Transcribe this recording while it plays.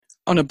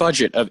On a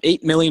budget of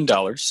 $8 million,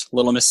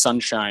 Little Miss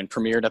Sunshine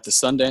premiered at the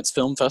Sundance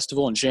Film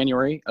Festival in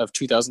January of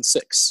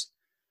 2006.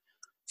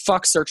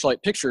 Fox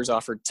Searchlight Pictures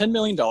offered $10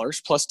 million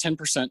plus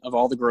 10% of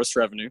all the gross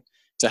revenue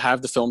to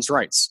have the film's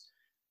rights,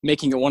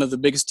 making it one of the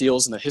biggest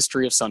deals in the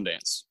history of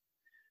Sundance.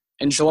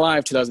 In July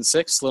of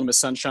 2006, Little Miss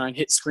Sunshine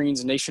hit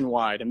screens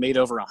nationwide and made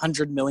over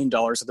 $100 million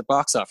at the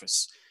box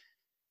office.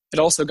 It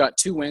also got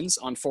 2 wins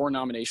on 4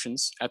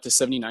 nominations at the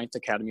 79th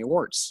Academy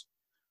Awards.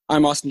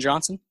 I'm Austin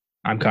Johnson.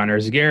 I'm Connor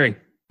Zagari.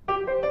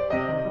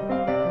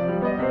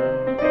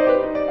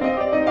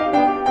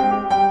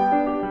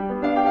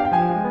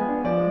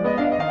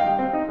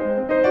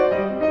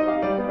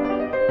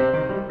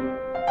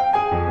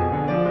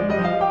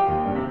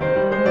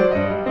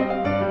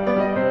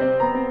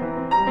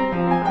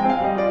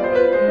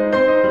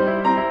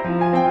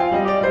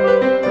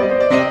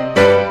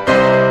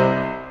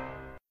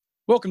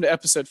 Welcome to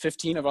episode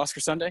 15 of Oscar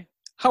Sunday.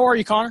 How are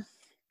you, Connor?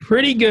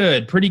 Pretty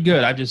good.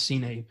 I've just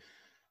seen a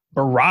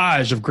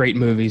barrage of great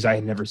movies I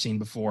had never seen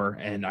before,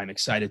 and I'm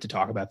excited to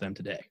talk about them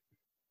today.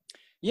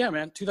 Yeah,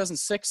 man.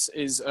 2006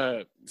 is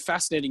a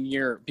fascinating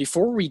year.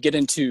 Before we get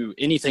into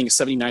anything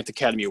 79th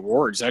Academy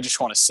Awards, I just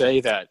want to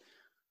say that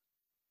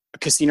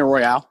Casino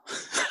Royale,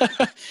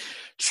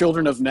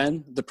 Children of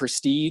Men, The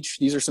Prestige,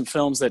 these are some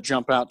films that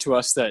jump out to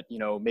us that,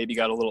 maybe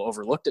got a little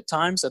overlooked at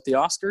times at the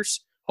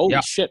Oscars. Holy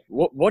shit,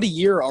 what a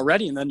year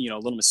already. And then,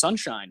 Little Miss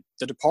Sunshine,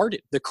 The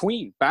Departed, The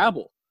Queen,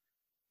 Babel,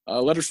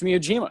 Letters from Iwo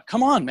Jima.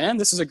 Come on, man.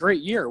 This is a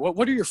great year.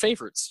 What are your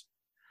favorites?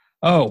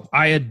 Oh,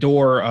 I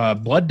adore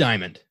Blood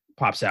Diamond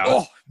pops out.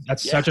 Oh,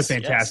 That's such a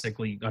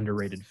fantastically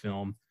underrated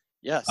film.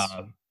 Yes.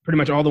 Pretty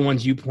much all the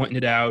ones you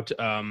pointed out.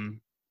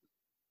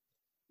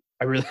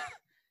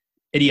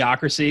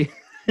 Idiocracy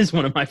is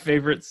one of my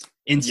favorites.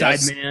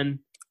 Inside Man.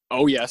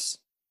 Oh, yes.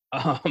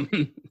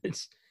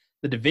 It's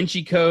The Da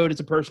Vinci Code is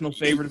a personal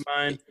favorite of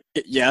mine.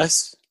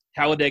 Yes.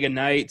 Talladega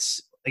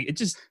Nights.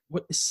 It's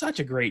such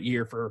a great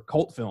year for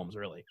cult films,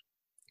 really.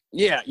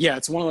 Yeah.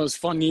 It's one of those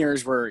fun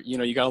years where,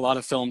 you got a lot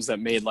of films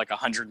that made like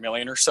 100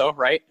 million or so,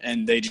 right?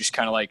 And they just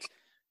kind of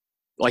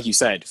like you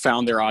said,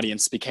 found their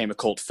audience, became a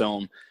cult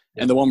film.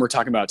 And the one we're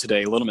talking about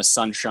today, Little Miss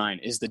Sunshine,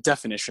 is the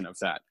definition of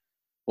that.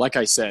 Like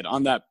I said,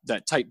 on that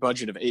tight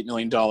budget of $8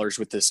 million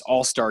with this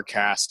all-star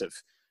cast of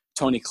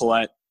Toni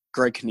Collette,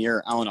 Greg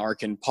Kinnear, Alan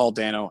Arkin, Paul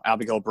Dano,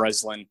 Abigail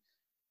Breslin.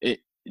 It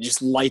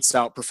just lights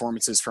out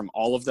performances from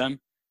all of them,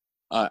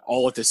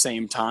 all at the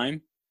same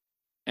time.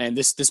 And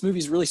this movie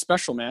is really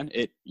special, man.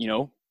 It,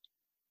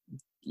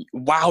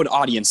 wowed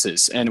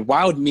audiences and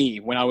wowed me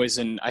when I was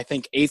in, I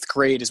think, 8th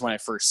grade is when I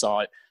first saw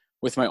it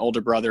with my older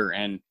brother.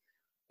 And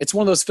it's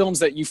one of those films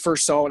that you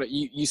first saw it,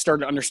 you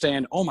started to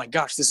understand, oh my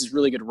gosh, this is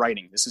really good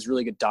writing. This is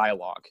really good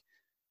dialogue.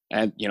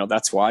 And,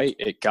 that's why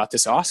it got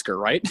this Oscar,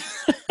 right?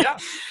 Yeah.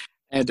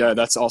 And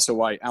that's also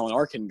why Alan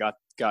Arkin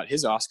got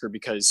his Oscar,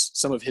 because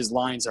some of his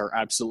lines are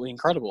absolutely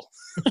incredible.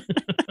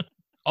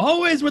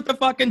 Always with the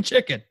fucking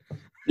chicken.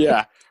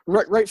 Yeah,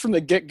 right from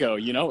the get-go,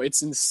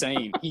 it's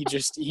insane.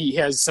 He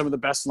has some of the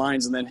best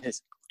lines, and then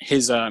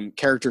his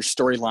character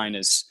storyline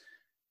is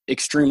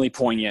extremely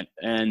poignant.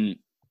 And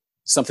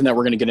something that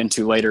we're going to get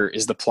into later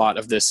is the plot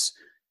of this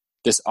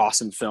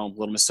awesome film,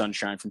 Little Miss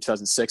Sunshine from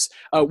 2006.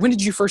 When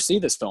did you first see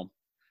this film?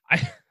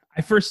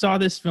 I first saw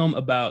this film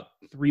about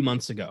 3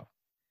 months ago.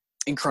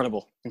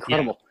 Incredible.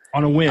 Yeah,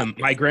 on a whim.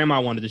 My grandma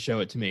wanted to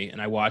show it to me,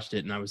 and I watched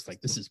it, and I was like,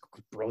 this is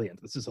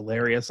brilliant. This is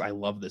hilarious. I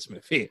love this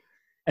movie.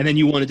 And then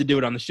you wanted to do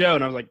it on the show,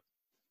 and I was like,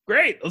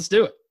 great, let's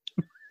do it.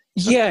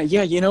 Yeah.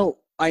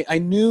 I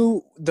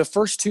knew the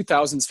first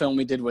 2000s film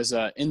we did was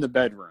In the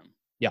Bedroom.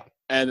 Yeah.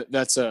 And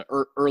that's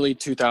early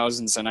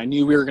 2000s, and I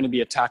knew we were going to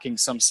be attacking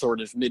some sort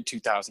of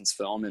mid-2000s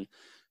film, and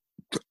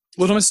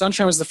Little Miss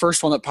Sunshine was the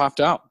first one that popped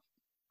out.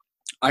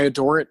 I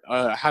adore it.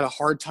 Had a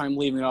hard time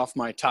leaving it off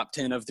my top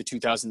 10 of the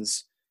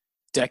 2000s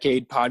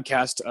decade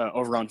podcast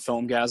over on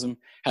Filmgasm.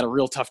 Had a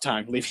real tough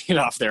time leaving it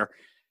off there.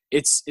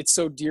 It's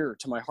so dear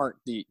to my heart.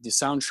 The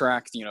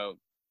soundtrack,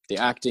 the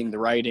acting, the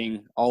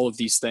writing, all of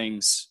these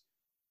things.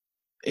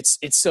 It's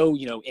so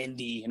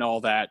indie and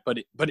all that, but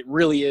it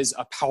really is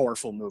a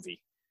powerful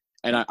movie.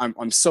 And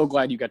I'm so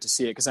glad you got to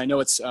see it, because I know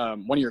it's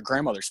one of your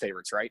grandmother's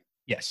favorites, right?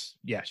 Yes.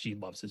 Yeah, she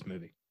loves this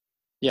movie.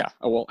 Yeah.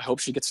 Oh, well, I hope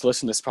she gets to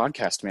listen to this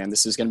podcast, man.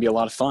 This is going to be a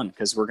lot of fun,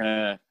 because we're going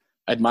to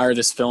admire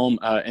this film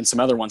and some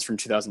other ones from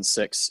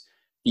 2006.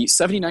 The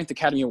 79th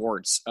Academy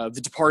Awards,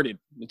 The Departed,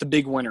 the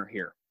big winner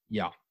here.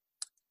 Yeah.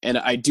 And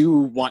I do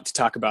want to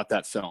talk about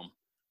that film.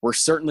 We're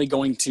certainly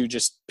going to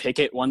just pick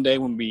it one day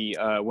when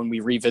we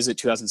revisit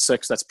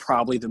 2006. That's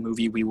probably the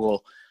movie we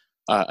will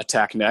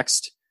attack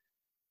next.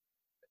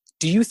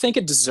 Do you think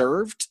it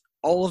deserved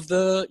all of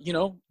the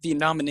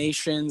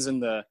nominations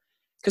and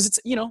because it's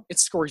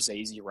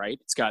Scorsese, right?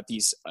 It's got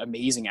these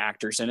amazing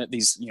actors in it,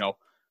 these,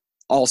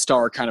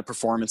 all-star kind of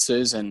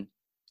performances, and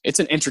it's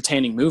an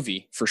entertaining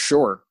movie for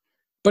sure.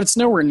 But it's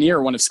nowhere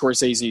near one of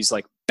Scorsese's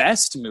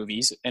best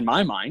movies in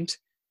my mind.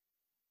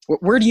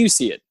 Where do you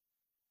see it?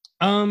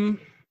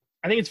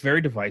 I think it's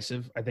very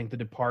divisive. I think The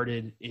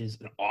Departed is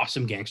an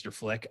awesome gangster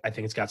flick. I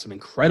think it's got some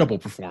incredible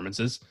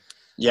performances.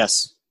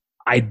 Yes.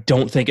 I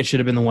don't think it should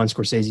have been the one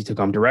Scorsese took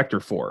on director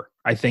for.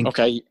 I think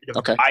Okay.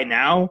 by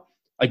now,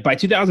 like by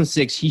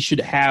 2006, he should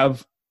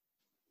have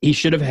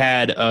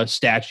had a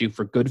statue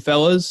for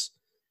Goodfellas.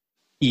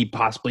 He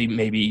possibly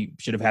maybe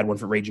should have had one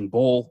for Raging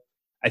Bull.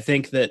 I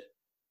think that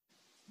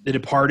The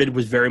Departed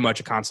was very much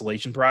a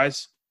consolation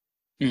prize.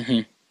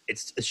 Mm-hmm.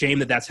 It's a shame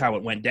that that's how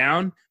it went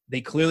down.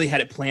 They clearly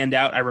had it planned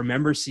out. I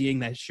remember seeing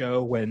that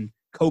show when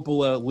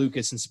Coppola,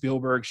 Lucas, and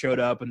Spielberg showed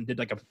up and did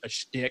like a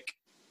shtick.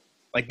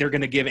 Like they're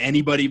going to give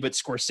anybody but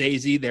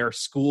Scorsese, their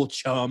school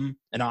chum,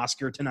 an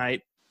Oscar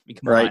tonight. I mean,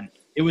 come on.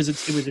 It was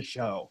a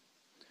show.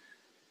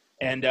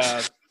 And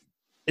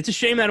it's a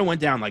shame that it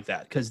went down like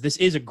that because this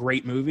is a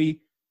great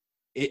movie.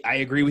 I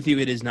agree with you.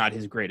 It is not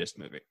his greatest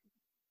movie.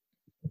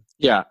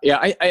 Yeah.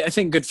 I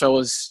think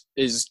Goodfellas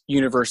is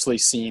universally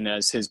seen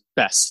as his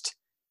best.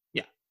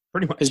 Yeah,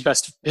 pretty much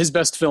his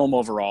best film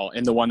overall,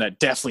 and the one that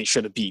definitely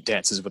should have beat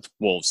Dances with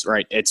Wolves.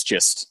 Right? It's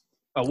just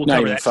we'll not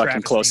cover even that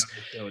fucking close.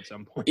 At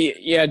some point.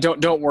 Yeah,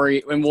 don't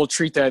worry, and we'll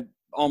treat that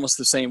almost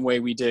the same way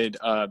we did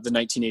the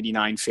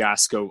 1989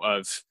 fiasco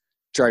of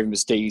Driving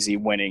Miss Daisy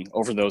winning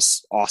over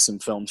those awesome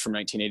films from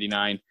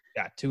 1989.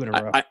 Yeah, 2 in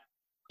a row.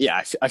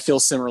 I feel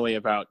similarly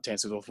about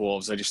Dances with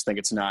Wolves. I just think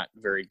it's not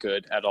very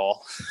good at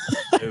all.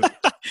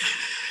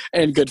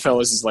 And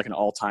Goodfellas is like an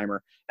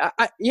all-timer.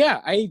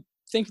 I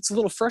think it's a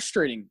little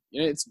frustrating.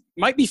 It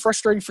might be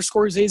frustrating for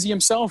Scorsese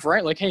himself,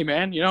 right? Like, hey,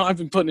 man, I've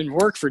been putting in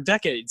work for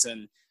decades,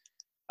 and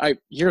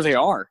here they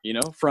are,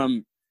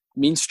 from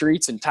Mean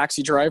Streets and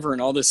Taxi Driver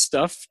and all this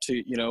stuff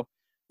to,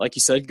 like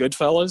you said,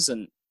 Goodfellas.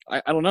 And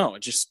I don't know.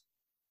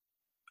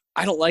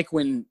 I don't like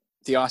when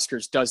the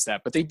Oscars does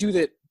that, but they do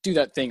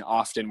that thing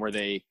often where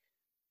they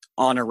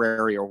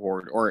honorary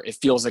award, or it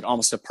feels like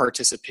almost a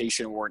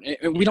participation award.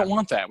 And we don't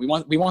want that. We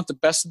want the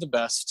best of the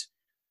best.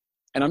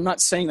 And I'm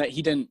not saying that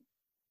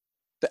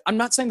I'm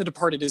not saying The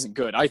Departed isn't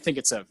good. I think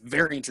it's a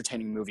very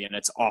entertaining movie and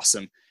it's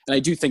awesome. And I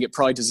do think it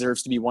probably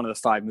deserves to be one of the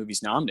 5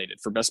 movies nominated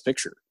for Best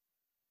Picture.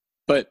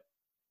 But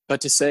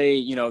to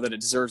say, that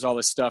it deserves all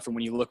this stuff, and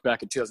when you look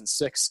back at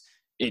 2006,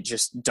 it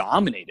just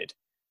dominated.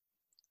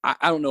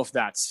 I don't know if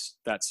that's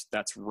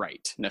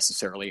right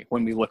necessarily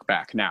when we look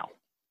back now.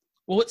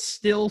 Well, it's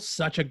still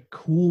such a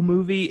cool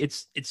movie.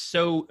 It's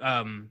so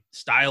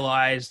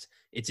stylized.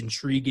 It's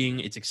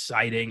intriguing. It's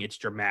exciting. It's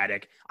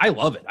dramatic. I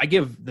love it. I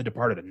give The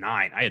Departed a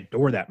 9. I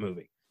adore that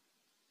movie.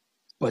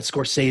 But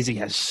Scorsese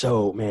has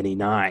so many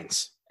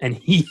 9s, and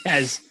he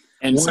has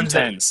some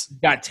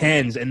 10s. Got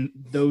 10s, and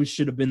those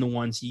should have been the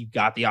ones he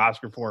got the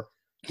Oscar for.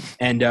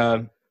 And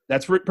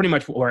that's pretty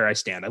much where I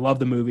stand. I love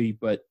the movie,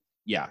 but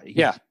yeah.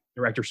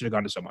 Director should have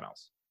gone to someone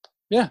else.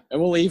 Yeah, and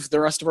we'll leave the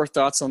rest of our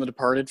thoughts on The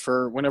Departed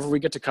for whenever we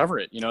get to cover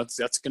it.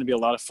 That's going to be a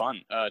lot of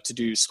fun. To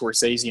do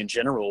Scorsese in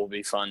general will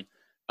be fun.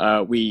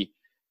 We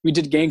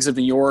did Gangs of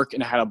New York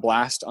and had a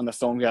blast on the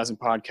Filmgasm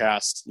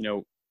podcast.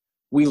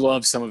 We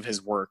love some of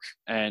his work,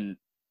 and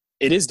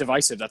it is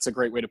divisive. That's a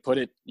great way to put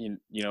it.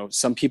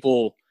 Some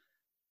people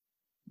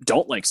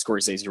don't like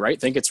Scorsese, right?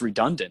 Think it's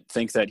redundant.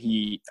 Think that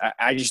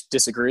I just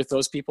disagree with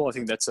those people. I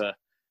think that's a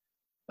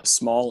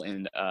small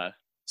and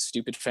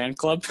stupid fan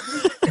club.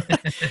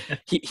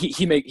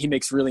 he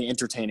makes really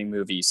entertaining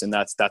movies, and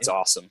that's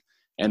awesome.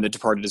 And The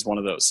Departed is one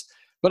of those.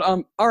 But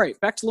all right,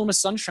 back to Little Miss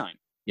Sunshine.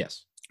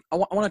 Yes, I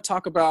want to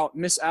talk about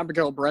Miss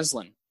Abigail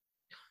Breslin.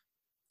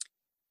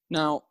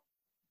 Now,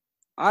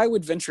 I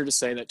would venture to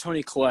say that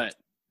Toni Collette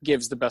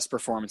gives the best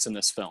performance in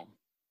this film.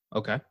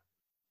 Okay.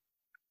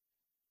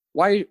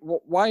 Why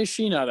is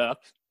she not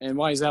up, and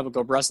why is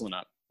Abigail Breslin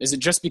up? Is it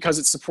just because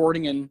it's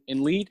supporting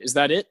in lead? Is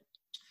that it?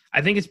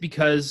 I think it's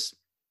because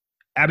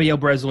Abigail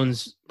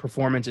Breslin's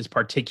performance is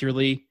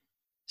particularly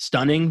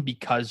stunning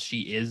because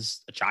she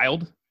is a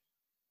child.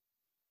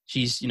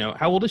 She's,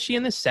 how old is she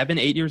in this? 7,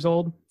 8 years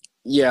old?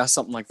 Yeah,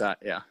 something like that,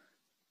 yeah.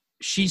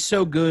 She's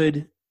so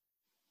good,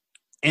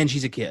 and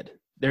she's a kid.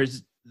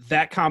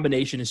 That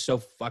combination is so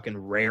fucking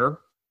rare.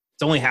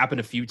 It's only happened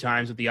a few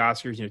times with the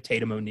Oscars,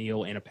 Tatum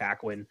O'Neal, Anna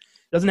Paquin. It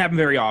doesn't happen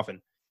very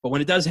often. But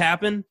when it does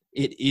happen,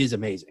 it is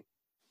amazing.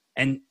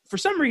 And for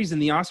some reason,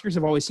 the Oscars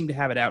have always seemed to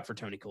have it out for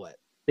Toni Collette.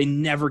 They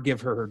never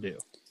give her due.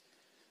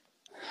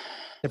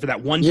 Except for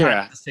that one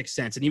time, The Sixth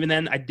Sense. And even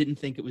then, I didn't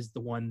think it was the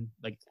one,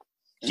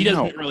 she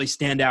doesn't really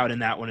stand out in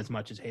that one as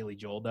much as Haley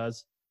Joel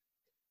does.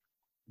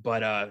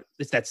 But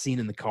it's that scene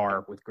in the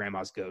car with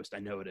Grandma's Ghost. I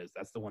know it is.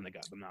 That's the one that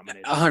got them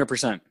nominated.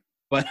 100%.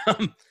 But,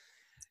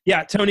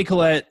 Toni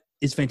Collette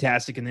is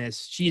fantastic in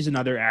this. She's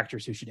another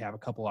actress who should have a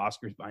couple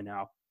Oscars by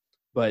now.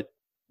 But,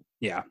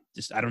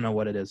 I don't know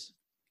what it is.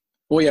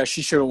 Well, yeah,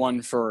 she should have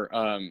won for,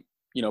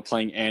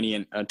 playing Annie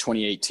in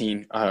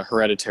 2018,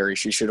 Hereditary.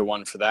 She should have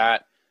won for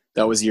that.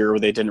 That was a year where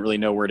they didn't really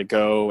know where to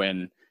go,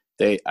 and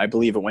I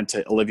believe it went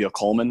to Olivia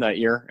Colman that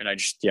year. And I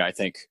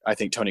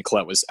think Toni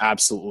Collette was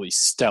absolutely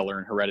stellar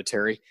in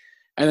Hereditary.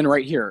 And then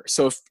right here,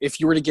 so if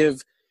you were to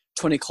give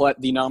Toni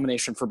Collette the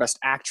nomination for Best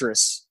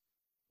Actress,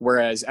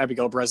 whereas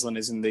Abigail Breslin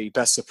is in the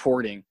Best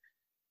Supporting,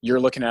 you're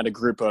looking at a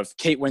group of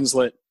Kate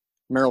Winslet,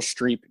 Meryl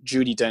Streep,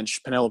 Judi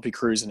Dench, Penelope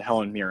Cruz, and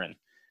Helen Mirren.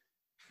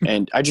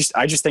 And I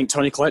just think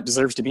Toni Collette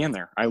deserves to be in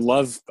there. I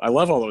love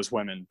all those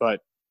women,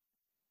 but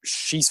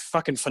she's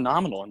fucking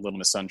phenomenal in Little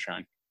Miss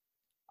Sunshine.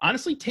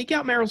 Honestly, take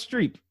out Meryl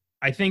Streep.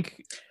 I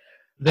think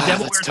The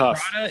Devil Wears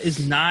Prada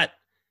is not.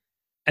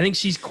 I think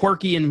she's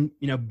quirky and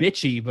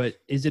bitchy, but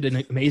is it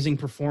an amazing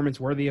performance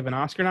worthy of an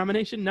Oscar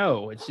nomination?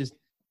 No, it's just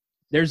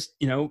there's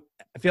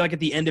I feel like at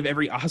the end of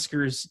every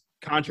Oscars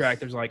contract,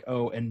 there's like,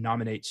 oh, and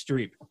nominate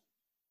Streep.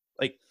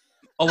 Like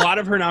a lot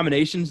of her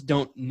nominations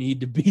don't need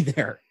to be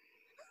there.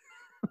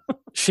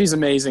 She's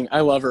amazing. I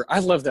love her. I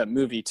love that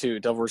movie too.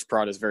 Devil Wears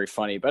Prada is very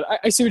funny, but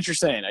I see what you're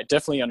saying. I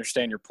definitely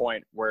understand your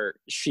point where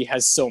she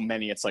has so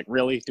many. It's like,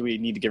 really, do we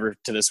need to give her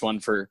to this one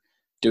for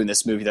doing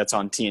this movie that's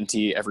on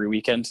TNT every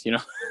weekend?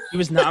 She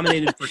was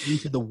nominated for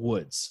Into the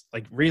Woods.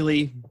 Like,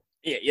 really?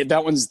 Yeah,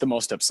 that one's the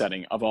most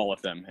upsetting of all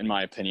of them, in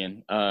my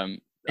opinion. And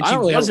she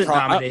wasn't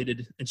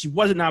nominated. And she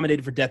wasn't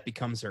nominated for Death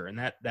Becomes Her, and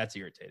that's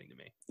irritating to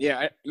me.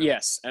 Yeah,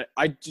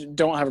 I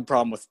don't have a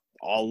problem with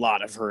a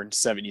lot of her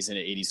 70s and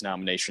 80s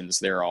nominations.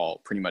 They're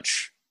all pretty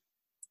much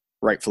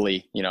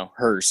rightfully,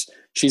 hers.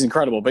 She's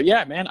incredible. But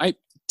yeah, man, I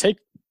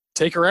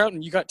take her out,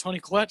 and you got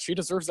Toni Collette. She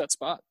deserves that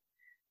spot.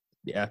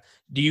 Yeah.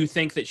 Do you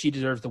think that she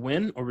deserves the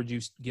win, or would you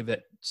give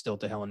it still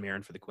to Helen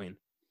Mirren for the Queen?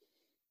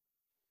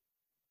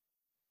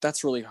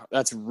 That's really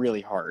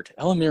hard.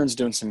 Helen Mirren's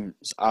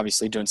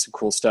obviously doing some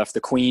cool stuff. The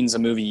Queen's a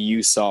movie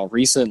you saw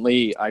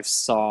recently.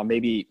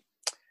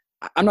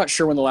 I'm not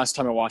sure when the last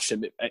time I watched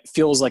it. It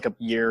feels like a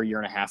year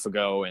and a half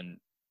ago, and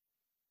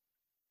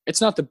it's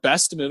not the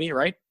best movie,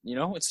 right?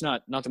 It's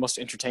not the most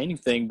entertaining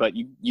thing, but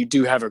you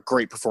do have a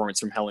great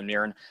performance from Helen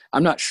Mirren.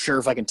 I'm not sure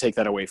if I can take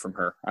that away from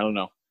her. I don't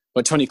know.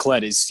 But Toni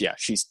Collette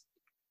she's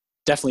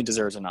definitely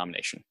deserves a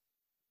nomination.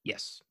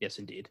 Yes,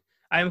 indeed.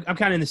 I'm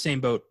kind of in the same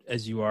boat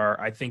as you are.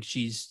 I think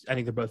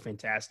they're both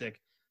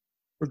fantastic.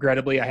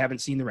 Regrettably, I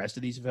haven't seen the rest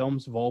of these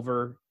films.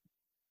 Volver,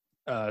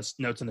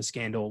 Notes on a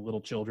Scandal,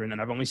 Little Children,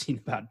 and I've only seen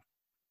about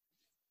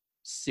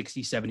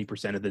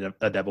 60-70% of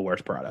the Devil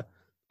Wears Prada.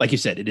 Like you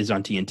said, it is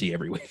on TNT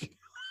every week.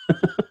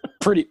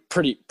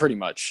 pretty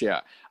much, yeah.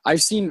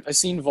 I've seen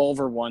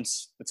Volver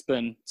once. It's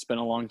been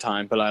a long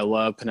time, but I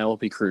love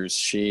Penelope Cruz.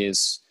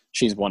 She's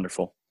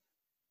wonderful.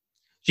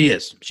 She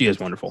is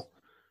wonderful.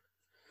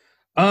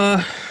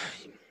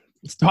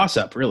 It's a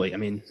toss-up, really. I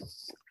mean,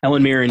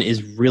 Helen Mirren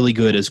is really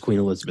good as Queen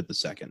Elizabeth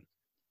II.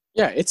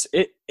 Yeah,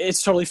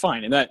 it's totally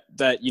fine, and that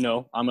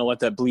I'm gonna let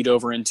that bleed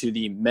over into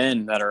the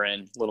men that are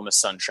in Little Miss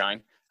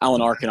Sunshine.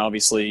 Alan Arkin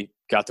obviously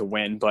got the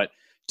win, but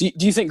do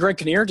you think Greg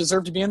Kinnear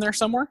deserved to be in there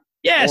somewhere?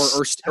 Yes,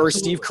 or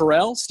Steve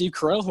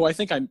Carell, who I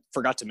think I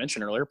forgot to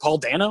mention earlier. Paul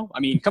Dano. I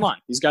mean, come on,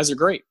 these guys are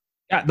great.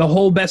 Yeah, the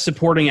whole Best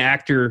Supporting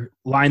Actor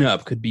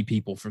lineup could be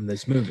people from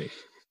this movie.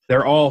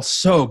 They're all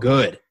so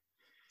good.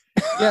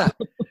 Yeah.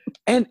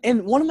 And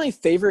one of my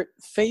favorite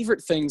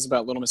things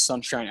about Little Miss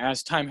Sunshine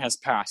as time has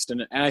passed,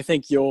 and I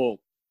think you'll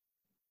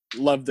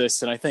love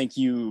this, and I think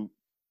you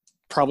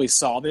probably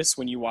saw this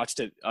when you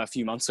watched it a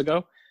few months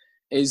ago,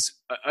 is,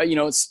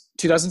 it's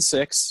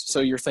 2006,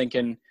 so you're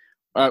thinking,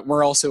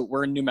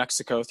 we're in New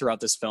Mexico throughout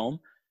this film.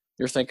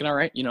 You're thinking, all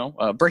right,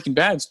 Breaking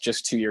Bad's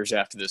just 2 years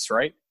after this,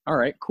 right? All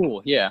right,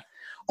 cool, yeah.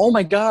 Oh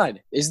my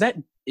God, is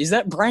that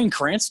Bryan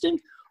Cranston?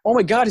 Oh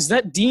my God, is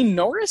that Dean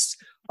Norris?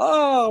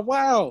 Oh,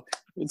 wow.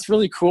 It's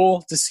really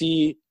cool to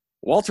see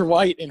Walter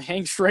White and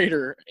Hank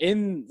Schrader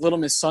in Little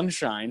Miss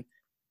Sunshine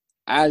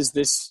as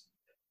this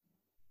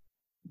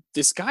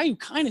guy who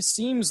kind of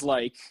seems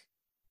like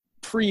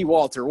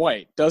pre-Walter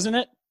White, doesn't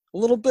it? A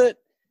little bit.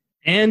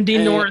 And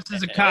Dean Norris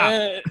is a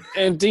cop.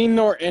 And Dean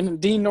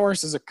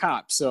Norris is a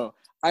cop. So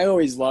I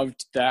always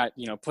loved that.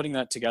 Putting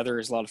that together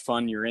is a lot of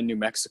fun. You're in New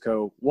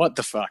Mexico. What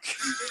the fuck?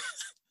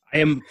 I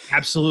am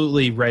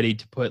absolutely ready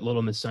to put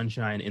Little Miss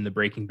Sunshine in the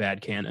Breaking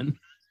Bad canon.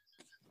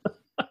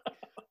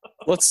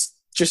 Let's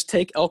just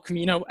take El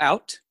Camino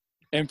out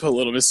and put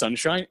Little Miss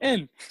Sunshine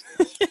in.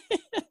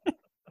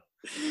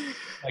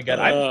 I got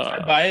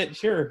I'd buy it,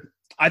 sure.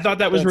 I thought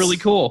that was really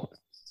cool.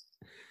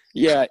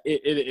 Yeah,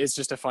 it's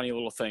just a funny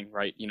little thing,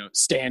 right?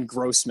 Stan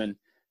Grossman.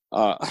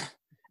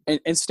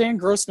 And Stan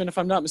Grossman, if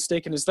I'm not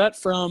mistaken, is that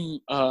from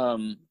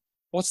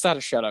what's that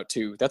a shout out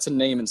to? That's a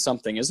name in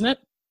something, isn't it?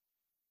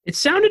 It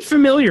sounded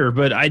familiar,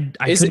 but I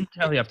couldn't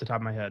tell you off the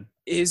top of my head.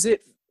 Is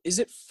it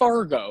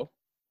Fargo?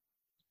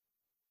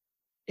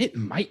 It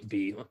might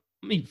be.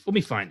 Let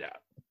me find out.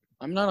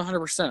 I'm not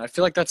 100%. I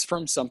feel like that's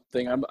from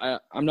something.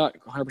 I'm not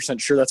 100%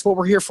 sure. That's what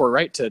we're here for,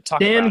 right? To talk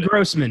about Dan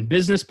Grossman,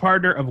 business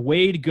partner of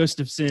Wade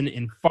Gustafson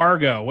in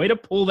Fargo. Way to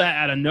pull that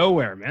out of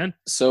nowhere, man.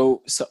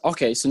 So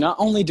not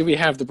only do we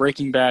have the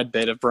Breaking Bad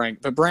bit of Bryan,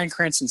 but Bryan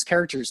Cranston's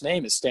character's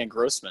name is Stan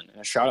Grossman,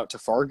 and a shout out to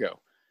Fargo.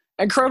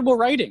 Incredible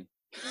writing.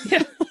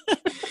 Yeah.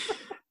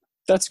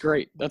 That's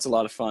great. That's a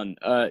lot of fun.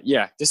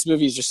 This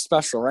movie is just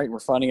special, right? We're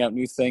finding out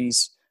new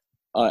things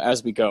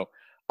as we go.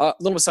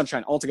 Little Miss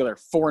Sunshine, altogether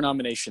 4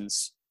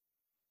 nominations.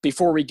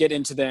 Before we get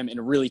into them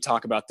and really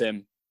talk about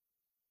them,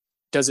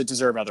 does it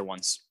deserve other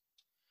ones?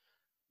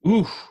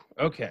 Ooh,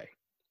 okay.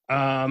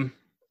 All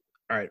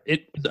right.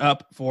 It's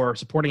up for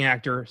supporting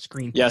actor,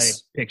 screenplay,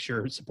 yes.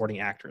 Picture, supporting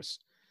actress.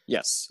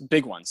 Yes,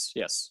 big ones,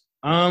 yes.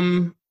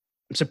 I'm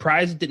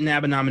surprised it didn't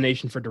have a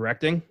nomination for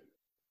directing.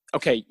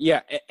 Okay,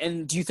 yeah.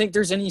 And do you think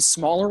there's any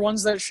smaller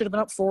ones that it should have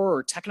been up for,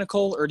 or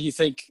technical, or do you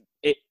think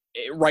it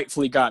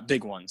rightfully got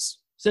big ones?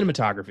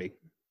 Cinematography.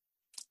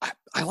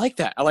 I like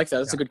that. I like that.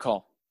 That's Yeah. a good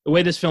call. The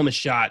way this film is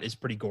shot is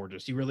pretty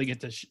gorgeous. You really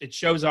get to it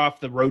shows off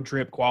the road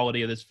trip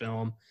quality of this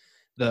film,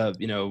 the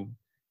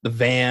the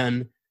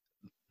van,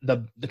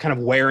 the kind of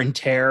wear and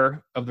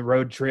tear of the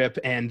road trip,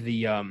 and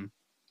the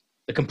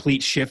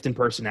complete shift in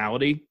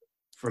personality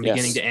from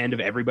beginning to end of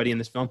everybody in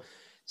this film.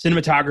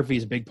 Cinematography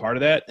is a big part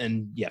of that,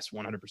 and yes,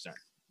 100%.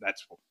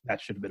 That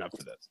should have been up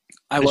for this.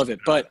 I love it.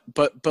 But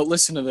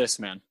listen to this,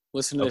 man.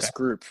 Listen to this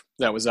group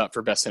that was up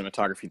for best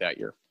cinematography that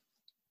year.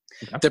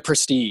 Okay. The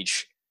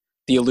Prestige,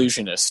 The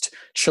Illusionist,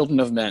 Children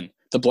of Men,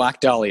 The Black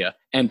Dahlia,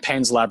 and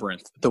Pan's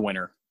Labyrinth, the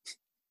winner.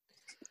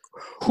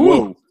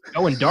 Whoa.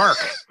 Going dark.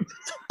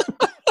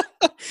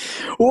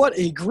 What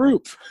a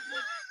group.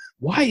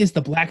 Why is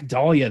The Black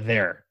Dahlia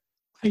there?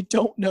 I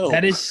don't know.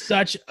 That is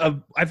such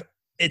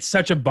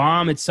a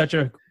bomb. It's such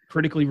a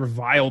critically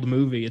reviled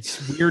movie.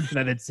 It's weird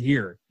that it's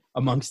here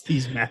amongst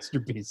these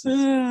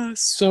masterpieces.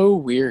 So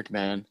weird,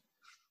 man.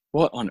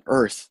 What on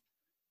earth?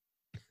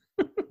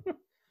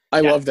 I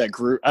love that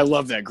group. I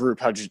love that group.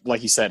 How,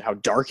 like you said, how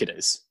dark it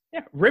is.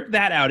 Yeah, rip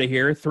that out of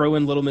here. Throw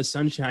in Little Miss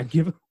Sunshine.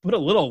 Put a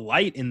little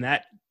light in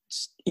that,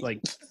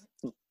 like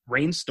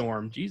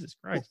rainstorm. Jesus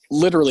Christ!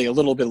 Literally a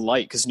little bit of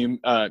light, because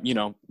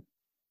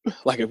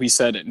like we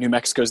said, New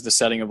Mexico is the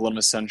setting of Little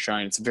Miss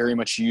Sunshine. It's very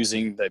much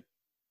using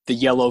the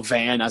yellow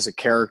van as a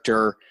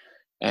character,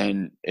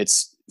 and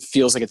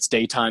feels like it's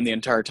daytime the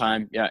entire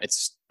time. Yeah,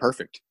 it's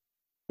perfect.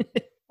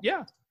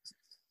 Yeah,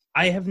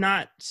 I have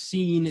not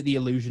seen The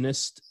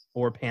Illusionist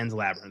or Pan's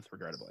Labyrinth,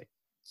 regrettably,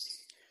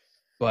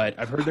 but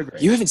I've heard they're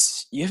great. You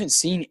haven't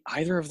seen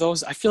either of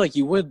those? I feel like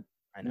you would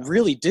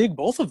really dig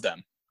both of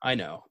them. I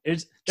know.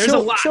 There's a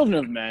lot.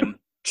 Children of Men.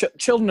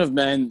 Children of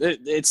Men.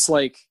 It's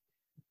like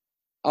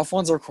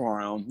Alfonso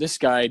Cuarón. This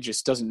guy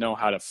just doesn't know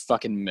how to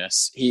fucking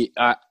miss.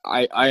 I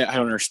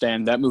don't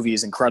understand. That movie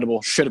is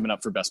incredible. Should have been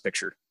up for Best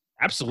Picture.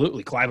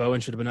 Absolutely. Clive Owen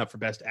should have been up for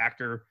Best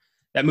Actor.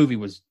 That movie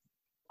was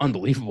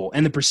unbelievable.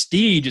 And The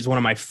Prestige is one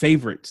of my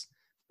favorites.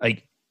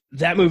 Like,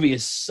 that movie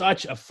is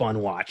such a fun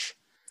watch.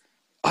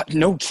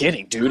 No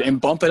kidding, dude. And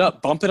bump it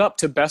up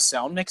to Best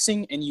Sound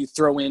Mixing, and you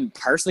throw in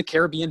Pirates of the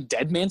Caribbean,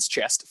 Dead Man's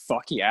Chest,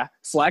 fuck yeah,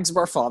 Flags of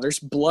Our Fathers,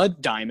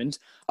 Blood Diamond,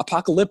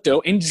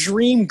 Apocalypto, and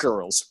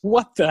Dreamgirls.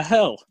 What the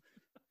hell?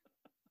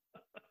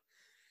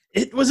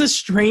 It was a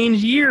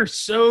strange year.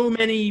 So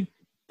many,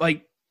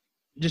 like,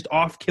 just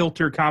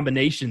off-kilter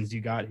combinations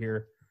you got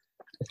here.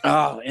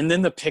 Oh, and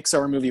then the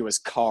Pixar movie was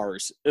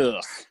Cars.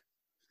 Ugh.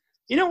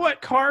 You know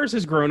what? Cars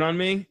has grown on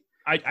me.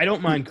 I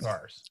don't mind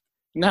Cars.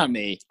 Not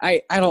me.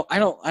 I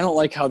don't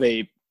like how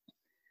they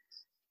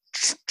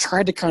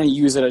tried to kind of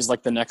use it as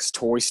like the next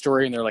Toy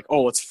Story, and they're like,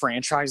 oh, let's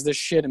franchise this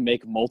shit and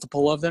make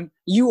multiple of them.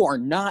 You are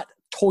not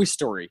Toy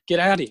Story. Get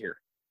out of here.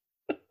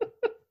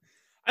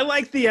 I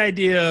like the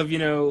idea of,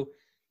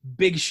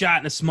 big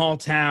shot in a small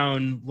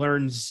town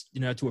learns,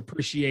 to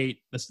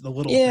appreciate the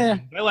little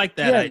things. I like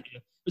that idea.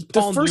 It was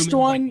Paul the first Newman's,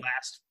 one,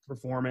 last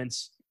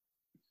performance.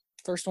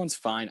 First one's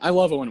fine. I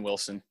love Owen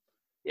Wilson.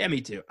 Yeah,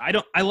 me too.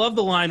 I love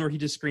the line where he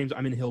just screams,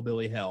 "I'm in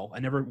hillbilly hell." I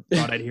never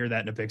thought I'd hear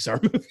that in a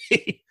Pixar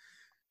movie.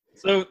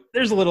 So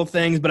there's little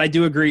things, but I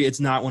do agree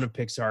it's not one of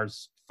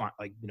Pixar's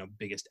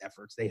biggest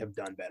efforts. They have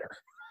done better.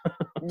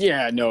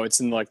 Yeah, no, it's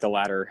in like the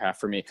latter half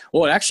for me.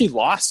 Well, it actually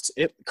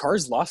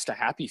Cars lost to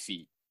Happy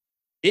Feet.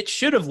 It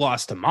should have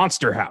lost to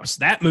Monster House.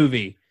 That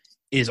movie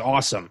is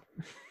awesome.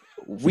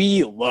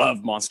 We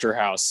love Monster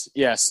House.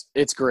 Yes,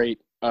 it's great.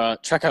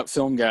 Check out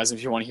Film Guys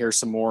if you want to hear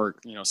some more,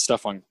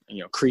 stuff on,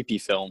 creepy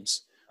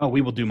films. Oh,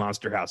 we will do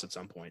Monster House at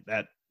some point.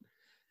 That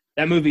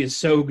movie is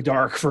so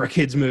dark for a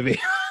kid's movie.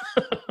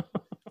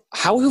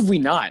 How have we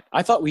not?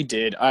 I thought we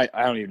did. I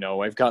don't even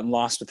know. I've gotten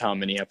lost with how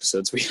many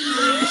episodes we.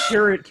 I'm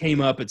sure it came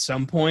up at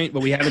some point,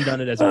 but we haven't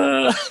done it as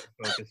a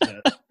focus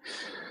yet.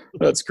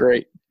 That's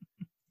great.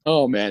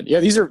 Oh man, yeah.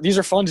 These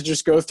are fun to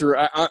just go through.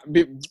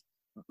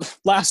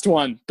 Last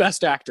one,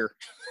 Best Actor.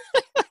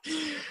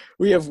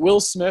 We have Will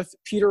Smith,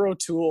 Peter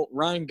O'Toole,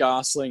 Ryan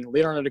Gosling,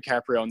 Leonardo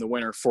DiCaprio, and the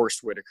winner,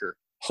 Forrest Whitaker.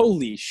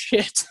 Holy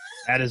shit!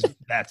 That's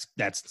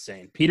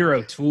insane. Peter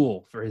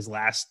O'Toole for his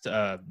last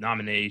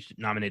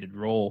nominated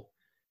role,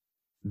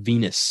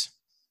 Venus.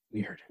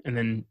 Weird. And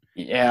then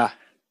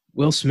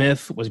Will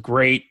Smith was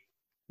great.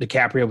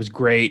 DiCaprio was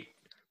great.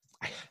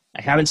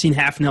 I haven't seen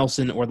Half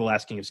Nelson or The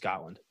Last King of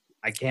Scotland.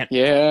 I can't.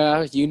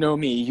 Yeah, you know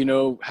me.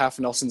 Half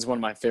Nelson's one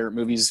of my favorite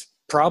movies.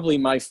 Probably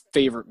my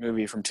favorite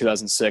movie from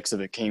 2006 if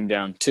it came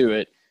down to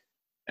it.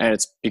 And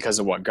it's because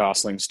of what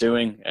Gosling's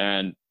doing.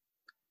 And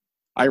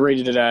I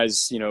rated it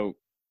as,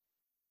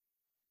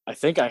 I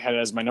think I had it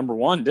as my number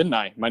one, didn't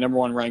I? My number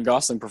one Ryan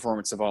Gosling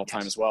performance of all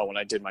time as well when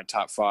I did my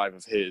top 5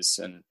 of his.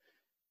 And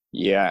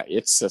yeah,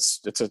 it's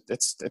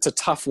a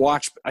tough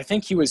watch. I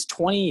think he was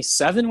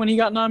 27 when he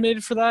got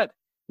nominated for that,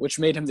 which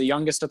made him the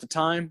youngest at the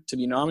time to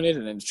be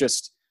nominated. And it's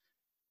just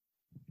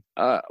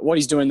what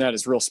he's doing that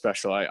is real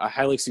special. I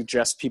highly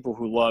suggest people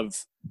who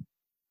love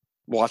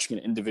watching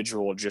an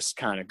individual just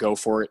kind of go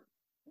for it,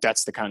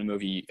 that's the kind of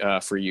movie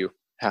for you,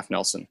 Half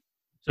Nelson.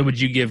 So would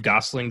you give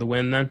Gosling the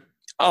win then?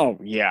 Oh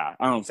yeah,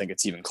 I don't think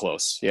it's even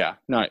close. Yeah,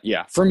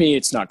 for me,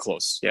 it's not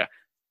close. Yeah,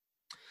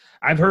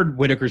 I've heard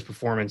Whitaker's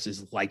performance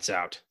is lights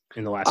out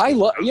in the last. I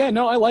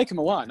like him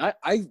a lot. And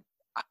I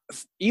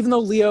even though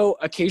Leo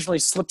occasionally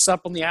slips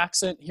up on the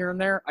accent here and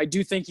there, I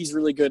do think he's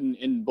really good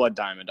in Blood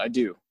Diamond. I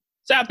do.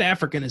 South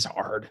African is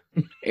hard.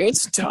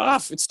 It's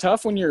tough. It's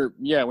tough when you're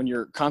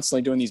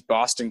constantly doing these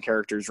Boston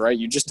characters, right?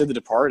 You just did The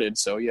Departed,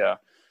 so yeah.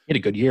 He had a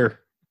good year.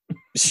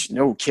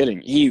 No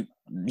kidding.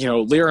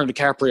 Leonardo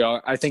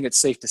DiCaprio, I think it's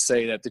safe to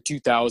say that the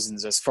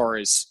 2000s, as far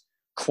as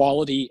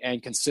quality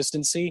and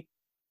consistency,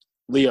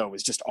 Leo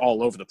was just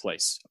all over the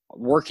place,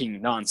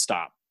 working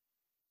nonstop.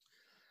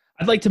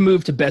 I'd like to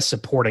move to Best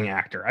Supporting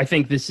Actor. I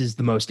think this is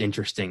the most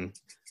interesting.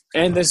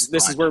 And this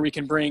is where we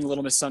can bring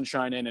Little Miss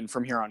Sunshine in, and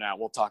from here on out,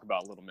 we'll talk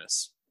about Little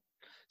Miss.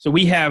 So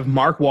we have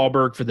Mark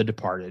Wahlberg for The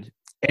Departed,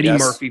 Eddie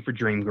Murphy for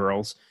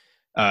Dreamgirls,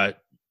 Djimon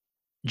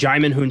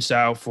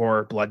Hounsou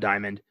for Blood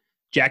Diamond,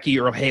 Jackie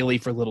Earle Haley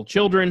for Little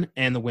Children,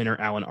 and the winner,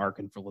 Alan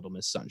Arkin, for Little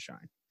Miss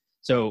Sunshine.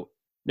 So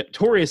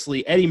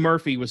notoriously, Eddie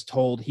Murphy was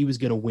told he was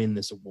going to win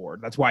this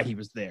award. That's why he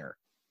was there.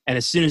 And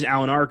as soon as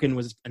Alan Arkin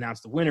was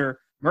announced the winner,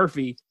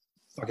 Murphy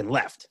fucking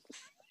left.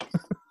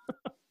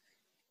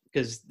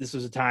 Because this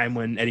was a time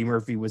when Eddie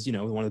Murphy was,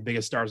 one of the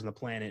biggest stars on the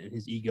planet, and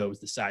his ego was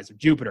the size of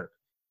Jupiter.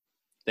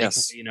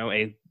 Yes.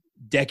 A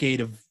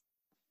decade of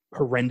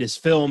horrendous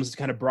films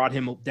kind of brought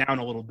him down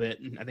a little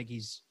bit, and I think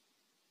he's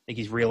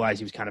realized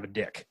he was kind of a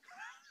dick.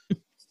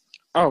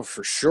 Oh,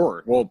 for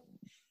sure. Well,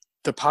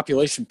 the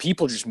population,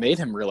 people just made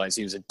him realize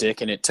he was a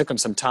dick, and it took him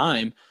some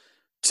time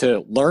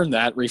to learn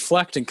that,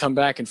 reflect, and come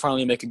back and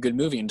finally make a good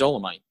movie in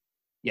Dolomite.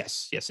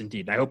 Yes,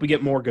 indeed. I hope we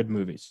get more good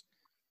movies.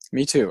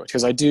 Me too,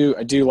 because I do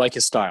like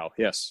his style.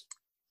 Yes.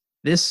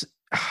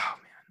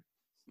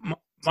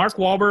 Mark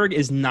Wahlberg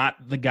is not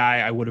the guy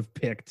I would have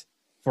picked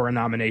for a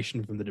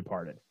nomination from The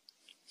Departed.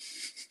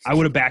 I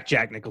would have backed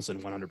Jack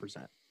Nicholson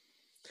 100%.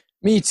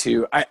 Me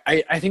too.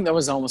 I think that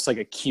was almost like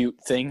a cute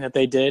thing that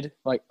they did.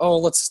 Like, oh,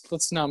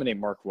 let's nominate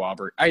Mark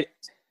Wahlberg.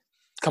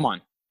 Come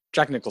on,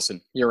 Jack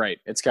Nicholson. You're right.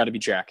 It's got to be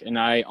Jack. And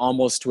I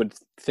almost would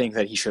think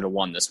that he should have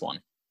won this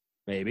one.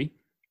 Maybe.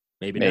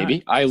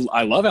 Not. I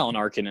love Alan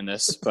Arkin in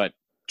this, but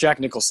Jack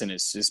Nicholson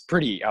is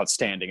pretty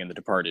outstanding in The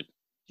Departed.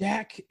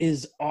 Jack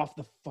is off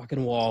the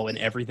fucking wall in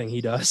everything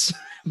he does.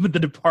 But The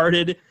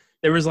Departed,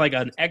 there was like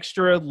an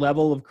extra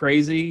level of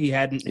crazy he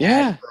hadn't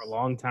had for a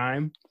long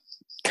time.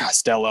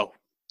 Costello.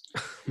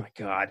 Oh my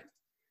God.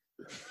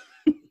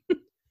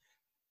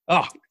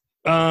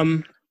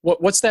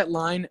 What's that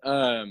line?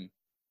 I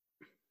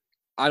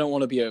don't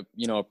want to be a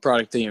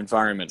product of the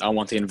environment. I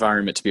want the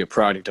environment to be a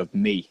product of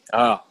me.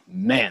 Oh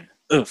man.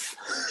 Oof.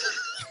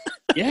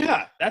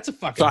 Yeah, that's a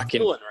fucking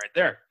villain right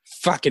there.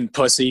 Fucking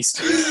pussies.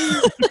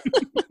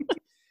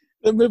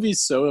 The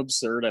movie's so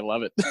absurd. I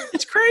love it.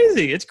 It's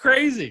crazy. It's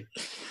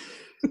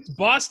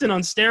Boston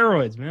on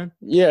steroids, man.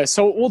 Yeah,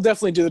 so we'll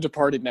definitely do The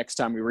Departed next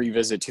time we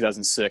revisit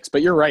 2006.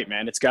 But you're right,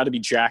 man. It's got to be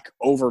Jack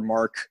over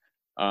Mark.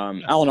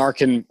 Alan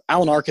Arkin,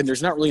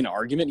 there's not really an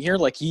argument here.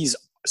 Like, he's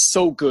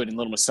so good in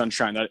Little Miss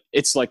Sunshine that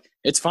it's like,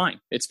 it's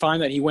fine. It's fine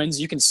that he wins.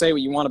 You can say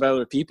what you want about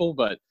other people,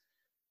 but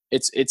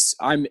it's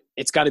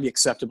got to be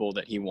acceptable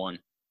that he won.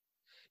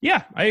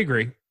 Yeah, I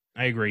agree.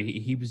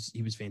 He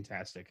was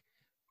fantastic.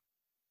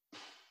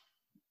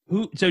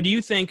 So do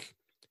you think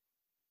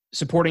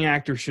supporting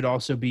actors should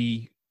also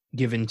be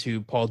given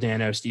to Paul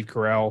Dano, Steve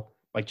Carell,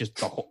 like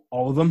just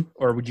all of them,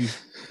 or would you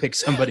pick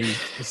somebody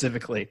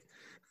specifically?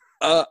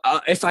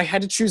 If I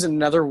had to choose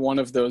another one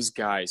of those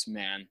guys,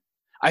 man,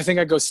 I think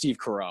I'd go Steve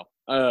Carell.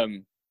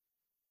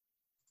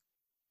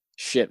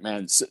 Shit,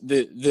 man. So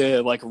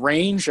the like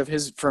range of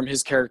from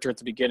his character at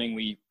the beginning,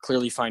 we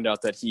clearly find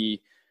out that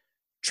he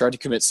tried to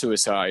commit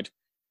suicide,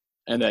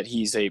 and that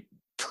he's a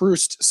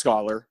Proust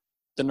scholar,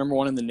 the number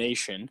one in the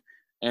nation,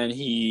 and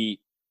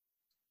he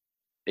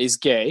is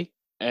gay,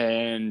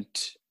 and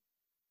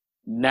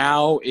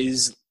now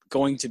is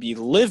going to be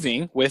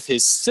living with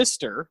his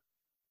sister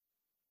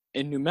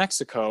in New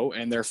Mexico,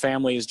 and their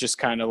family is just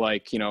kind of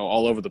like,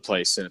 all over the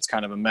place, and it's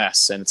kind of a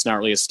mess, and it's not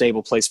really a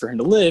stable place for him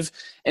to live.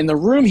 And the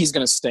room he's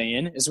going to stay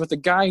in is with a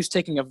guy who's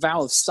taking a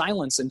vow of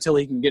silence until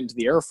he can get into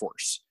the Air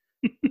Force.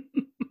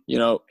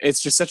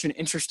 It's just such an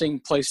interesting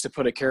place to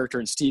put a character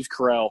in Steve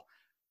Carell,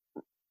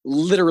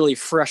 literally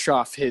fresh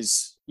off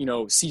his,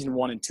 season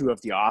 1 and 2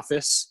 of The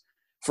Office.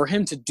 For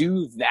him to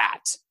do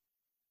that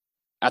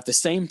at the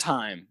same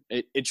time,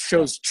 it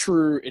shows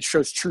true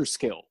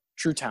skill,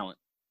 true talent.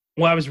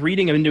 Well, I was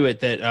reading into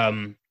it that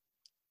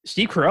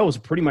Steve Carell was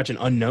pretty much an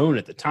unknown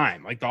at the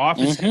time. Like, The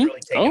Office had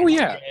really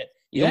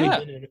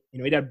taken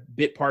he'd had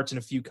bit parts in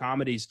a few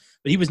comedies,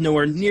 but he was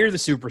nowhere near the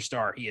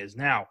superstar he is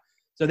now.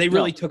 So they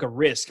really took a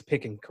risk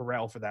picking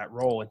Carell for that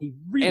role, and he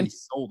really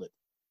sold it.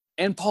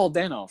 And Paul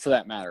Dano, for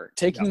that matter,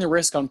 taking the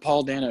risk on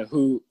Paul Dano,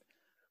 who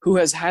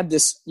has had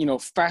this,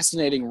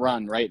 fascinating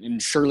run, right?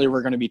 And surely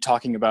we're going to be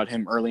talking about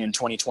him early in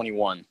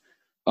 2021.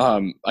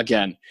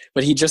 again.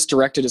 But he just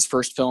directed his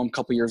first film a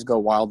couple years ago,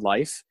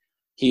 Wildlife.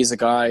 He's a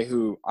guy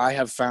who I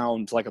have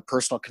found like a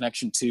personal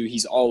connection to.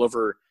 He's all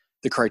over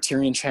the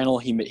Criterion Channel.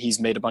 He's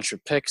made a bunch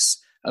of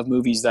picks of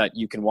movies that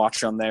you can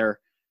watch on there,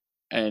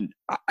 and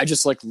I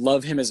just like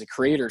love him as a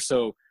creator.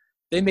 So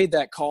they made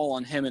that call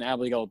on him and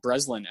Abigail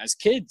Breslin as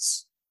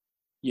kids,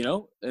 you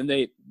know, and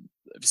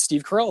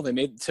Steve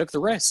Carell, took the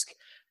risk,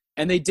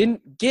 and they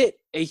didn't get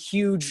a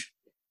huge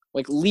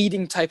like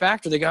leading type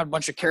actor. They got a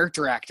bunch of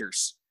character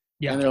actors.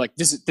 Yeah. And they're like,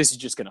 this is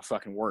just going to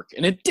fucking work.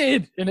 And it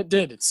did.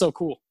 It's so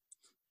cool.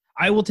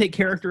 I will take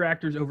character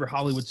actors over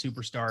Hollywood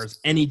superstars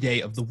any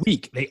day of the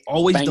week. They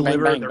always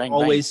deliver. Bang, they're bang,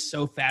 always bang.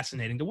 so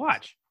fascinating to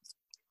watch.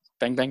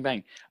 Bang, bang,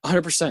 bang.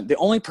 100%. The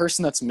only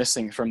person that's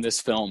missing from this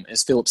film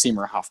is Philip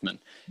Seymour Hoffman.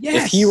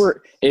 Yes.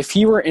 If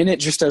he were in it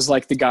just as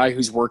like the guy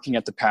who's working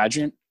at the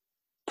pageant,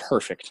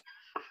 perfect.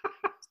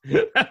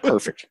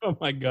 Perfect. Oh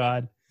my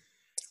God.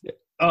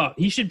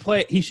 He should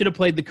have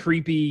played the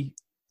creepy,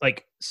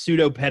 like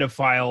pseudo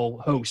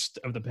pedophile host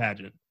of the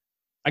pageant.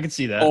 I could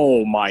see that.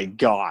 Oh my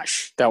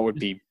gosh. That would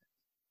be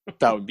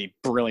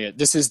brilliant.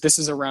 This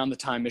is around the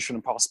time Mission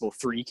Impossible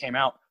 3 came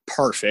out.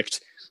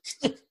 Perfect.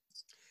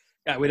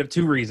 Yeah, we'd have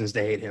 2 reasons to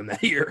hate him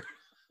that year.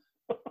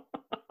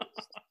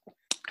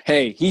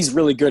 Hey, he's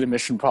really good at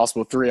Mission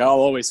Impossible 3. I'll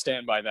always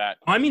stand by that.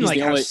 I mean, like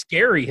how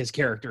scary his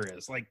character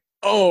is. Like,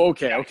 oh,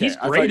 okay. He's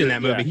great in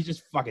that movie. Yeah. He's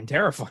just fucking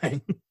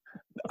terrifying.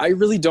 I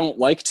really don't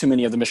like too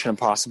many of the Mission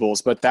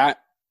Impossibles, but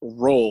that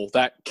role,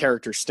 that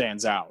character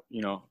stands out.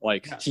 You know,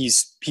 like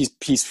he's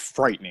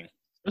frightening.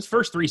 Those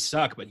first 3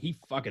 suck, but he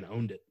fucking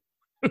owned it.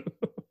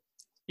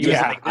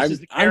 I'm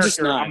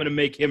going to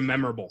make him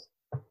memorable.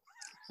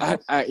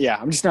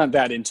 I'm just not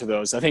that into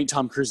those. I think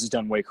Tom Cruise has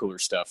done way cooler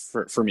stuff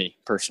for me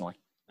personally.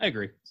 I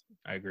agree.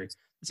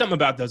 Something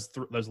about those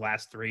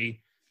last 3.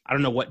 I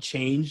don't know what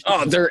changed.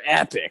 Oh, they're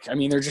epic. I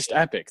mean, they're just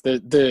epic.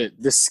 The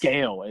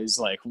scale is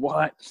like,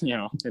 what? You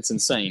know, it's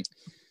insane.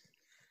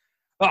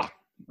 Oh,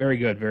 very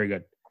good. Very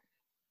good.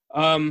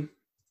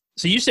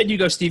 So you said you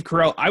go Steve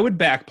Carell. I would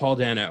back Paul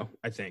Dano,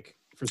 I think.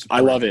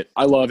 I love it.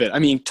 I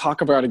mean,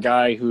 talk about a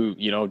guy who,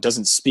 you know,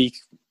 doesn't speak,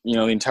 you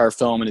know, the entire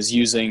film and is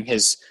using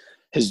his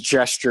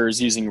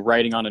gestures, using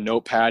writing on a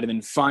notepad. And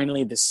then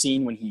finally the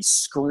scene when he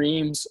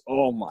screams,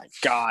 oh my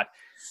God.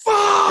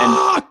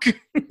 Fuck! And,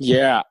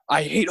 yeah,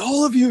 I hate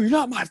all of you. You're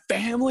not my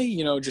family.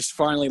 You know, just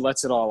finally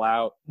lets it all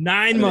out.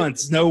 9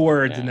 months, no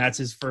words, and that's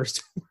his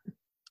first.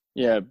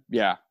 Yeah,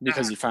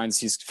 because he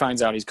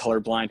finds out he's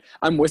colorblind.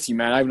 I'm with you,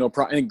 man. I have no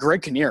problem. And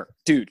Greg Kinnear,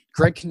 dude,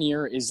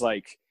 is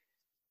like,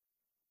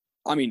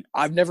 I mean,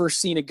 I've never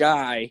seen a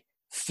guy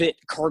fit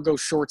cargo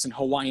shorts and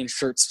Hawaiian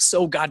shirts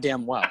so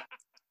goddamn well.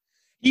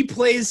 He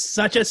plays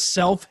such a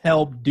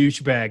self-help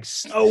douchebag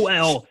so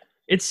well.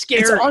 It's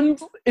scary.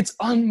 It's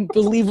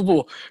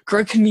unbelievable.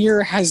 Greg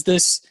Kinnear has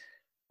this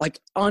like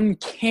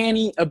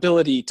uncanny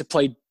ability to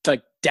play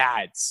like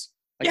dads,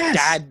 like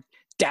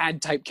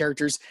dad type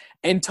characters.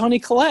 And Toni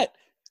Collette,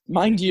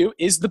 mind you,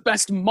 is the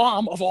best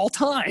mom of all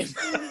time.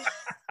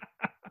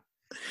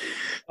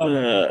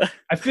 I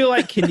feel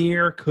like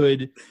Kinnear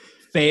could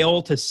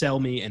fail to sell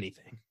me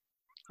anything.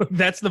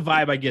 That's the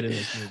vibe I get in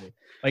this movie.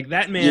 Like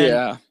that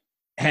man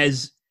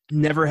has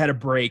never had a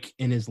break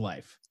in his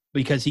life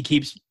because he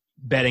keeps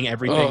betting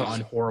everything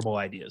on horrible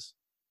ideas.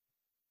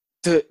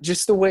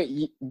 Just the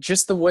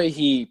way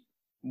he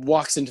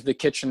walks into the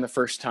kitchen the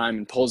first time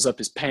and pulls up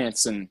his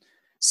pants and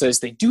says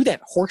they do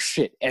that horse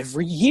shit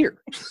every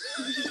year.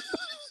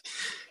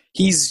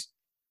 He's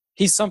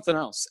something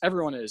else.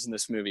 Everyone is in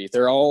this movie.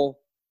 They're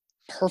all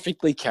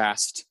perfectly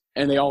cast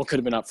and they all could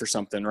have been up for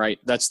something, right?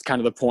 That's kind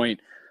of the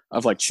point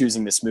of like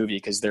choosing this movie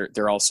because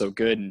they're all so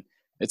good and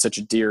it's such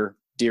a dear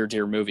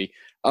movie.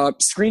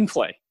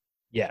 Screenplay.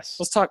 Yes.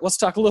 Let's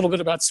talk a little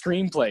bit about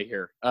screenplay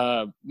here.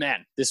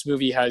 Man, this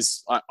movie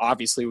has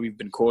obviously we've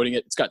been quoting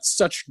it. It's got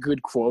such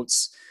good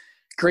quotes,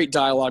 great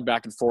dialogue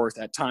back and forth.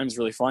 At times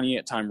really funny,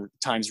 at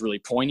times really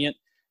poignant.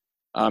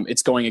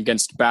 It's going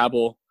against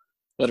Babel,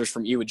 Letters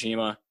from Iwo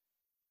Jima,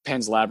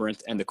 Pan's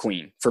Labyrinth, and The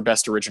Queen for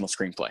best original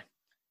screenplay.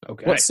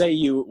 Okay. What say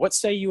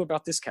you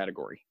about this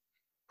category?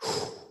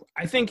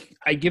 I think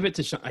I give it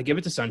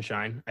to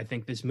Sunshine. I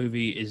think this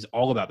movie is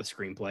all about the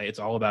screenplay. It's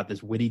all about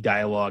this witty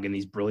dialogue and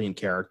these brilliant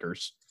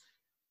characters.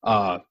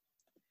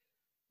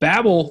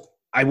 Babel,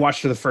 I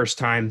watched for the first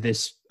time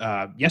this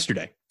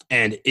yesterday,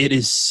 and it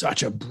is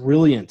such a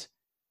brilliant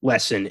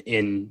lesson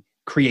in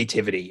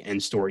creativity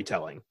and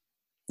storytelling.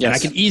 Yes. And I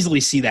can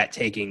easily see that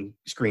taking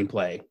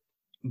screenplay,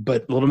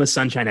 but Little Miss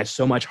Sunshine has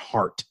so much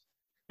heart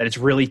that it's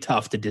really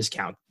tough to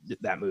discount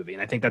that movie.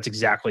 And I think that's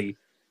exactly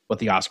what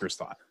the Oscars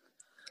thought.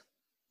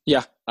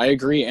 Yeah, I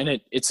agree.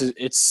 And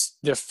it's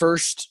the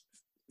first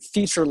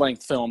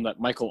feature-length film that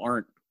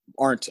Michael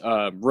Arndt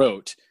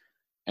wrote,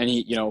 and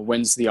he, you know,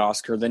 wins the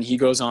Oscar. Then he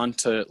goes on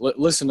to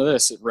listen to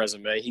this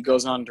resume. He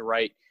goes on to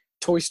write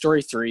Toy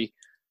Story 3,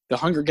 The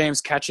Hunger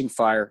Games: Catching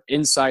Fire,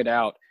 Inside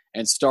Out,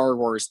 and Star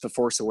Wars: The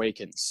Force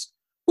Awakens.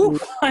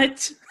 Oof.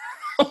 What?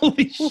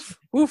 Holy shit.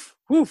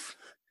 Woof.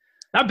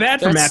 Not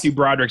bad for Matthew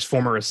Broderick's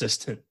former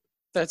assistant.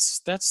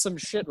 That's some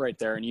shit right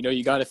there. And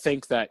you got to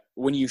think that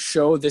when you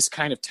show this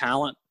kind of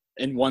talent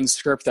in one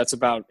script that's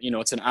about,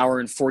 it's an hour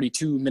and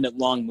 42-minute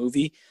long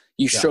movie,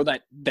 you show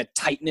that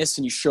tightness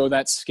and you show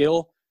that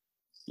skill,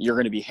 you're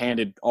going to be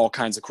handed all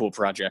kinds of cool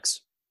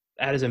projects.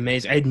 That is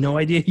amazing. I had no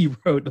idea he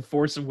wrote The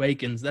Force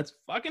Awakens. That's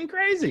fucking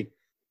crazy.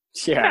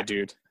 Yeah,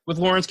 dude. With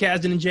Lawrence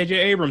Kasdan and J.J.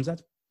 Abrams.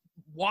 That's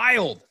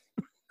wild.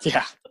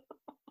 Yeah.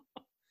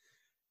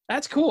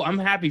 That's cool. I'm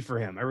happy for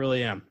him. I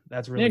really am.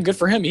 That's really good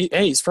for him.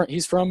 He's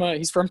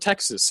from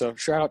Texas, so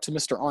shout out to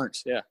Mr.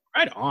 Arndt. Yeah.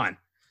 Right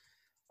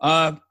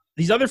on.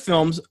 These other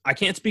films, I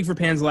can't speak for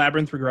Pan's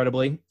Labyrinth,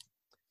 regrettably.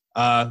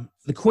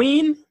 The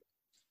Queen,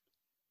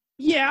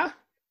 yeah.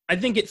 I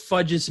think it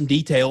fudges some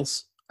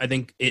details. I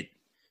think it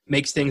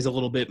makes things a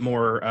little bit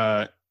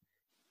more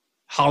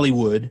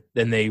Hollywood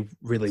than they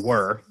really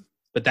were.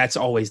 But that's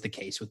always the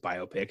case with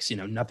biopics.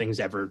 Nothing's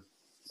ever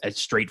as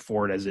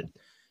straightforward as it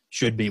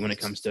should be when it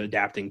comes to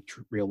adapting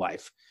real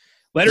life.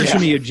 Letters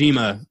from Iwo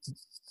Jima,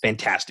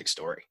 fantastic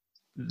story.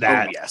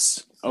 That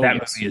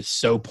movie is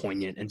so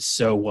poignant and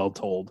so well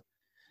told.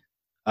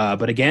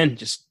 But again,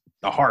 just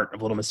the heart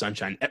of Little Miss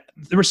Sunshine.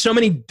 There were so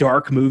many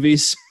dark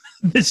movies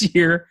this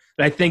year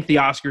that I think the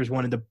Oscars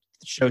wanted to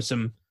show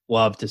some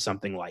love to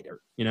something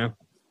lighter,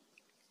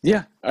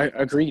 Yeah, I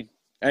agreed.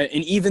 And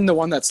even the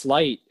one that's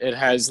light, it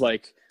has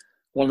like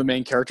one of the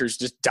main characters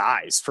just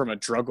dies from a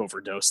drug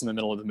overdose in the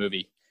middle of the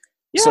movie.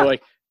 Yeah. So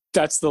like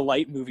that's the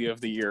light movie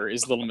of the year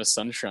is Little Miss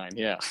Sunshine.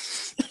 Yeah.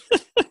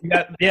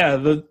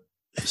 The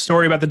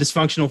story about the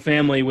dysfunctional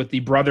family with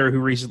the brother who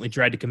recently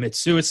tried to commit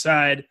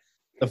suicide,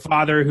 the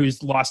father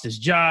who's lost his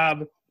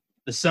job,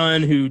 the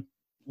son who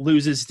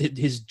loses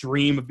his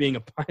dream of being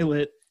a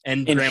pilot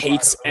and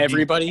hates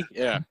everybody.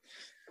 Yeah.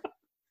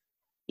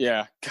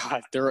 Yeah.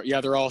 God,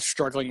 they're all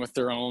struggling with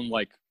their own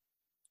like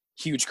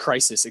huge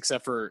crisis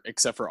except for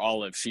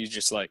Olive. She's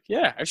just like,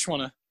 yeah, I just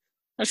want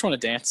to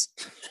dance.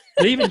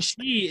 But even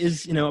she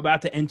is,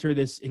 about to enter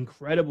this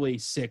incredibly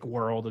sick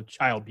world of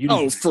child beauty.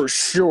 Oh, for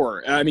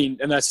sure. I mean,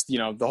 and that's,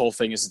 the whole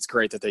thing is it's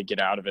great that they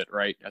get out of it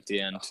right at the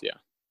end. Yeah.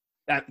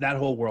 That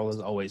whole world has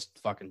always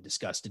fucking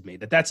disgusted me.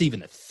 That's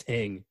even a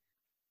thing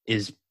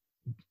is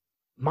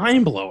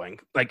mind-blowing.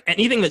 Like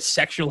anything that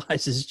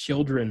sexualizes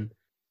children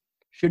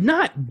should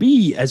not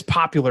be as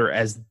popular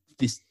as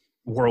this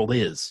world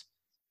is.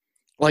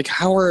 Like,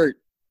 how are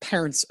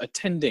parents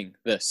attending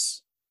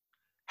this?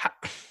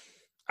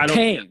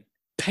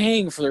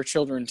 Paying for their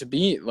children to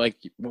be like,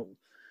 well,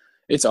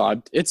 it's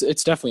odd.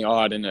 It's definitely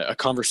odd, and a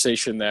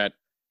conversation that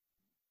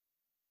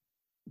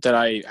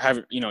I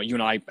haven't, you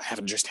and I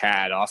haven't just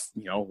had off,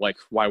 like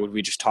why would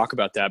we just talk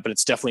about that? But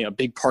it's definitely a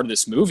big part of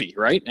this movie,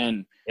 right?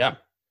 And yeah,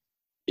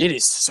 it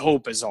is so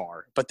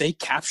bizarre, but they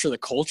capture the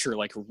culture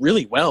like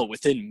really well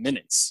within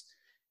minutes.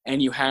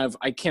 And you have,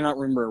 I cannot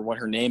remember what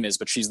her name is,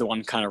 but she's the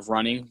one kind of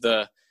running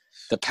the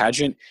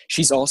pageant.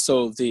 She's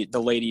also the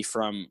lady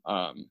from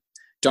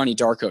Donnie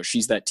Darko.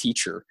 She's that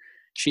teacher.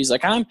 She's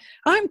like,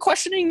 I'm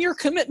questioning your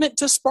commitment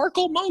to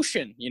sparkle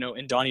motion,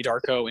 in Donnie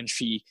Darko. And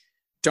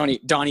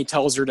Donnie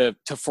tells her to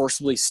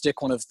forcibly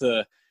stick one of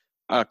the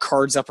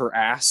cards up her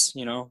ass,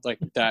 like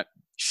that.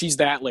 She's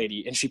that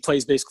lady, and she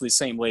plays basically the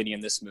same lady in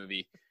this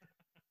movie.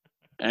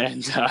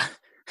 And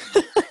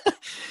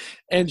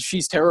and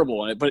she's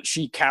terrible in it, but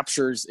she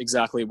captures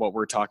exactly what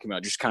we're talking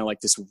about. Just kind of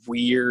like this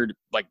weird,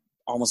 like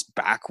almost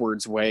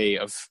backwards way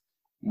of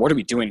what are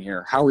we doing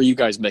here? How are you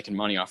guys making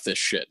money off this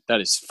shit?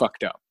 That is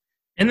fucked up.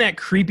 And that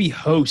creepy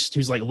host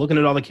who's like looking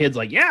at all the kids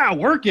like, yeah,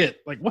 work it.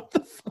 Like, what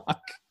the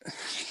fuck?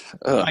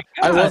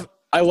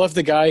 I love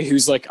the guy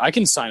who's like, I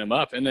can sign him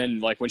up. And then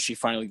like when she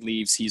finally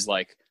leaves, he's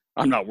like,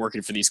 I'm not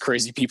working for these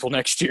crazy people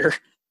next year.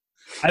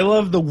 I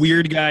love the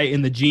weird guy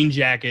in the jean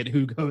jacket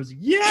who goes,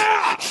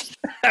 yeah,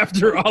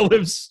 after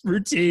Olive's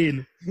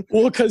routine.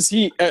 Well, because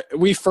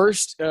we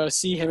first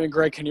see him and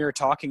Greg Kinnear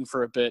talking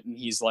for a bit, and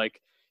he's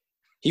like,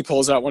 he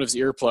pulls out one of his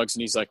earplugs,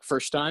 and he's like,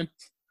 first time?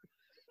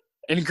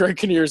 And Greg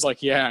Kinnear's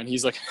like, yeah, and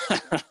he's like,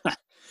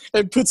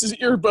 and puts his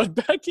earbud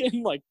back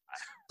in, like,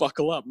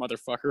 buckle up,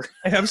 motherfucker.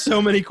 I have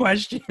so many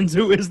questions.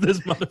 Who is this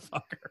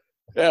motherfucker?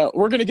 Yeah,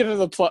 we're going to get into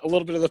the plot, a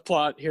little bit of the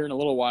plot here in a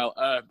little while.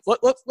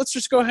 Let's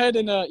just go ahead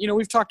and,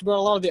 we've talked about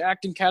a lot of the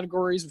acting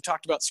categories. We've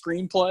talked about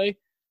screenplay.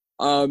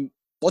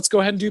 Let's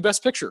go ahead and do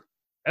Best Picture.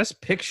 Best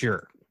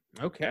Picture.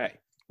 Okay.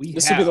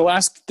 This will be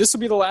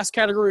the last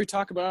category we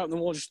talk about, and then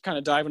we'll just kind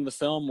of dive into the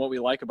film, what we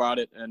like about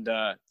it. And,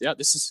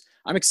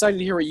 I'm excited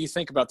to hear what you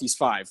think about these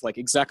five, like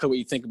exactly what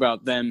you think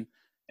about them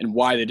and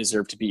why they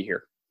deserve to be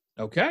here.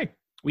 Okay.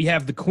 We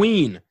have The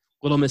Queen,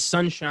 Little Miss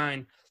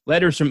Sunshine,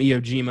 Letters from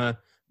Iwo Jima,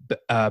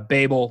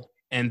 Babel,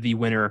 and the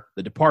winner,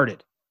 The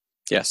Departed.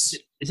 Yes.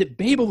 Is it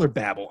Babel or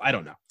Babel? I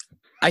don't know.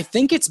 I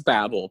think it's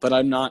Babel, but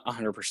I'm not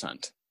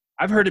 100%.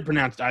 I've heard it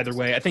pronounced either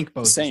way. I think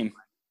both. Same.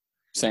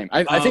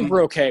 I think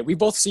we're okay. We've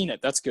both seen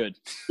it. That's good.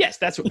 Yes,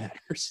 that's what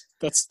matters.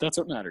 That's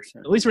what matters.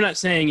 At least we're not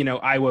saying,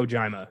 Iwo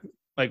Jima.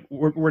 Like,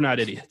 we're not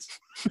idiots.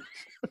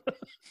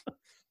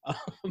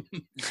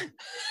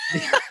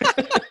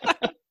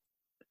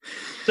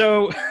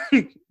 So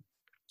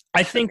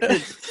I think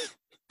that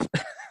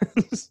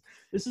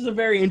This is a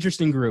very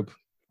interesting group.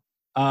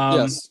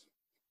 Yes.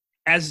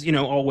 As you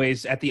know,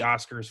 always at the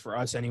Oscars for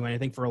us anyway, I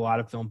think for a lot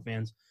of film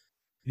fans,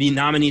 the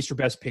nominees for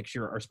Best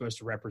Picture are supposed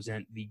to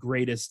represent the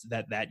greatest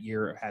that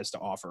year has to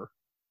offer.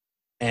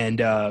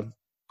 And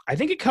I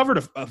think it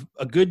covered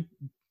a good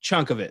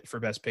chunk of it for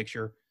Best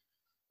Picture.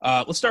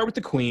 Let's start with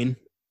The Queen.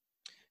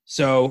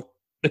 So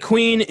The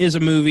Queen is a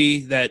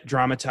movie that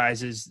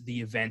dramatizes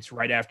the events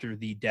right after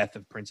the death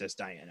of Princess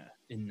Diana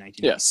in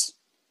 1980. Yes.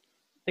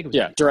 I think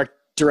it was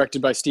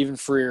directed by Stephen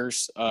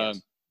Frears.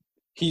 Yes.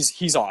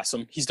 He's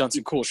awesome. He's done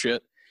some cool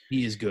shit.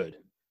 He is good.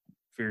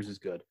 Frears is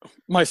good.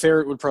 My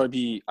favorite would probably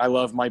be, I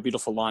love My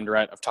Beautiful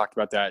Laundrette. I've talked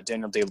about that.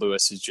 Daniel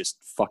Day-Lewis is just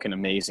fucking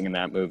amazing in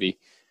that movie.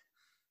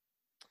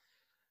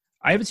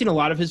 I haven't seen a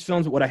lot of his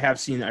films, but what I have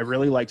seen, I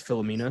really liked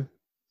Philomena.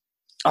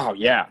 Oh,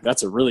 yeah.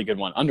 That's a really good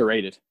one.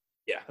 Underrated.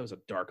 Yeah, that was a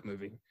dark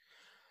movie.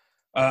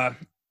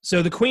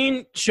 So The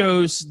Queen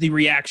shows the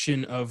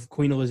reaction of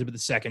Queen Elizabeth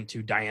II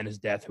to Diana's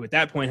death, who at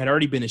that point had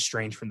already been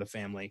estranged from the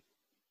family.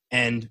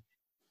 And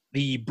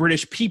the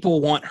British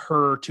people want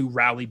her to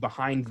rally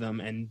behind them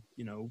and,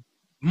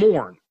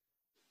 mourn.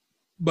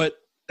 But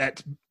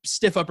that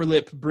stiff upper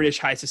lip British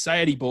high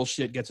society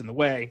bullshit gets in the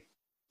way.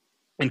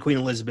 And Queen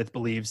Elizabeth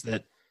believes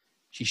that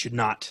she should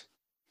not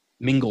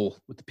mingle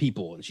with the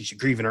people and she should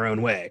grieve in her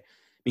own way.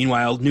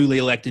 Meanwhile, newly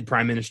elected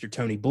Prime Minister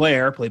Tony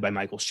Blair, played by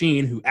Michael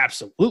Sheen, who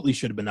absolutely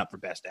should have been up for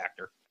Best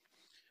Actor,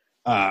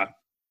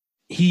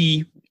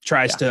 he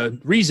tries to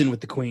reason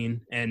with the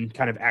Queen and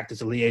kind of act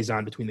as a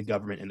liaison between the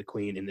government and the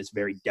Queen in this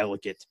very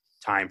delicate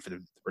time for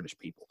the British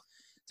people.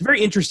 It's a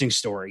very interesting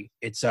story.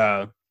 It's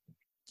a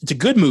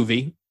good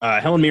movie.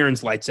 Helen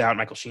Mirren's lights out.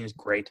 Michael Sheen is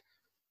great.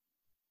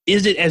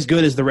 Is it as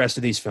good as the rest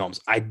of these films?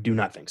 I do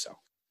not think so.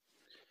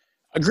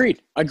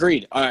 Agreed.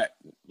 I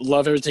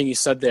love everything you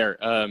said there.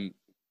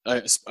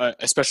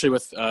 Especially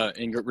with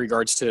in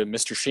regards to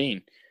Mr.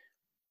 Sheen.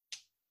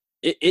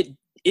 It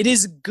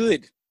is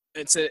good.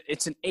 It's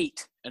an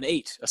 8,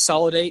 a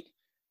solid 8,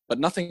 but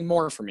nothing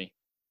more for me.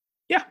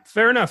 Yeah,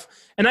 fair enough.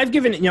 And I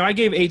gave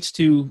 8s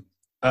to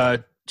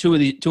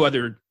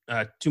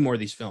two more of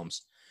these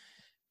films,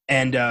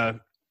 and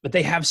but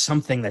they have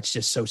something that's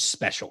just so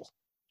special.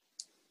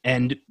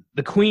 And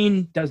The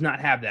Queen does not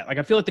have that. Like,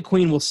 I feel like The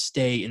Queen will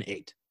stay an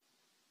 8,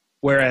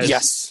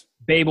 whereas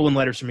Babel and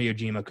Letters from Iwo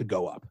Jima could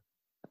go up.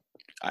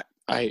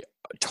 I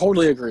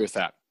totally agree with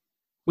that.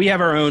 We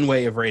have our own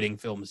way of rating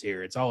films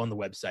here. It's all on the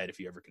website if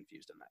you're ever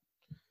confused on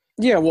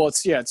that. Yeah, well,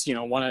 it's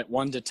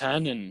 1 to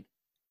 10, and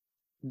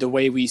the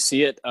way we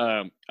see it,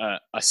 a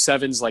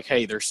 7's like,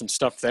 hey, there's some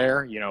stuff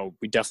there.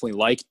 We definitely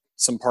like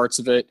some parts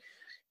of it,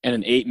 and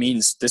an 8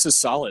 means this is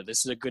solid. This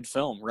is a good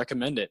film.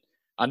 Recommend it.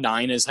 A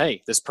 9 is,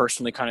 hey, this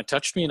personally kind of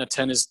touched me, and a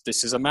 10 is,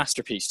 this is a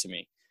masterpiece to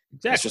me.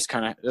 Exactly.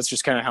 That's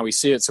just kind of how we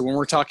see it. So when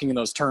we're talking in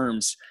those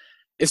terms,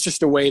 it's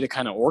just a way to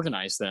kind of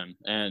organize them.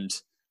 And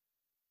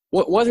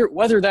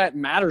whether that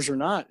matters or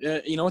not,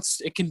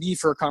 it can be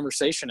for a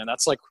conversation. And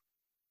that's like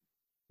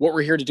what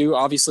we're here to do,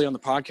 obviously, on the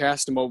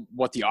podcast, and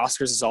what the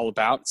Oscars is all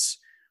about. It's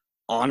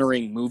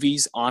honoring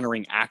movies,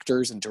 honoring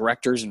actors and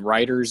directors and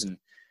writers and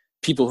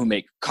people who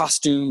make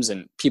costumes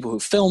and people who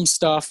film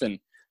stuff and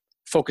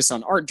focus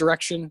on art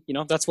direction.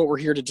 That's what we're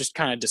here to just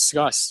kind of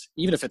discuss.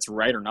 Even if it's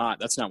right or not,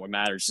 that's not what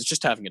matters. It's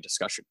just having a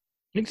discussion.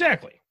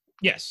 Exactly.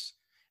 Yes.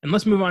 And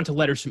let's move on to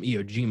Letters from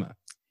Iwo Jima.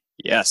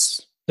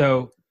 Yes.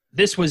 So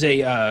this was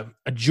a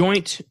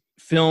joint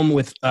film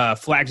with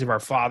Flags of Our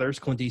Fathers.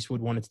 Clint Eastwood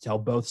wanted to tell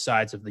both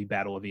sides of the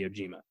Battle of Iwo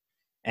Jima.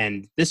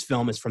 And this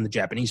film is from the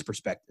Japanese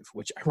perspective,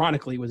 which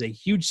ironically was a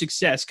huge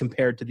success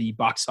compared to the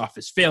box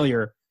office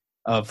failure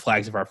of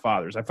Flags of Our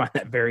Fathers. I find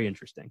that very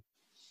interesting.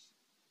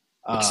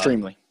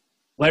 Extremely.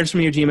 Letters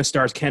from Iwo Jima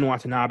stars Ken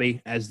Watanabe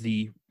as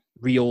the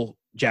real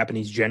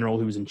Japanese general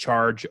who was in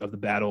charge of the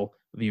Battle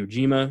of Iwo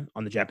Jima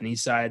on the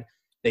Japanese side.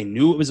 They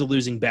knew it was a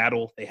losing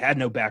battle. They had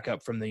no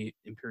backup from the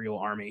Imperial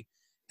Army,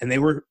 and they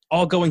were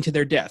all going to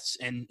their deaths.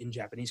 And in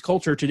Japanese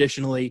culture,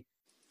 traditionally,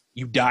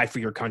 you die for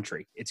your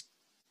country.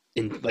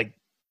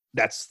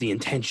 That's the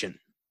intention,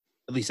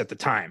 at least at the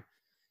time.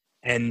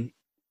 And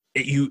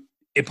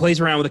it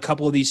plays around with a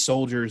couple of these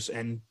soldiers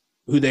and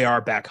who they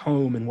are back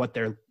home and what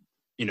they're,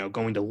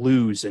 going to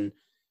lose. And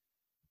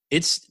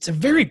it's a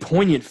very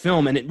poignant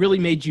film, and it really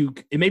made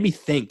me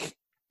think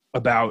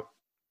about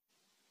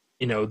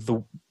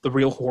the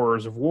real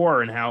horrors of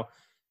war and how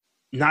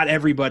not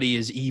everybody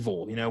is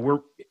evil. We're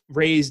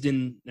raised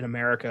in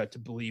America to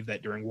believe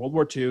that during World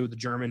War II, the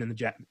Germans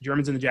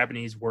and the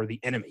Japanese were the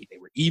enemy. They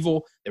were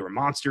evil. They were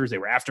monsters. They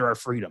were after our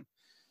freedom.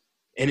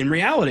 And in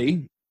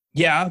reality,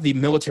 yeah, the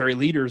military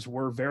leaders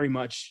were very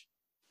much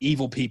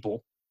evil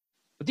people,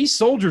 but these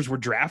soldiers were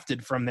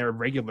drafted from their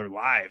regular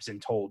lives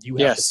and told, you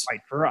have to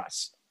fight for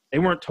us. They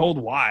weren't told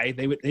why.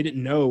 They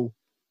didn't know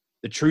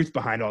the truth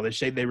behind all this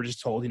shit. They were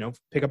just told,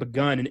 pick up a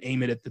gun and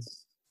aim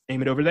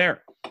it over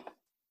there.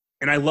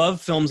 And I love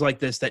films like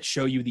this that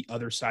show you the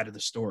other side of the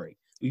story.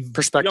 We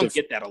don't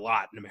get that a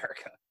lot in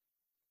America.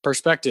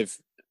 Perspective.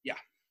 Yeah.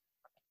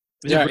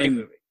 It was a great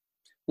movie.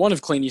 One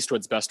of Clint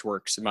Eastwood's best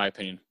works, in my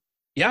opinion.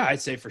 Yeah,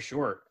 I'd say for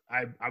sure.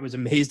 I was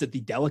amazed at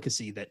the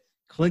delicacy that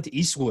Clint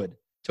Eastwood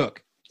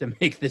took to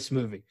make this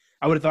movie.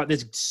 I would have thought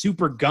this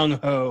super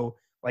gung-ho,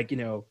 like,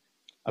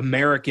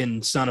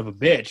 American son of a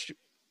bitch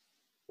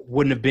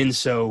wouldn't have been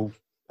so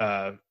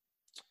kind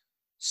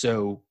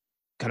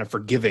of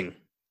forgiving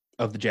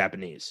of the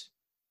Japanese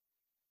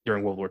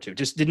during World War II.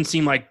 Just didn't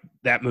seem like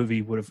that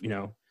movie would have,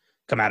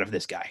 come out of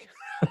this guy.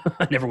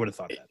 I never would have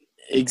thought that.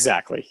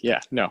 Exactly. Yeah.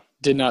 No,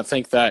 did not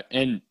think that.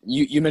 And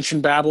you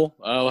mentioned Babel.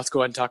 Let's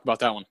go ahead and talk about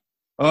that one.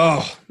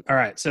 Oh, all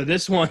right. So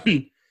this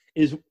one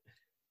is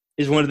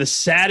one of the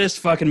saddest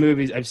fucking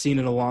movies I've seen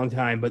in a long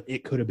time, but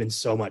it could have been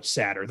so much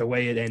sadder. The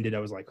way it ended, I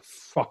was like,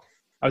 fuck.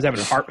 I was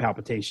having heart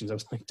palpitations. I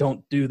was like,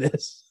 don't do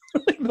this.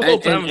 The whole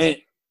time.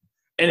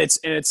 And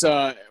it's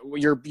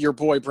your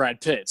boy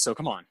Brad Pitt. So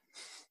come on.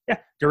 Yeah.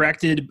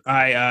 Directed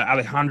by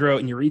Alejandro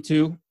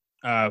Iñárritu.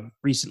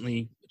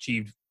 Recently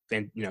achieved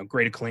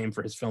great acclaim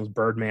for his films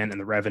Birdman and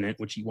The Revenant,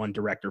 which he won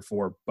director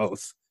for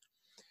both.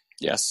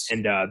 Yes.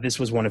 And this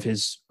was one of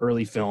his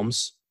early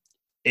films.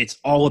 It's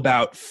all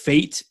about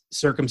fate,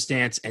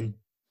 circumstance, and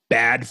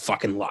bad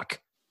fucking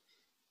luck.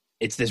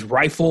 It's this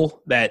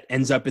rifle that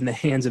ends up in the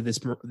hands of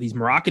these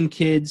Moroccan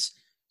kids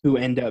who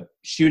end up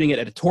shooting it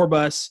at a tour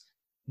bus,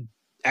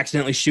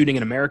 accidentally shooting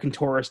an American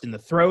tourist in the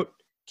throat.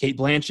 Cate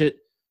Blanchett,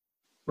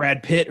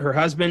 Brad Pitt, her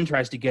husband,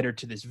 tries to get her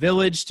to this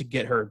village to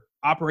get her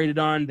operated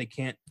on. They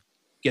can't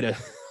get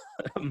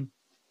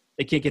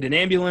an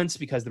ambulance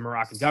because the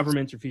Moroccan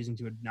government's refusing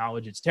to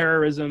acknowledge its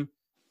terrorism.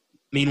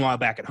 Meanwhile,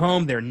 back at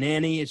home, their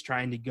nanny is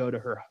trying to go to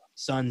her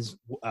son's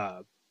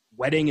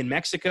wedding in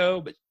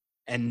Mexico,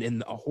 and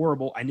in a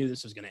horrible, I knew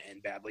this was going to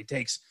end badly,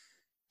 takes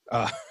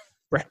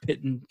Brad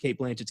Pitt and Cate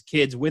Blanchett's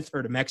kids with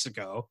her to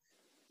Mexico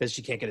because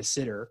she can't get a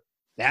sitter.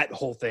 That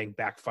whole thing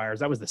backfires.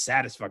 That was the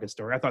saddest fucking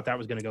story. I thought that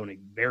was going to go in a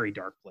very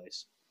dark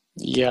place.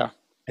 Yeah.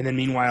 And then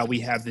meanwhile, we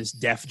have this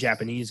deaf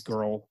Japanese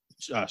girl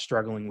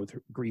struggling with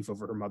grief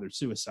over her mother's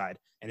suicide.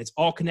 And it's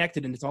all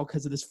connected, and it's all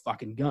because of this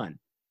fucking gun.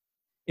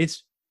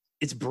 It's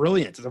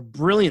brilliant. It's a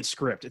brilliant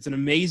script. It's an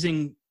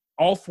amazing,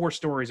 all four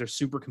stories are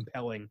super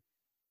compelling.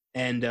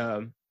 And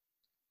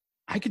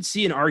I could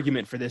see an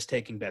argument for this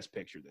taking Best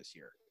Picture this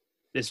year.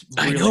 This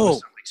really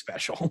was something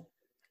special.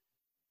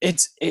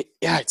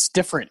 It's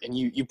different. And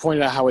you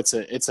pointed out how it's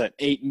an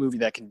 8 movie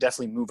that can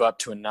definitely move up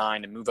to a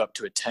 9 and move up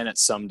to a 10 at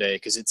some day,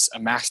 because it's a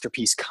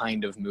masterpiece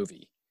kind of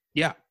movie.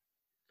 Yeah.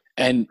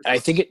 And I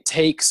think it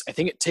takes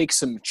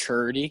some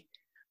maturity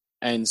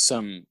and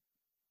some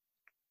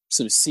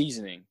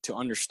seasoning to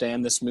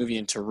understand this movie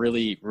and to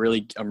really,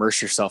 really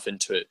immerse yourself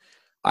into it.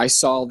 I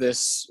saw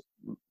this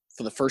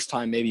for the first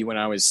time maybe when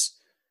I was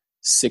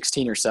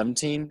 16 or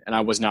 17, and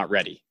I was not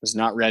ready.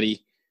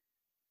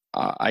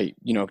 I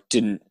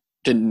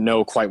didn't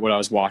know quite what I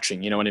was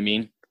watching. You know what I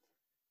mean?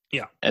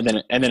 Yeah. And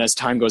then as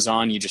time goes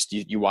on,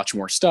 you watch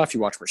more stuff.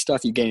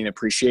 You gain an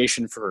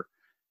appreciation for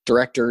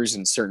directors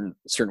and certain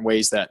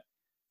ways that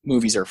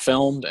movies are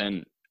filmed.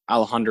 And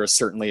Alejandro is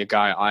certainly a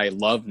guy I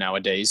love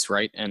nowadays,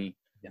 right? And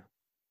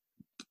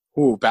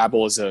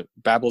Babel is a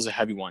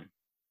heavy one.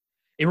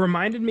 It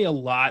reminded me a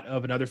lot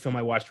of another film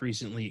I watched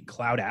recently,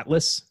 Cloud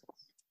Atlas.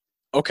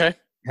 Okay.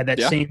 Had that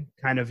same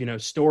kind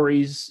of,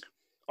 stories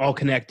all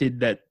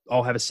connected that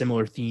all have a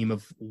similar theme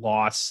of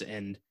loss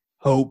and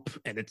hope.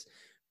 And it's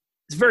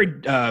very,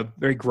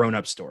 very grown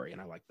up story.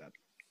 And I like that.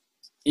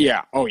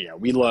 Yeah. Oh yeah.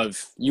 We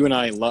love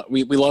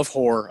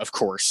horror, of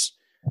course,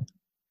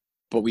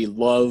 but we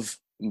love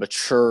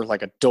mature,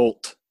 like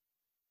adult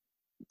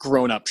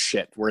grown up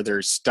shit where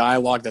there's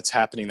dialogue that's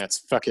happening. That's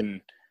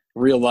fucking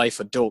real life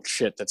adult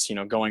shit that's,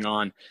 going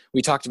on.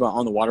 We talked about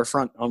On the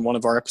Waterfront on one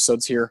of our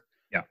episodes here.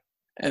 Yeah.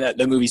 And that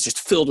movie's just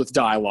filled with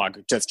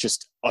dialogue. That's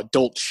just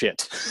adult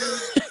shit.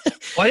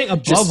 Well, I think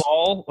above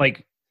all,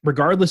 like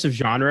regardless of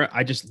genre,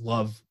 I just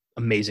love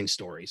amazing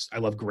stories. I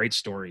love great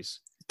stories.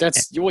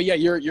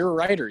 You're a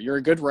writer. You're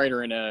a good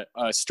writer and a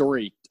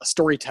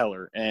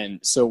storyteller. And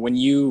so when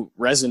you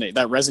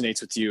that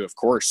resonates with you, of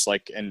course,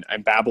 like, and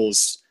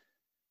Babel's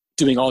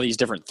doing all these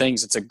different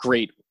things. It's a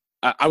great,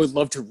 I would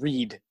love to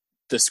read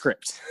the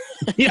script.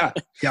 Yeah,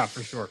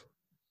 for sure.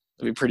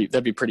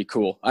 That'd be pretty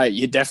cool.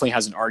 It definitely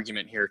has an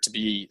argument here to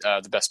be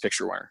the Best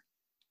Picture winner.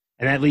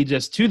 And that leads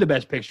us to the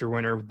Best Picture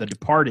winner, The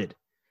Departed,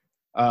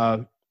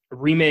 a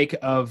remake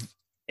of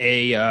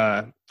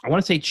I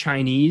want to say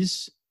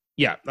Chinese,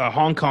 a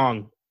Hong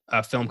Kong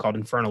film called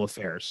Infernal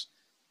Affairs,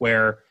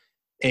 where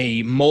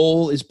a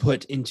mole is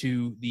put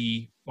into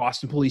the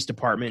Boston Police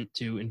Department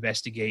to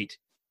investigate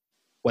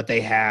what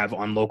they have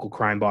on local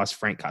crime boss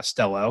Frank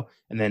Costello,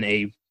 and then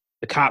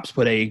the cops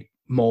put a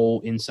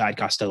mole inside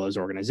Costello's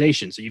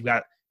organization. So you've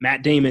got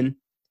Matt Damon,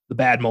 the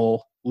bad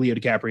mole, Leo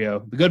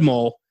DiCaprio, the good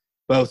mole,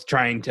 both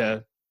trying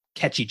to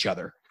catch each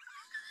other.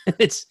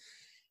 It's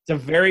a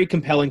very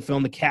compelling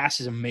film. The cast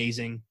is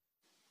amazing.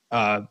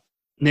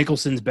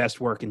 Nicholson's best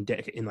work in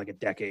like a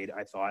decade,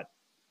 I thought.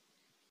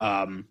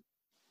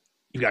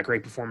 You've got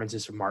great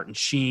performances from Martin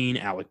Sheen,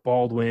 Alec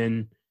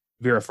Baldwin,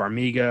 Vera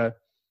Farmiga,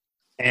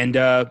 and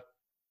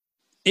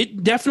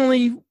it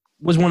definitely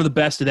was one of the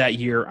best of that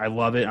year. I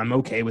love it. I'm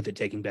okay with it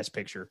taking Best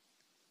Picture.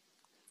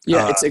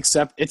 Yeah,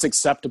 it's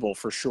acceptable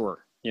for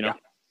sure. you know? Yeah.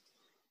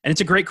 And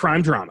it's a great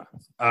crime drama.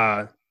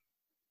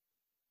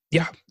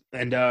 Yeah.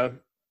 And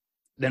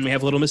then we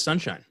have Little Miss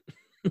Sunshine.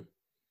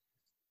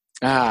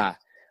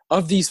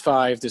 Of these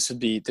five, this would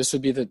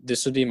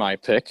be my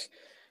pick.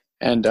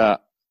 And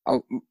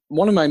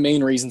one of my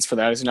main reasons for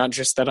that is not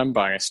just that I'm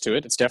biased to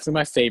it. It's definitely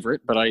my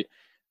favorite, but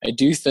I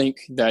do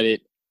think that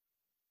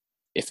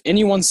if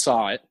anyone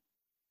saw it,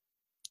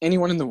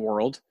 anyone in the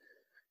world,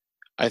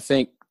 I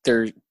think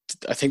there's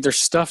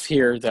stuff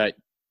here that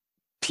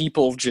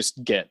people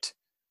just get.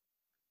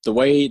 The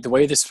way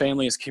this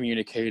family is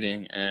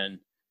communicating and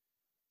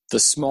the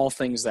small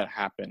things that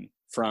happen,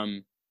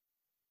 from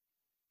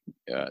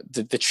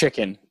the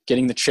chicken,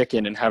 getting the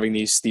chicken and having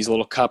these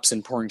little cups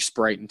and pouring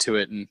Sprite into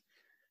it, and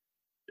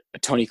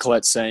Toni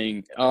Collette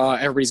saying,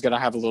 everybody's got to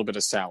have a little bit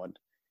of salad.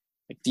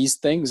 Like, these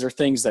things are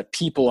things that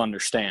people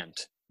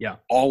understand. Yeah.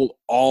 All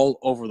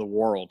over the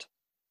world.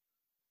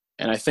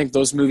 And I think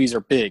those movies are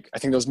big. I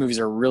think those movies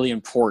are really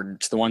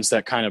important. The ones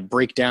that kind of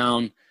break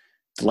down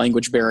the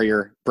language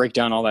barrier, break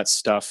down all that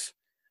stuff.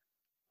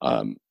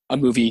 A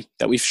movie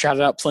that we've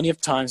shouted out plenty of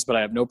times, but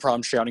I have no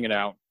problem shouting it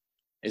out,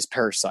 is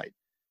Parasite.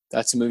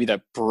 That's a movie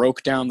that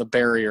broke down the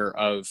barrier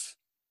of,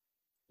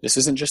 this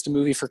isn't just a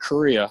movie for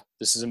Korea.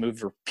 This is a movie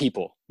for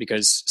people,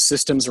 because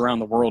systems around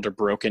the world are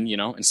broken,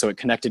 and so it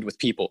connected with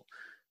people.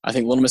 I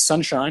think Little Miss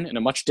Sunshine, in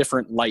a much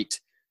different light,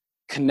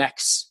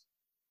 connects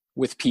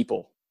with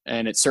people,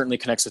 and it certainly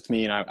connects with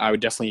me, and I would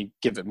definitely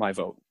give it my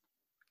vote.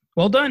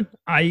 Well done.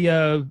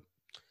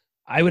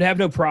 I would have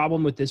no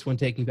problem with this one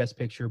taking Best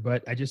Picture,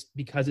 but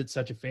because it's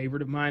such a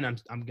favorite of mine,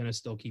 I'm going to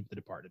still keep The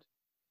Departed.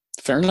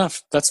 Fair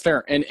enough. That's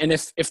fair. And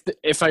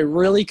if I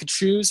really could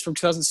choose from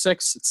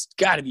 2006, it's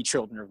got to be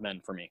Children of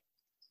Men for me.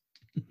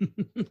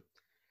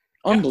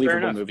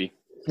 Unbelievable movie.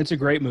 It's a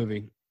great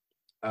movie.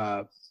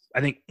 I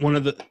think one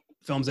of the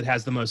films that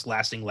has the most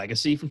lasting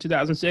legacy from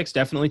 2006,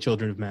 definitely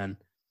Children of Men.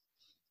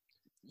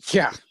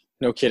 Yeah,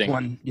 no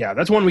kidding.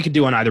 That's one we could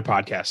do on either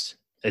podcast.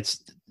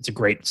 It's a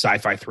great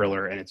sci-fi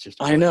thriller, and it's just.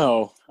 I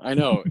know.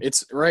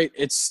 It's right.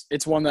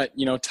 It's one that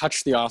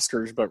touched the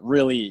Oscars, but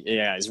really,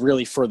 is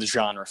really for the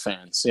genre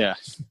fans. Yeah.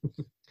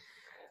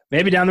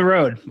 Maybe down the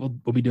road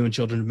we'll be doing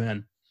Children of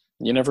Men.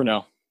 You never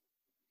know.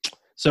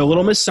 So,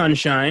 Little Miss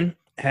Sunshine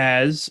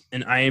has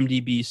an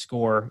IMDb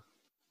score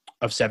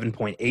of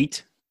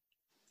 7.8.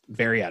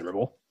 Very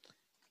admirable.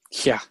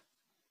 Yeah.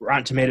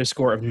 Rotten Tomatoes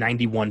score of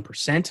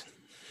 91%.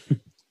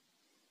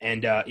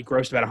 And it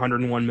grossed about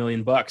 $101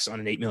 million on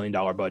an $8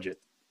 million budget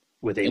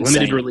with a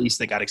limited release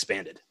that got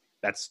expanded.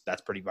 That's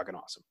pretty fucking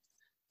awesome.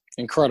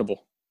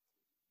 Incredible.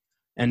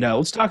 And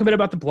let's talk a bit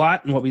about the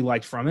plot and what we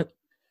liked from it.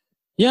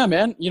 Yeah,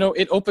 man.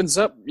 It opens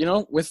up,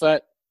 with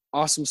that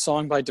awesome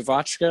song by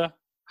Devachka,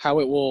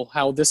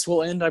 How This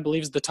Will End, I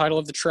believe is the title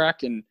of the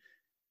track. And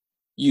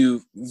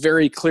you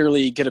very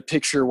clearly get a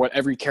picture of what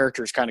every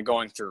character is kind of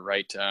going through,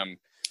 right?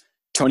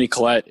 Toni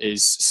Collette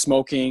is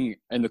smoking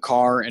in the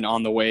car and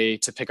on the way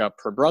to pick up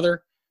her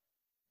brother.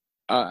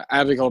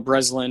 Abigail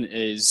Breslin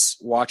is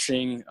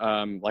watching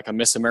like a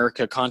Miss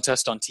America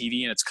contest on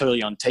TV, and it's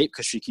clearly on tape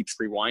because she keeps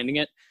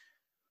rewinding it.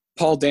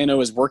 Paul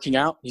Dano is working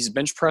out. He's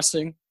bench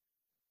pressing.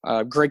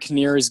 Greg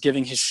Kinnear is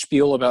giving his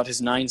spiel about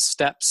his 9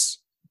 steps.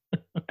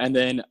 and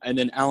then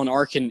Alan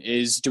Arkin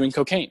is doing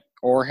cocaine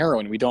or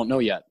heroin. We don't know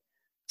yet.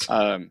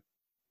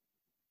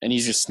 And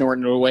he's just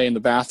snorting it away in the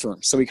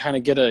bathroom. So we kind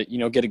of get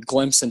a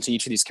glimpse into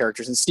each of these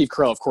characters. And Steve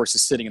Carell, of course,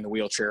 is sitting in the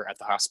wheelchair at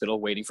the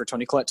hospital waiting for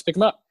Toni Collette to pick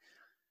him up.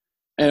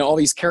 And all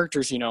these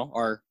characters,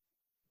 are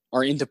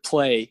into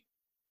play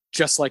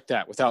just like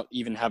that without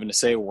even having to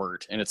say a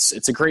word. And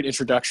it's a great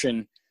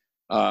introduction.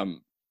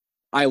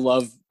 I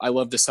love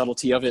the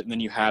subtlety of it. And then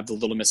you have the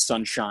Little Miss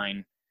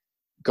Sunshine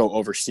go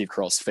over Steve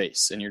Carell's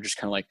face. And you're just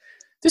kind of like,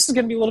 this is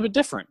going to be a little bit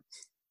different.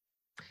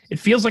 It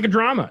feels like a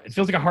drama. It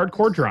feels like a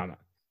hardcore drama.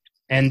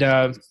 And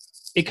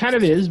it kind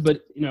of is,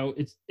 but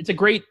it's a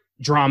great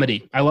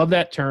dramedy. I love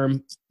that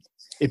term.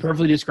 It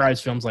perfectly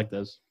describes films like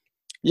this.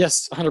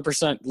 Yes,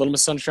 100%. Little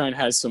Miss Sunshine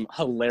has some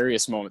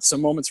hilarious moments. Some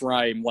moments where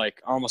I'm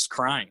like almost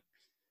crying.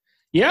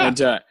 Yeah,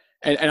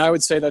 and I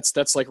would say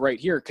that's like right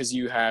here, because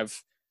you have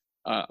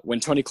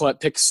when Toni Collette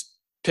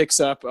picks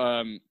up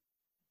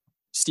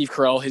Steve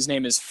Carell. His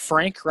name is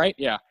Frank, right?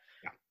 Yeah.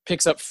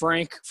 Picks up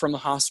Frank from the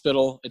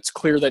hospital. It's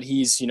clear that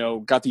he's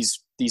got these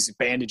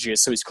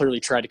bandages, so he's clearly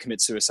tried to commit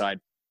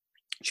suicide.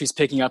 She's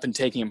picking up and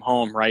taking him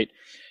home, right?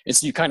 And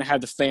so you kind of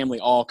have the family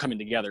all coming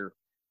together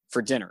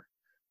for dinner.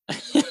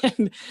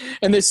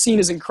 and this scene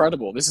is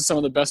incredible. This is some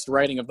of the best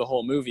writing of the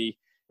whole movie,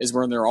 is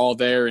when they're all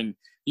there, and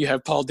you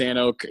have Paul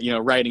Dano,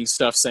 writing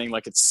stuff saying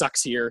like it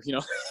sucks here,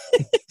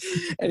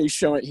 and he's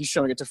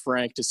showing it to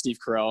Frank, to Steve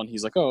Carell, and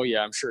he's like, oh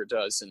yeah, I'm sure it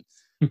does.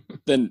 And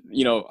then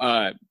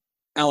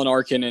Alan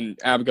Arkin and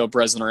Abigail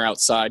Breslin are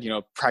outside,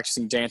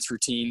 practicing dance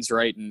routines,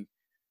 right? And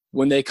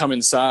when they come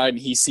inside and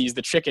he sees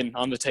the chicken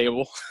on the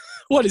table,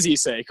 what does he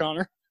say,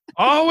 Connor?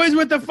 Always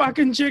with the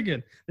fucking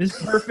chicken. This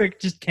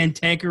perfect, just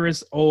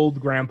cantankerous old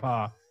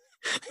grandpa.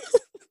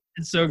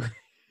 It's so great.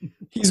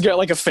 He's got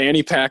like a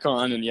fanny pack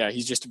on, and yeah,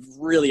 he's just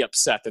really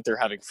upset that they're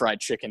having fried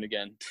chicken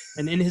again.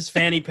 And in his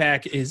fanny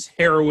pack is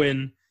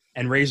heroin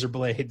and razor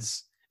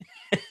blades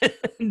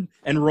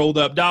and rolled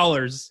up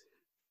dollars.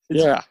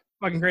 It's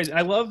fucking crazy.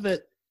 I love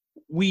that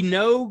we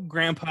know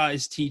Grandpa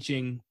is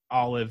teaching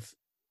Olive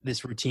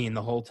this routine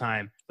the whole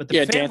time, but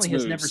the family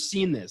has never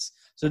seen this.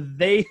 So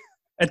they,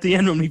 at the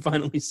end when we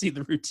finally see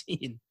the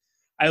routine,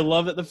 I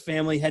love that the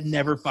family had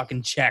never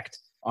fucking checked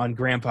on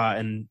Grandpa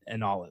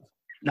and Olive.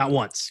 Not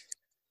once.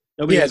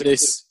 Nobody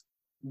has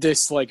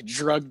this like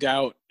drugged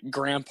out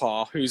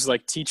grandpa who's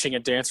like teaching a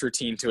dance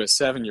routine to a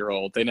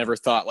 7-year-old. They never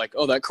thought like,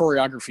 oh, that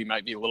choreography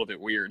might be a little bit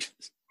weird.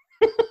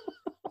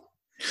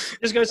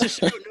 Just goes to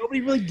show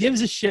nobody really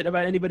gives a shit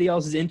about anybody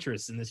else's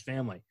interests in this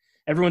family.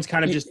 Everyone's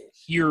kind of just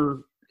here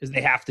because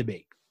they have to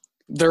be.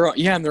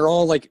 And they're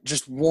all like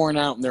just worn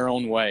out in their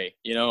own way,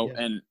 you know,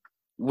 and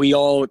we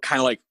all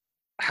kind of like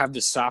have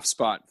this soft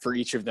spot for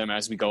each of them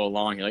as we go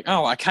along. You're like,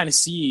 oh, I kind of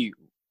see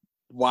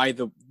why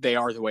they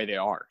are the way they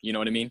are. You know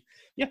what I mean?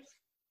 Yeah.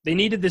 They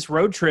needed this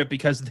road trip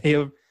because they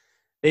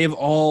have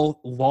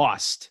all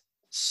lost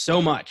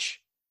so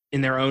much in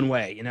their own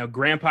way. You know,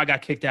 Grandpa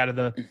got kicked out of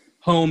the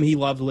home he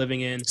loved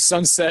living in.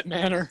 Sunset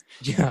Manor.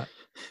 Yeah.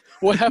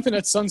 What happened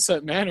at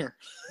Sunset Manor?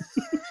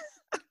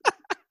 Oh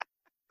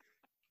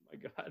my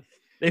God.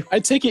 I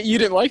take it you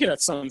didn't like it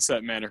at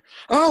Sunset Manor.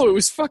 Oh, it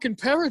was fucking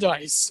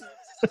paradise.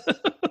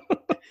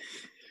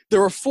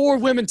 There were 4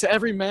 women to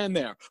every man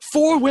there.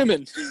 4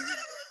 women.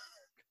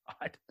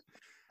 God.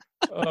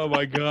 Oh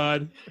my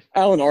God.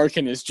 Alan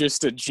Arkin is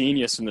just a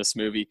genius in this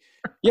movie.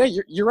 Yeah,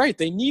 you're right.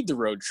 They need the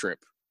road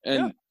trip.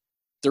 And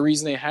the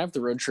reason they have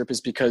the road trip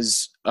is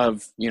because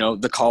of, you know,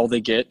 the call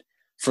they get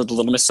for the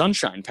Little Miss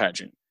Sunshine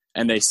pageant.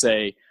 And they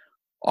say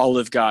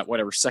Olive got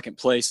whatever second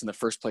place and the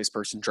first place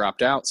person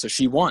dropped out. So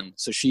she won.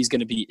 So she's going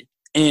to be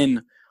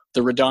in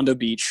the Redondo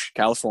Beach,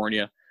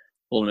 California,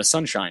 Little Miss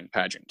Sunshine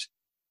pageant.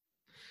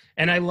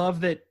 And I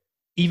love that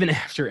even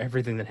after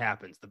everything that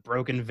happens, the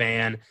broken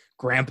van,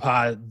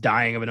 Grandpa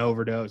dying of an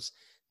overdose,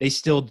 they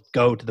still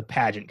go to the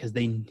pageant because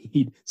they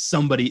need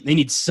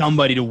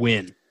somebody to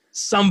win.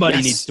 Somebody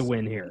needs to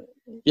win here.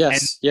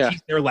 Yes. And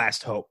she's their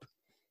last hope.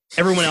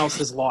 Everyone else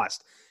is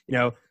lost. You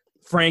know,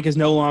 Frank is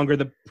no longer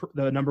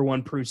the number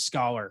 1 Proust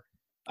scholar.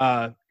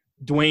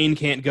 Dwayne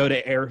can't go to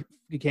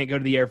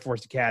the Air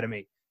Force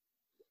Academy.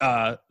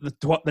 The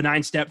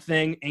 9-step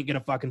thing ain't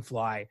gonna fucking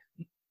fly.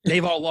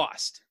 They've all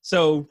lost.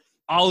 So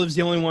Olive's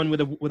the only one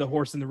with a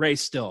horse in the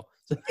race still.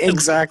 So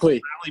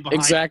exactly.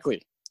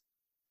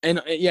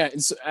 And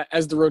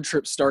as the road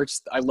trip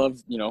starts, I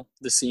love, you know,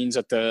 the scenes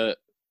at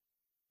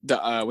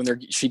when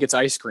she gets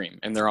ice cream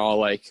and they're all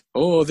like,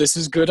 "Oh, this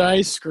is good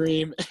ice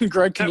cream." And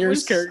Greg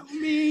Kinnear's character. So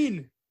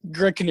mean.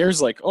 Greg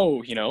Kinnear's like,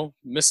 "Oh, you know,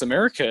 Miss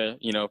America,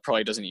 you know,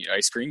 probably doesn't eat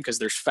ice cream because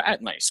there's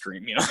fat in ice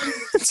cream." You know,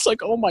 it's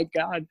like, oh my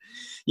God,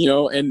 you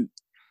know, and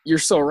you're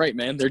so right,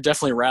 man. They're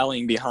definitely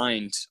rallying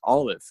behind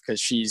Olive because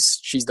she's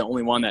the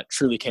only one that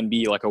truly can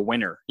be like a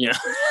winner. You know,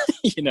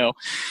 you know,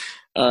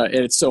 and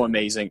it's so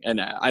amazing.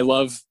 And I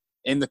love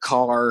in the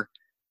car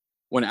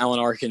when Alan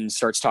Arkin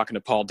starts talking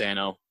to Paul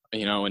Dano,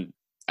 you know, and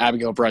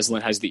Abigail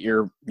Breslin has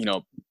the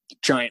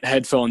giant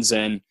headphones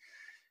in,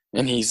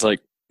 and he's like,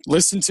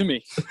 "Listen to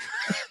me."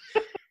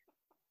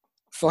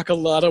 Fuck a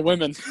lot of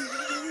women.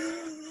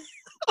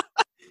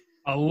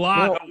 A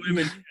lot of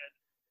women.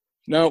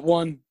 Not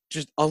one,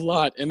 just a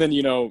lot. And then,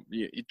 you know,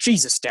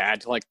 Jesus,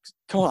 Dad, like,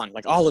 come on.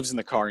 Like, Olive's in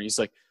the car, and he's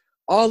like,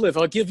 "Olive,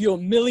 I'll give you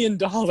 $1 million."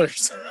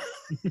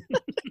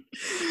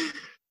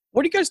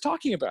 What are you guys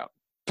talking about?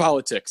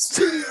 Politics.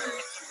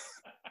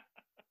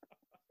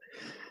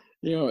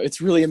 You know, it's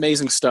really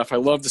amazing stuff. I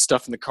love the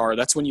stuff in the car.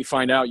 That's when you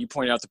point out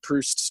the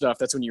Proust stuff.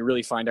 That's when you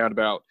really find out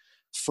about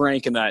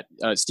Frank and that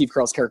Steve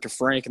Carell's character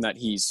Frank, and that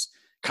he's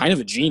kind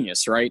of a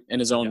genius, right, in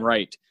his own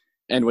right,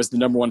 and was the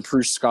number 1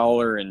 Proust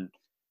scholar and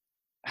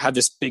had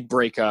this big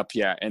breakup.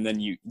 Yeah, and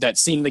then that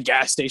scene in the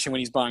gas station when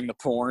he's buying the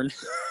porn.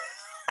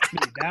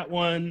 That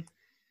one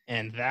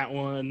and that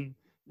one.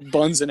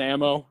 Buns and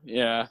ammo.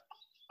 Yeah.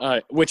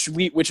 Which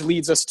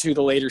leads us to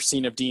the later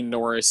scene of Dean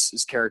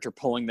Norris's character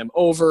pulling them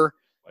over.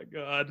 My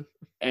God.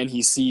 And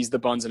he sees the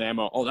buns and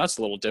ammo. Oh, that's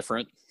a little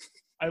different.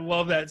 I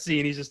love that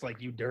scene. He's just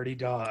like, "You dirty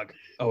dog.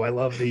 Oh, I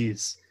love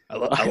these. I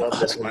love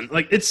this one."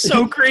 Like, it's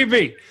so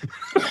creepy.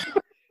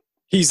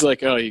 He's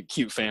like, "Oh, you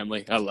cute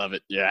family. I love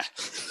it." Yeah.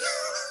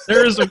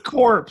 There's a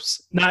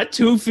corpse not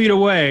 2 feet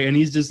away, and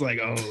he's just like,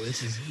 "Oh,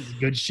 this is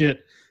good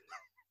shit."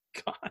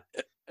 God.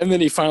 And then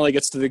he finally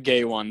gets to the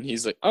gay one.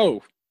 He's like,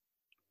 "Oh,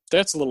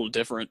 that's a little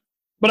different."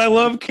 But I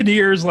love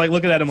Kadir's like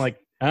looking at him like,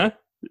 "Huh?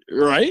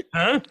 Right?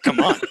 Huh? Come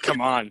on.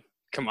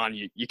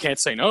 You can't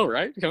say no,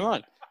 right? Come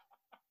on."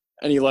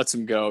 And he lets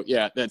him go.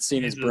 Yeah, that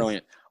scene is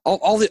brilliant.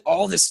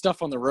 All this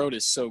stuff on the road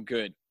is so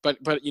good.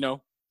 But you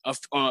know,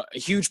 a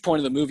huge point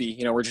of the movie,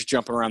 you know, we're just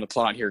jumping around the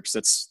plot here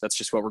because that's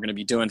just what we're going to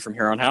be doing from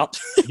here on out.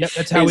 Yep,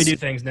 that's how we do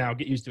things now.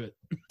 Get used to it.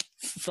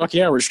 Fuck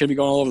yeah, we're just going to be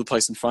going all over the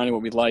place and finding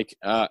what we like.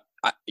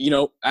 You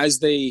know, as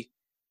they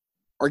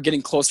are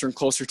getting closer and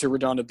closer to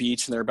Redondo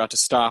Beach and they're about to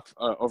stop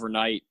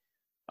overnight,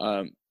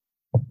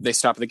 they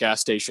stop at the gas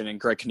station, and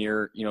Greg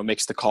Kinnear,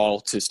 makes the call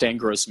to Stan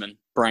Grossman,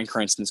 Bryan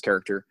Cranston's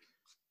character.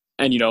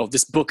 And,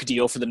 this book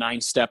deal for the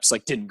 9 steps,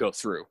 didn't go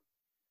through.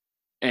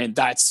 And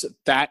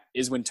that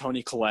is when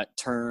Toni Collette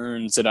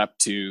turns it up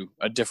to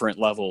a different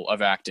level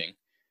of acting.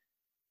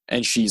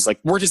 And she's like,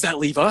 where does that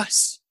leave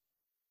us?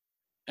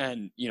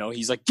 And,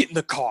 he's like, get in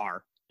the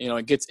car.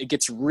 It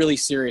gets really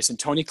serious. And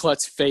Toni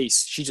Collette's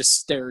face, she just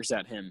stares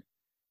at him.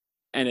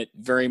 And it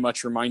very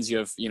much reminds you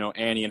of,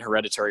 Annie and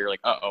Hereditary. You're like,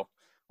 uh-oh,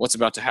 what's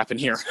about to happen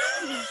here?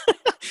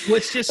 Well,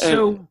 it's just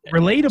so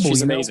relatable.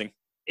 She's amazing.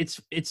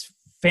 It's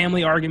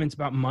family arguments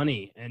about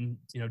money and,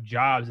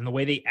 jobs, and the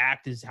way they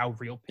act is how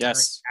real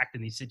parents act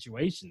in these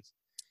situations.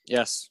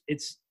 Yes.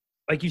 It's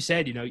like you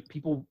said,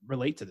 people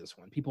relate to this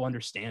one. People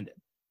understand it.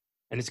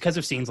 And it's because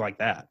of scenes like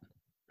that.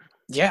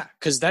 Yeah,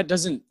 because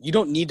you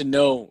don't need to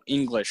know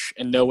English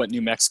and know what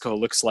New Mexico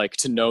looks like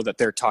to know that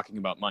they're talking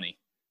about money.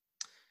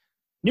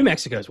 New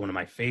Mexico is one of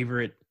my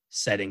favorite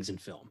settings in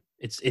film.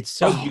 It's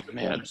so beautiful.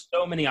 Man. There's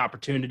so many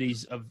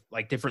opportunities of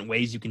different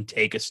ways you can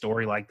take a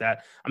story like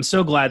that. I'm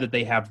so glad that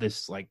they have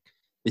this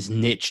this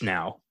niche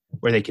now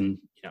where they can,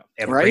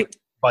 have a great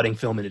budding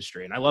film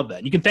industry. And I love that.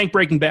 And you can thank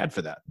Breaking Bad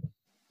for that.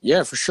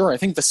 Yeah, for sure. I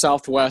think the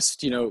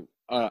Southwest,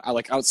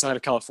 outside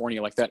of California,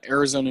 that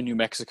Arizona, New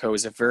Mexico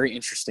is a very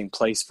interesting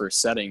place for a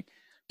setting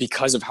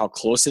because of how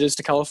close it is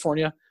to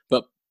California,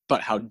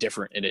 but how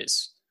different it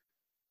is.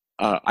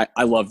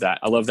 I love that.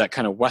 I love that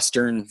kind of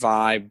Western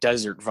vibe,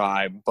 desert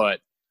vibe,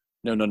 but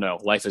no.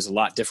 Life is a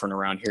lot different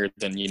around here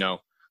than,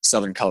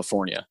 Southern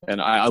California.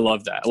 And I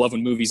love that. I love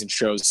when movies and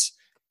shows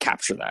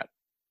capture that.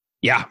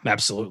 Yeah,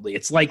 absolutely.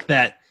 It's like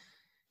that,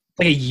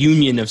 a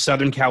union of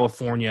Southern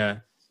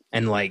California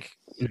and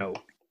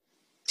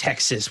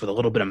Texas with a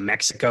little bit of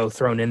Mexico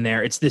thrown in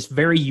there. It's this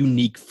very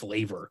unique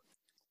flavor.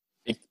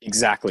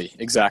 Exactly.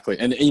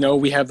 And,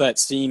 we have that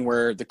scene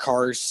where the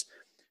cars,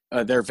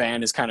 their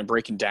van is kind of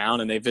breaking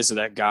down, and they visit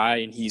that guy,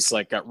 and he's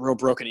got real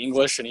broken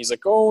English, and he's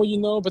like,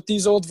 oh, but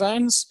these old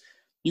vans,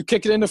 you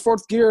kick it into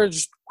fourth gear,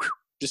 just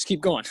keep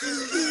going.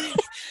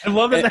 I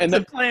love it. That's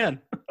the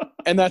plan.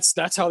 And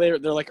that's how they're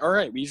like, all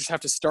right, we just have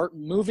to start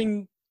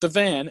moving the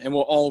van and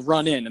we'll all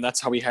run in. And that's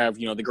how we have,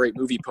 the great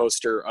movie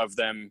poster of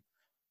them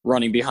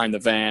running behind the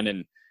van,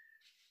 and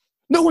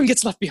no one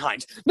gets left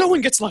behind.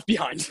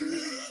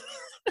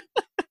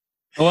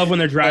 I love when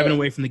they're driving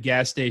away from the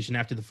gas station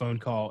after the phone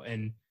call,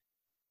 and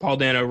Paul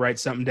Dano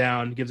writes something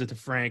down, gives it to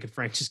Frank, and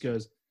Frank just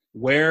goes,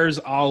 "Where's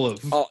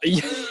Olive?" Oh,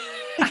 yeah.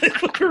 They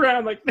look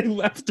around like they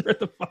left her at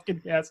the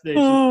fucking gas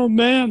station. Oh,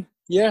 man.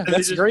 Yeah,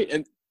 that's great.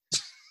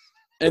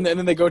 And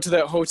then they go to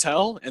that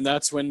hotel, and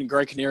that's when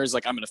Greg Kinnear is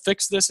like, I'm going to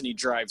fix this. And he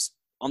drives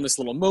on this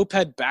little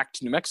moped back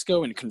to New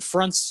Mexico and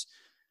confronts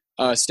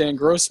Stan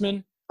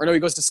Grossman. Or no, he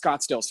goes to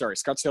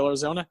Scottsdale,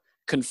 Arizona.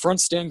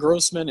 Confronts Stan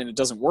Grossman, and it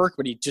doesn't work,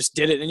 but he just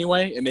did it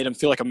anyway. It made him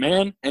feel like a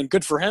man, and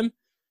good for him.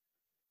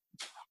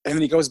 And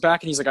then he goes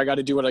back, and he's like, I got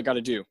to do what I got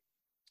to do.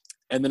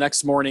 And the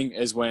next morning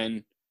is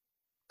when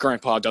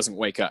Grandpa doesn't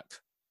wake up.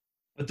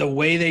 But the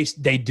way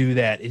they do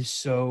that is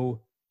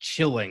so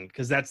chilling,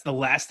 because that's the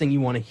last thing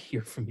you want to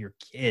hear from your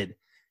kid.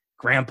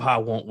 Grandpa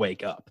won't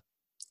wake up.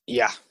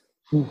 Yeah.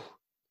 Whew.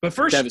 But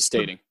first,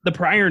 devastating. The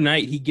prior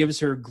night, he gives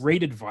her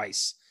great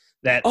advice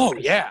that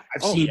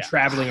I've seen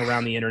traveling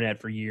around the internet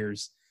for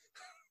years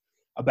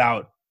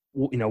about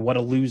what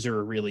a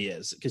loser really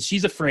is, because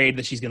she's afraid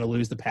that she's going to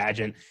lose the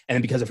pageant, and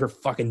then because of her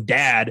fucking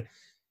dad,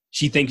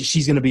 she thinks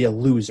she's going to be a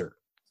loser.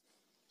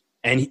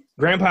 And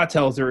Grandpa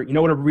tells her, you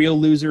know what a real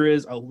loser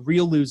is? A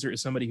real loser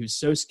is somebody who's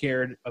so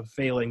scared of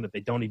failing that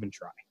they don't even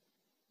try.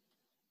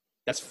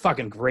 That's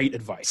fucking great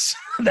advice.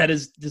 That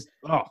is just,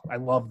 I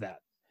love that.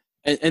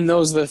 And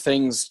those are the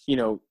things,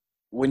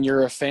 when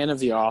you're a fan of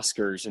the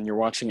Oscars and you're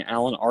watching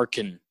Alan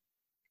Arkin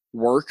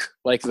work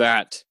like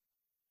that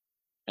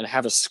and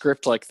have a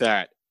script like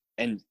that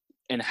and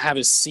have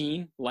a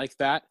scene like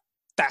that,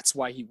 that's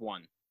why he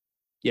won.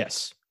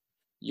 Yes.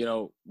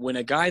 When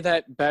a guy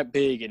that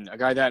big and a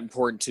guy that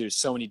important to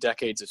so many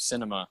decades of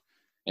cinema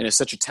and is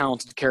such a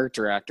talented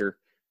character actor,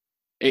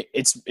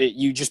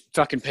 you just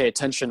fucking pay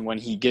attention when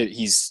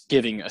he's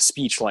giving a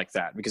speech like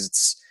that,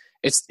 because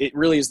it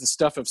really is the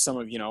stuff of some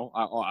of,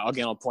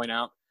 I'll point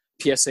out,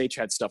 PSH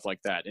had stuff like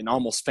that. And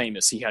Almost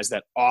Famous, he has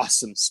that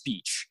awesome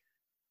speech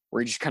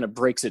where he just kind of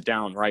breaks it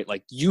down, right?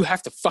 Like, you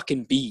have to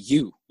fucking be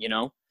you,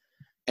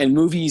 And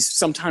movies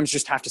sometimes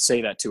just have to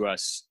say that to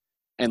us.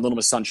 And Little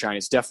Miss Sunshine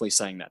is definitely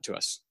saying that to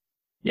us.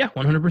 Yeah,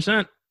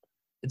 100%.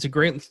 It's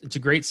a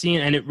great scene,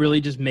 and it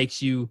really just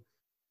makes you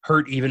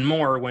hurt even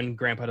more when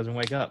Grandpa doesn't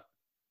wake up.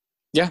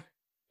 Yeah.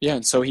 Yeah,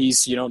 and so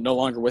he's, no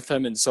longer with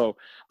him. And so,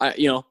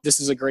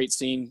 this is a great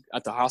scene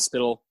at the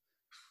hospital.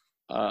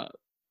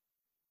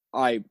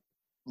 I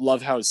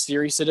love how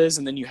serious it is.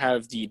 And then you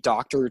have the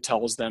doctor who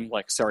tells them,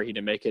 sorry, he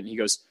didn't make it. And he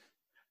goes,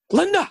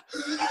 Linda!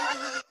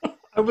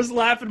 I was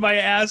laughing my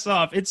ass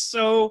off. It's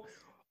so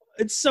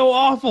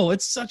awful.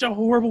 It's such a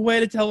horrible way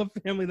to tell a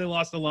family they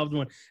lost a loved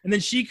one. And then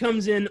she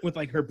comes in with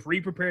her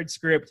pre-prepared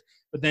script,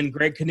 but then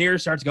Greg Kinnear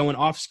starts going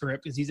off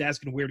script because he's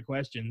asking weird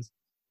questions.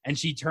 And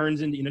she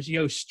turns into, she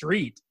goes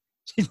street.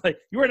 She's like,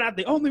 you are not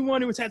the only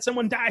one who has had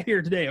someone die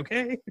here today,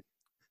 okay?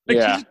 Like,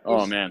 Yeah.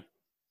 Oh man.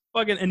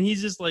 Fucking, and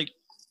he's just like,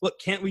 look,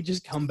 can't we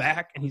just come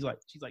back? And she's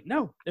like,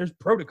 no, there's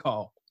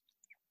protocol.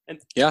 And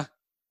yeah,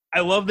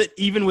 I love that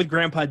even with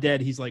Grandpa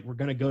dead, he's like, we're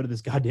gonna go to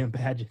this goddamn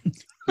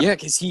pageant. Yeah,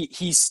 because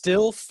he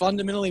still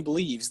fundamentally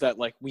believes that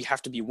like we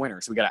have to be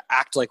winners. We gotta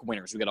act like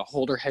winners. We gotta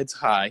hold our heads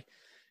high.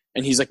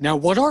 And he's like, now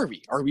what are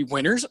we? Are we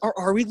winners or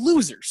are we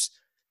losers?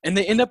 And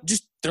they end up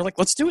they're like,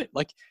 let's do it.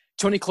 Like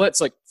Tony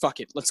Collette's like, fuck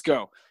it, let's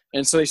go.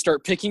 And so they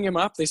start picking him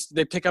up.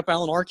 They pick up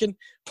Alan Arkin,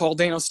 Paul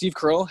Dano, Steve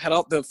Carell, head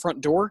out the front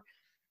door.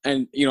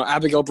 And,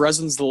 Abigail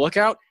Breslin's the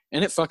lookout.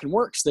 And it fucking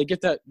works. They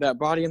get that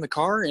body in the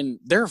car, and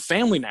they're a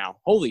family now.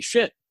 Holy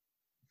shit.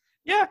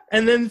 Yeah,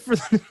 and then for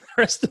the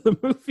rest of the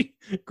movie,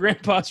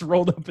 Grandpa's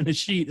rolled up in a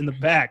sheet in the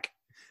back.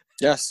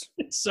 Yes.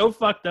 It's so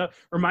fucked up.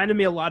 Reminded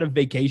me a lot of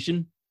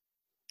Vacation.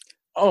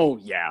 Oh,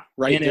 yeah.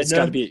 Right. And it's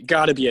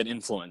got to be an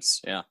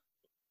influence. Yeah.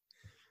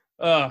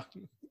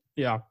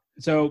 Yeah.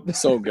 So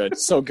good.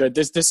 So good.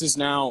 This is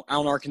now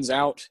Alan Arkin's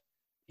out.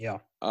 Yeah.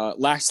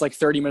 Last like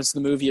 30 minutes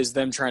of the movie is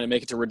them trying to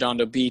make it to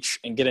Redondo Beach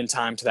and get in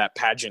time to that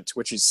pageant,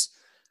 which is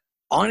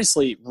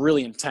honestly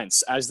really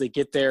intense as they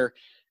get there.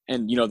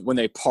 And, when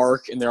they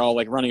park and they're all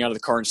like running out of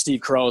the car and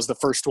Steve Carell is the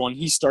first one,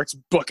 he starts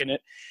booking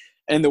it.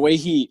 And the way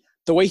he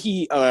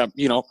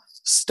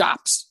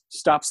stops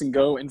and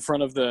go in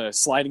front of the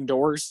sliding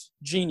doors.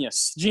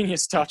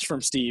 Genius touch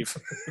from Steve.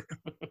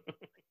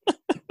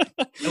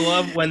 I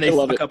love when they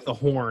fuck up the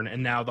horn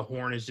and now the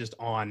horn is just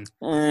on.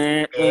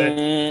 Yeah.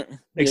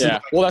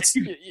 Well,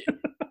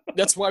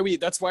 that's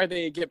why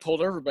they get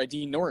pulled over by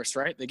Dean Norris,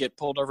 right? They get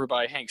pulled over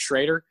by Hank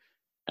Schrader.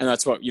 And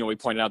that's what, we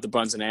pointed out, the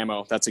Buns and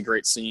Ammo. That's a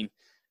great scene.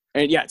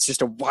 And yeah, it's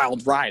just a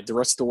wild ride the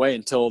rest of the way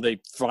until they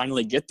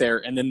finally get there.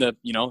 And then the,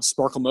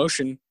 Sparkle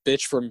Motion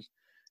bitch from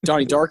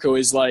Donnie Darko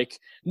is like,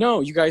 no,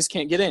 you guys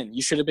can't get in.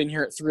 You should have been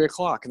here at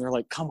 3:00. And they're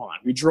like, come on,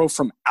 we drove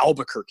from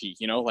Albuquerque,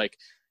 like,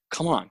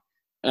 come on.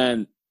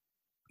 And,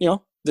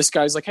 this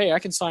guy's like, hey, I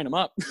can sign him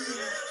up.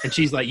 And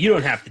she's like, you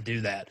don't have to do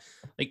that.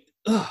 Like,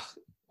 ugh,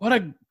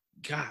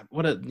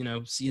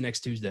 see you next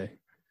Tuesday.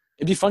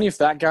 It'd be funny if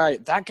that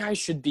guy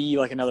should be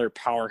like another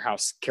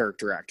powerhouse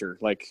character actor.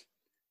 Like,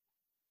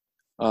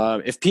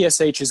 if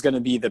PSH is going to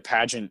be the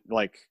pageant,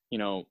 like,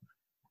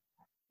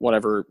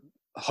 whatever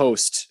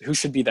host, who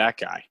should be that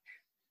guy?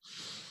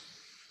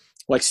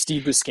 Like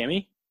Steve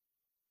Buscemi?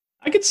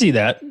 I could see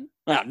that.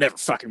 I'm never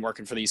fucking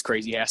working for these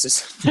crazy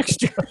asses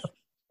next year.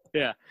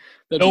 Yeah.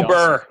 Bill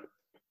Burr.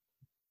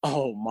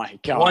 Oh my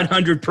God.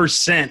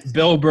 100%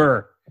 Bill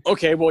Burr.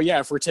 Okay. Well, yeah.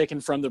 If we're taken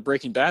from the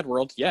Breaking Bad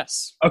world,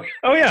 yes. Okay.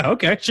 Oh yeah.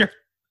 Okay. Sure.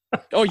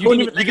 Oh, you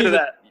didn't even think of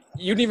that.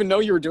 You didn't even know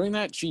you were doing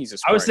that?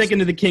 Jesus Christ. I was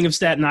thinking of the King of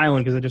Staten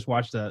Island because I just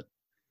watched that.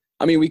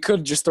 I mean, we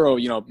could just throw,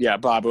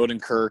 Bob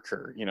Odenkirk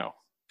or,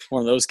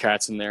 one of those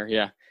cats in there.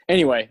 Yeah.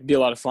 Anyway, it'd be a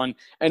lot of fun.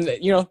 And,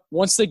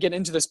 once they get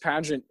into this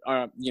pageant,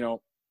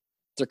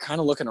 they're kind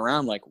of looking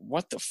around like,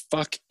 what the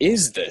fuck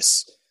is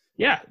this?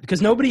 Yeah,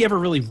 because nobody ever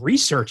really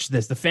researched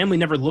this. The family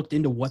never looked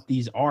into what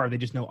these are. They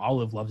just know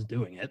Olive loves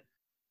doing it.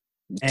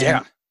 And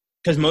yeah.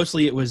 Because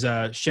mostly it was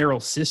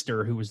Cheryl's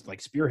sister who was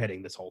like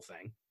spearheading this whole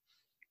thing.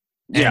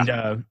 And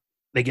yeah.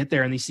 They get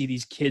there and they see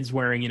these kids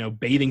wearing,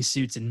 bathing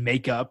suits and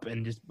makeup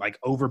and just like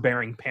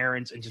overbearing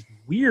parents and just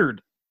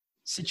weird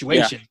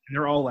situation. Yeah. And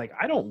they're all like,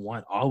 I don't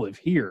want Olive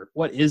here.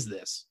 What is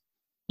this?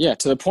 Yeah,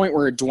 to the point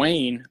where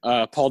Dwayne,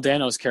 Paul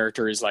Dano's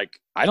character, is like,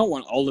 I don't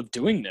want Olive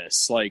doing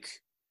this. Like,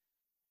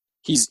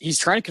 he's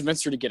trying to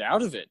convince her to get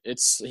out of it.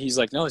 He's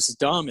like, no, this is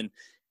dumb. And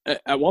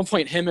at one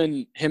point, him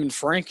and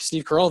Frank,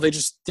 Steve Carell, they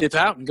just dip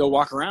out and go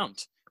walk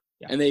around.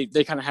 Yeah. And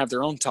they kind of have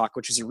their own talk,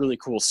 which is a really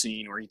cool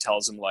scene where he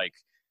tells him, like,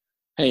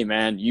 hey,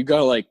 man, you got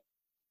to, like,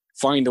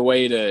 find a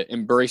way to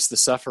embrace the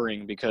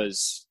suffering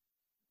because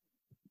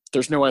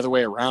there's no other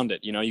way around it.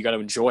 You got to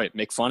enjoy it,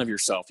 make fun of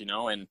yourself,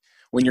 and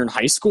when you're in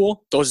high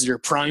school, those are your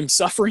prime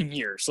suffering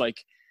years.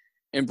 Like,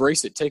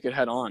 embrace it, take it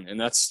head on. And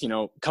that's,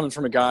 coming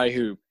from a guy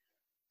who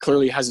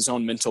clearly has his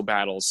own mental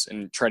battles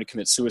and try to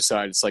commit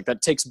suicide. It's like,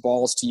 that takes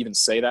balls to even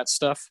say that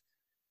stuff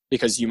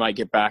because you might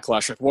get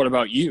backlash. Like, what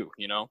about you?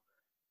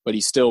 But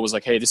he still was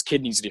like, hey, this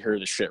kid needs to hear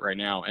this shit right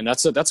now. And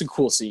that's a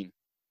cool scene.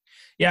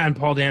 Yeah. And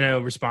Paul Dano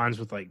responds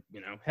with like,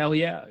 hell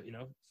yeah,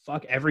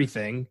 fuck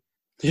everything.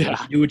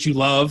 Yeah. Do what you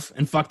love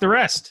and fuck the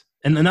rest.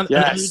 And another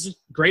just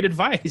great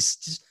advice.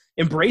 Just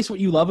embrace what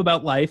you love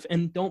about life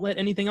and don't let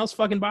anything else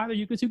fucking bother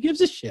you because who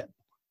gives a shit?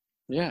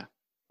 Yeah.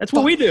 That's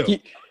what we do.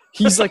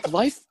 He's like,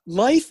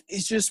 life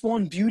is just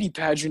one beauty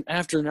pageant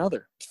after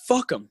another.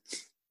 Fuck him.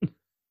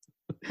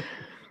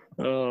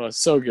 Oh,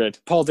 so good.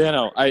 Paul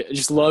Dano, I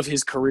just love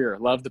his career.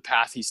 Love the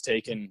path he's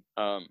taken.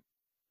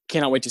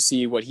 Cannot wait to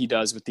see what he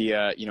does with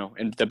the,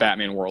 in the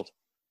Batman world.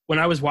 When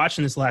I was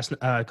watching this last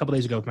couple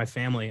days ago with my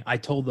family, I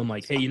told them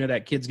like, hey,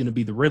 that kid's going to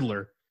be the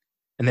Riddler.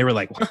 And they were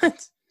like,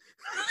 what?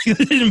 They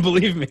didn't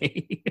believe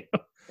me.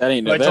 That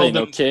ain't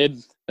no kid.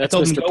 That's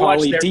Mr.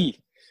 Pauly D.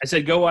 I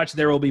said, go watch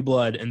There Will Be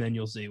Blood, and then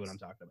you'll see what I'm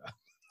talking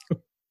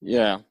about.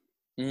 Yeah.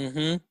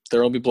 Mm-hmm.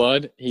 There Will Be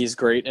Blood. He's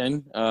great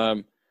in.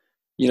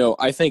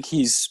 I think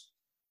he's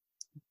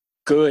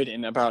good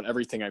in about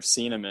everything I've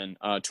seen him in.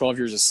 12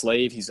 Years a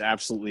Slave, he's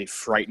absolutely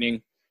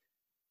frightening.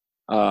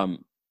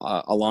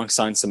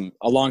 Alongside some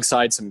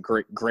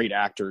great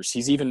actors.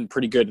 He's even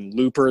pretty good in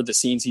Looper, the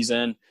scenes he's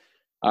in.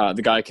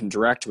 The guy can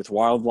direct with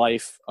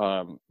Wildlife.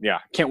 Yeah,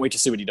 can't wait to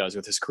see what he does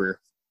with his career.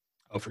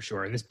 Oh, for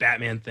sure. And this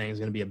Batman thing is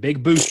going to be a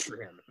big boost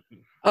for him.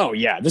 Oh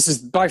yeah, this is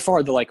by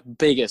far the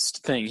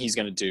biggest thing he's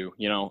going to do.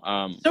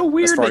 So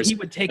weird that he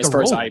would take a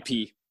role. As far as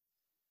IP.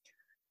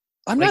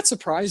 I'm not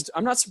surprised.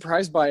 I'm not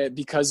surprised by it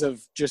because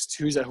of just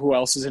who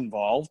else is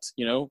involved.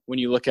 When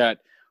you look at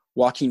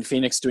Joaquin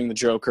Phoenix doing the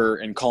Joker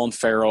and Colin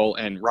Farrell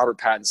and Robert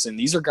Pattinson,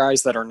 these are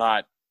guys that are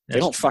not. They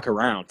don't fuck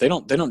around. They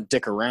don't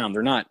dick around.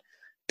 They're not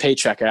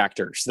paycheck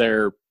actors.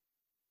 They're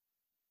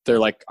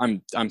like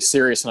I'm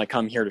serious and I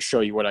come here to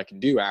show you what I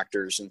can do.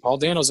 Actors, and Paul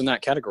Dano's in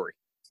that category.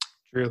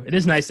 True. It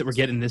is nice that we're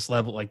getting this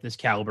level, like this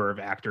caliber of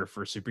actor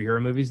for superhero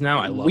movies now.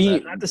 I love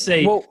that. Not to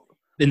say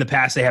in the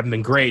past they haven't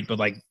been great, but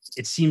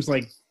it seems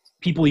like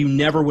people you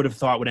never would have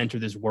thought would enter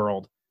this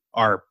world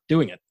are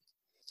doing it,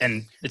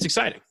 and it's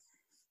exciting.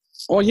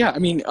 Well, yeah. I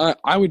mean,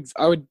 I would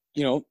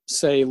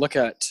say look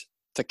at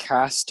the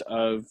cast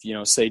of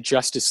say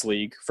Justice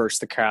League versus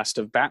the cast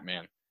of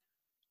Batman.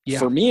 Yeah.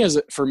 For me as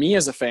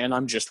a fan,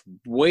 I'm just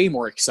way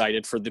more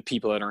excited for the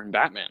people that are in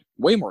Batman.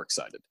 Way more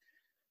excited.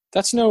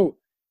 That's no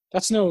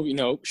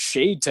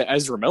shade to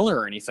Ezra Miller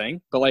or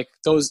anything, but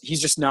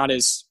he's just not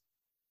as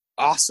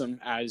awesome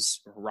as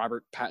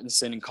Robert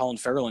Pattinson and Colin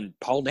Farrell and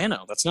Paul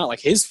Dano. That's not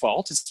his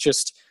fault. It's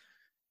just,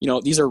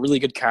 these are really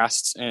good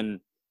casts, and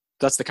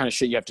that's the kind of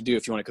shit you have to do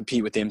if you want to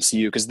compete with the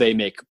MCU, because they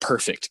make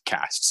perfect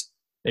casts.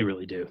 They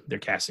really do. Their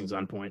casting's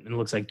on point, and it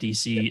looks like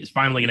DC is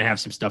finally going to have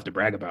some stuff to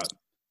brag about.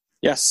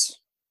 Yes.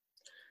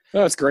 Oh,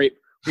 that's great.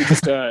 We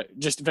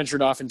just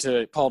ventured off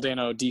into Paul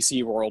Dano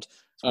DC world.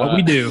 What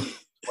we do.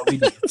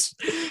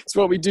 It's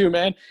what we do,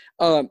 man.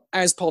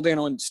 As Paul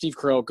Dano and Steve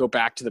Carell go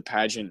back to the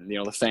pageant,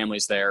 the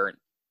family's there, and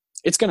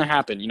it's gonna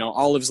happen.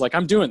 Olive's like,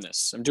 I'm doing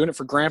this. I'm doing it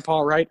for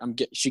Grandpa, right?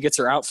 She gets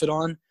her outfit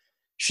on.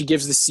 She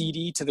gives the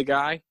CD to the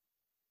guy,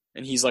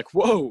 and he's like,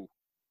 "Whoa,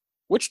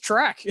 which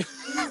track?"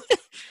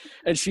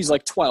 And she's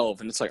like 12,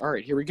 and it's like, all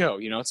right, here we go.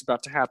 It's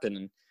about to happen,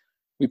 and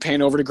we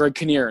pan over to Greg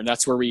Kinnear, and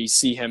that's where we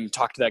see him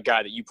talk to that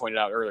guy that you pointed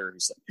out earlier.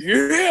 He's like,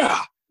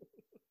 "Yeah,"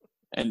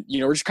 and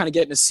we're just kind of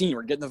getting a scene.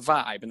 We're getting the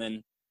vibe, and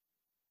then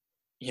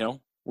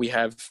we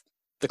have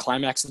the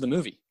climax of the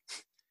movie.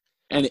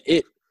 And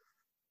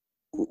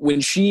when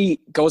she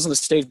goes on the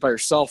stage by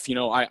herself,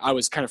 I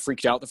was kind of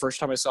freaked out the first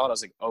time I saw it. I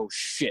was like, oh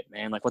shit,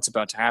 man, what's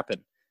about to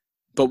happen?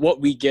 But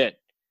what we get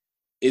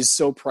is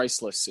so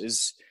priceless,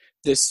 is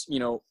this,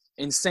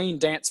 insane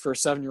dance for a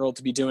 7-year-old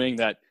to be doing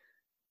that.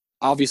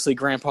 Obviously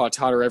Grandpa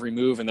taught her every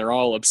move, and they're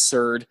all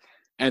absurd.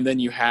 And then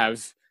you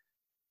have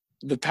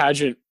the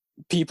pageant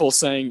people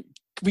saying,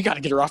 we got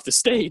to get her off the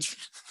stage.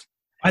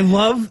 I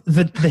love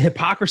the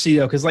hypocrisy,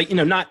 though, because,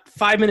 not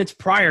 5 minutes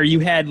prior, you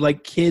had,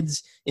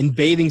 kids in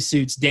bathing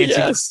suits dancing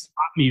to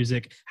pop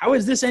music. How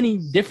is this any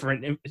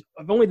different?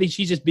 If only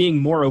she's just being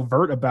more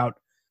overt about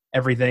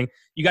everything.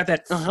 You got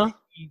that,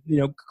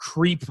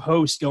 creep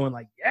host going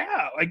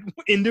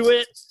into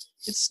it.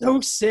 It's so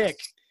sick.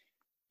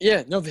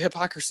 Yeah, no, the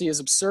hypocrisy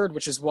is absurd,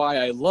 which is why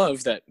I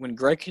love that when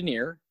Greg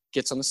Kinnear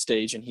gets on the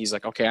stage and he's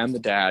like, okay, I'm the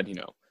dad, Get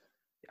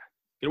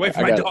away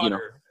from my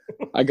daughter.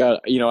 I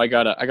gotta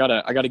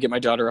get my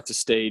daughter off the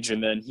stage,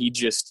 and then he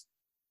just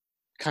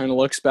kind of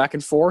looks back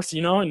and forth,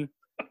 and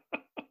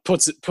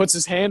puts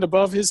his hand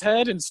above his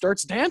head and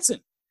starts dancing.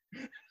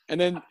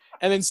 And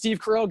then Steve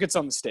Carell gets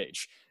on the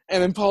stage,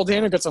 and then Paul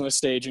Dano gets on the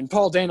stage, and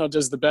Paul Dano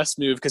does the best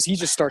move because he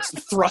just starts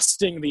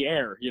thrusting the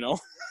air,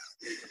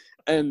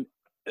 and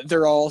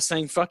they're all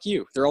saying fuck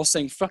you. They're all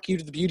saying fuck you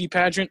to the beauty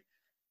pageant,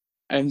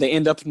 and they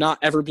end up not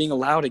ever being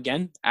allowed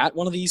again at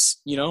one of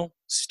these,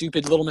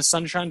 stupid Little Miss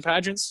Sunshine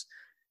pageants.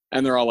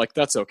 And they're all like,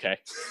 that's okay.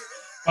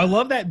 I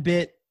love that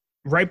bit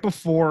right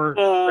before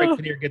Greg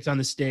Kinnear gets on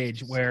the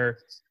stage where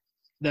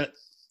the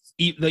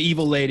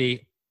evil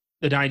lady,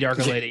 the Donnie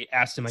Darko lady,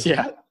 asked him,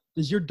 what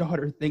does your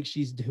daughter think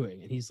she's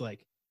doing? And he's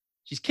like,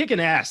 she's kicking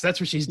ass. That's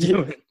what she's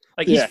doing.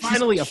 He's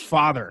finally a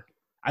father.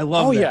 I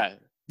love that. Oh, yeah.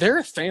 They're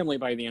a family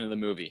by the end of the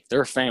movie.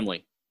 They're a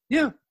family.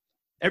 Yeah.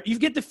 You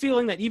get the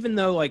feeling that even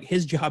though,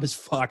 his job is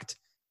fucked,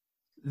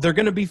 they're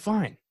going to be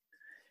fine.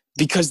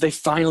 Because they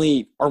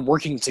finally are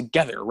working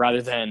together rather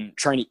than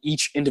trying to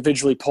each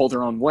individually pull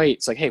their own weight.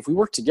 It's like, hey, if we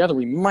work together,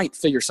 we might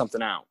figure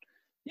something out.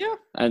 Yeah.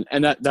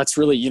 And that's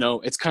really,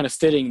 it's kind of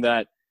fitting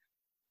that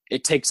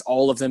it takes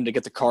all of them to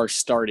get the car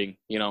starting,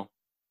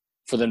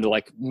 for them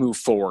to move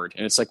forward.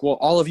 And it's like, well,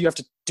 all of you have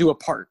to do a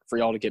part for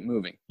y'all to get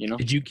moving,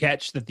 Did you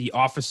catch that the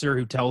officer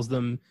who tells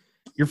them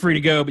you're free to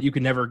go, but you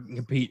can never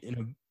compete in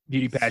a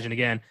beauty pageant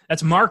again?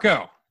 That's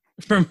Marco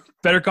from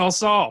Better Call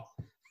Saul.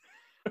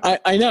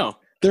 I know.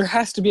 There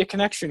has to be a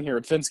connection here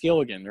with Vince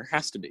Gilligan. There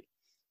has to be.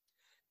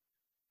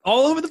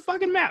 All over the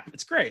fucking map.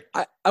 It's great.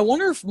 I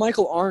wonder if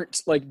Michael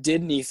Arndt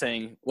did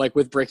anything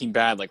with Breaking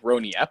Bad, wrote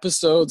any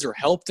episodes or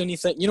helped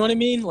anything. You know what I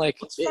mean?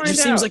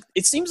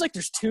 It seems like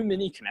there's too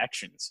many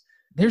connections.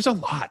 There's a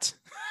lot.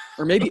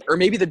 or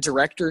maybe the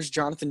directors,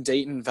 Jonathan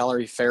Dayton,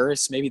 Valerie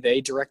Faris, maybe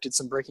they directed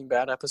some Breaking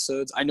Bad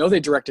episodes. I know they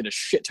directed a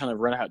shit ton of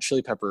Red Hot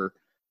Chili Pepper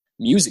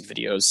music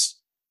videos.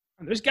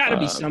 There's got to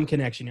be some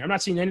connection here. I'm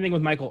not seeing anything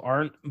with Michael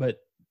Arndt, but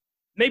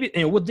maybe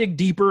we'll dig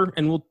deeper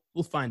and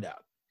we'll find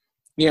out.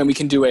 Yeah, and we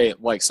can do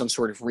some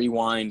sort of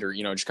rewind or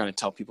just kind of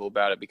tell people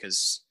about it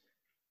because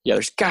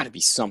there's got to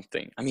be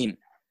something. I mean,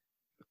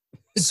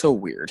 it's so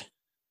weird.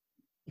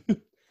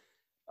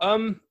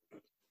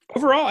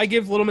 Overall, I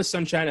give Little Miss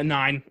Sunshine a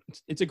 9.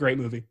 It's a great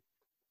movie.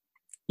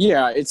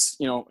 Yeah, it's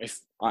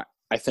if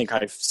I think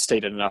I've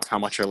stated enough how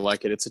much I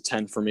like it. It's a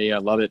 10 for me. I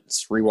love it.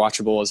 It's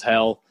rewatchable as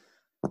hell.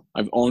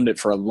 I've owned it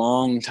for a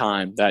long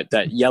time.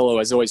 That yellow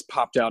has always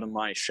popped out of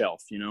my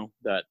shelf,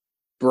 that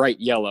bright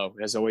yellow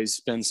has always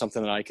been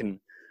something that I can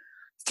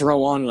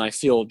throw on and I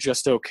feel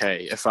just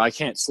okay. If I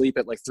can't sleep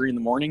at 3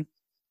 a.m,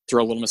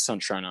 throw Little Miss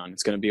Sunshine on.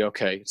 It's going to be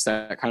okay. It's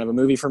that kind of a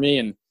movie for me,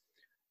 and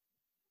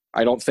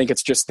I don't think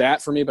it's just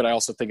that for me, but I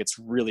also think it's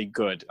really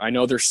good. I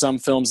know there's some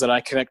films that I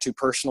connect to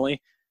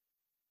personally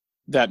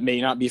that may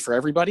not be for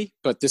everybody,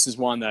 but this is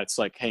one that's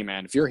like, hey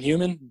man, if you're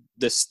human,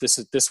 this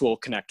will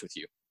connect with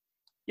you.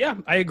 Yeah,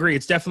 I agree.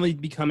 It's definitely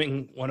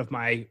becoming one of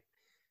my,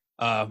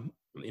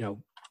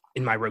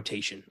 in my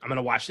rotation. I'm going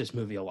to watch this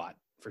movie a lot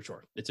for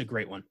sure. It's a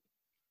great one.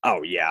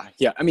 Oh yeah.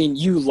 Yeah. I mean,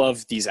 you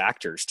love these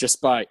actors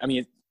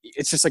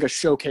it's just like a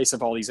showcase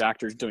of all these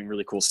actors doing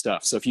really cool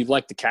stuff. So if you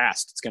like the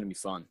cast, it's going to be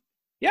fun.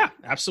 Yeah,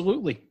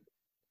 absolutely.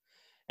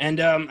 And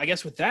I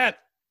guess with that,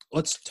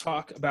 let's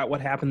talk about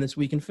what happened this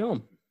week in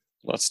film.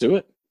 Let's do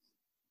it.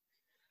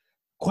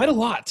 Quite a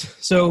lot.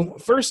 So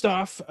first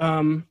off,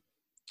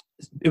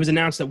 it was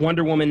announced that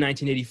Wonder Woman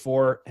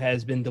 1984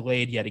 has been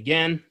delayed yet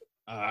again.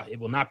 It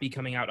will not be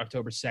coming out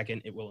October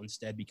 2nd. It will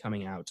instead be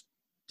coming out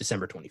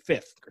December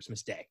 25th,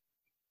 Christmas Day.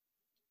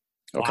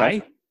 Okay.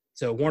 Why?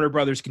 So Warner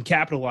Brothers can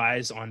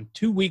capitalize on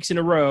 2 weeks in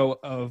a row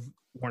of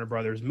Warner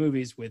Brothers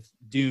movies, with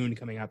Dune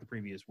coming out the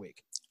previous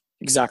week.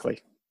 Exactly.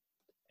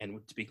 And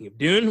speaking of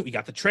Dune, we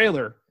got the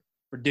trailer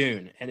for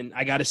Dune. And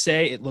I got to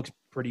say, it looks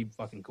pretty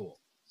fucking cool.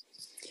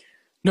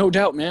 No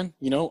doubt, man.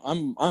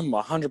 I'm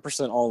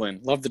 100% all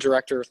in. Love the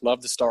director,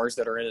 love the stars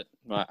that are in it.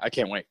 I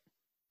can't wait.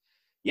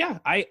 Yeah,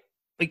 I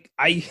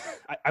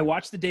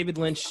watched the David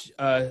Lynch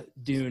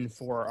Dune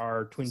for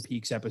our Twin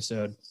Peaks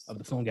episode of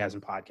the Filmgasm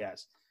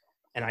podcast,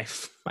 and I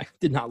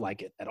did not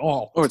like it at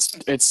all. Oh,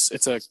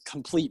 it's a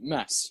complete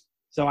mess.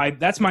 So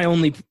that's my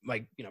only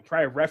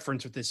prior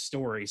reference with this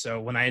story. So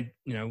when I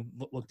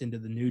looked into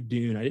the new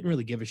Dune, I didn't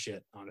really give a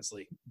shit,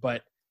 honestly.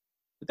 But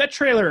with that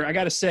trailer, I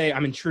got to say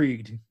I'm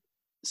intrigued.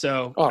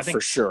 So I think,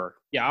 for sure.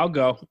 Yeah, I'll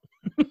go.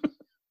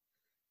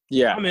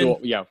 Yeah,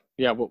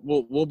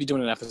 we'll be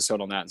doing an episode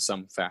on that in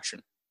some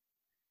fashion.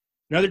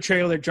 Another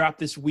trailer that dropped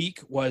this week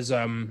was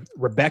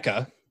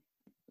Rebecca,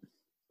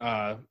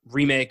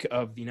 remake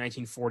of the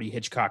 1940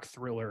 Hitchcock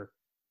thriller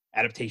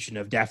adaptation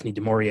of Daphne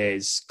du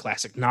Maurier's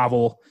classic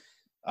novel,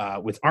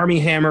 with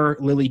Armie Hammer,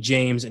 Lily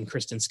James, and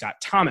Kristen Scott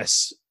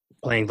Thomas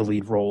playing the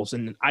lead roles.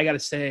 And I got to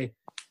say,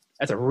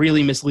 that's a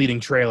really misleading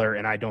trailer,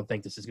 and I don't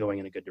think this is going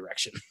in a good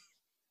direction.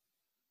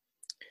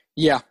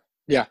 Yeah,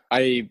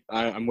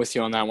 I'm with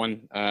you on that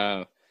one.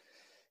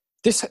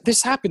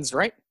 This happens,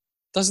 right?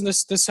 Doesn't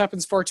this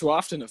happens far too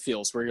often? It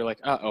feels where you're like,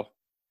 uh-oh.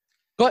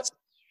 But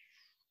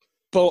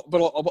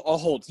I'll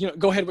hold.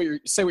 Go ahead.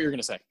 Say what you're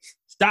gonna say.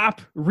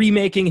 Stop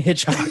remaking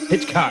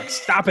Hitchcock.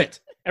 Stop it.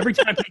 Every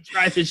time they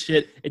try this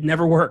shit, it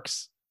never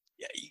works.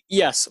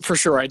 Yes, for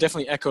sure. I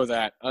definitely echo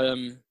that.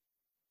 Am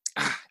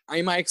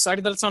I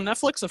excited that it's on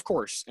Netflix? Of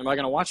course. Am I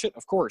gonna watch it?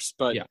 Of course.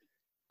 But yeah.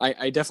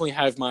 I definitely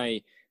have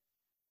my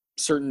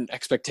certain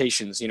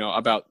expectations,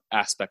 about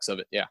aspects of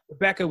it. Yeah.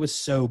 Rebecca was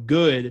so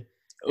good.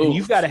 And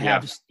you've got to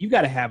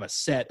have a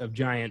set of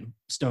giant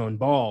stone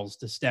balls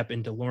to step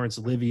into Laurence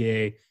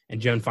Olivier and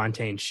Joan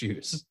Fontaine's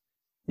shoes.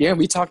 Yeah,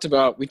 we talked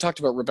about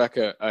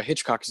Rebecca,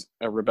 Hitchcock's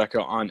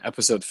Rebecca on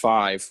episode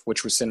 5,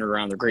 which was centered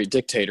around The Great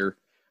Dictator,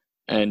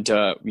 and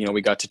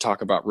we got to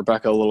talk about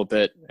Rebecca a little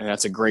bit, and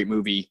that's a great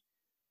movie.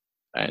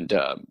 And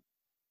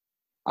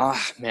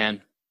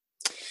man,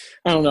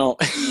 I don't know.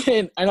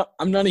 And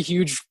I'm not a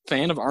huge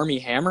fan of Armie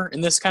Hammer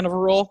in this kind of a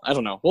role. I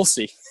don't know. We'll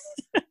see.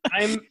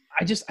 I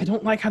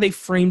don't like how they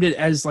framed it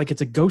as like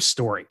it's a ghost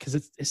story, because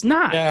it's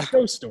not a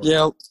ghost story.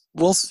 Yeah,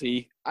 we'll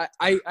see.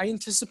 I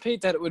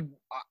anticipate that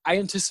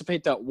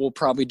we'll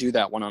probably do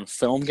that one on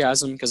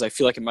Filmgasm, because I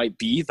feel like it might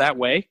be that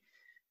way.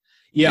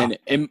 Yeah,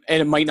 and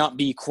it might not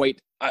be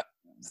quite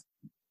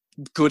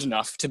good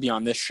enough to be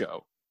on this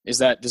show. Is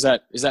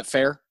that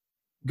fair?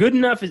 Good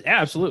enough is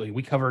absolutely.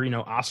 We cover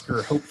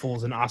Oscar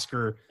hopefuls and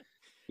Oscar.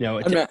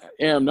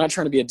 I'm not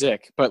trying to be a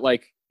dick, but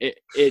like.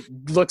 It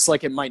looks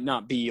like it might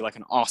not be like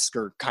an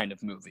Oscar kind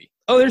of movie.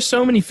 Oh, there's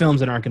so many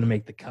films that aren't going to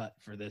make the cut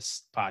for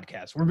this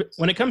podcast.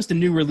 When it comes to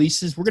new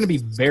releases, we're going to be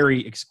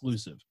very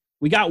exclusive.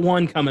 We got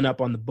one coming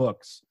up on the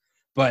books,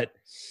 but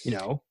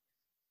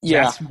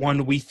that's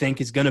one we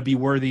think is going to be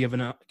worthy of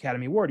an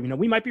Academy Award.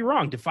 We might be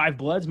wrong. Five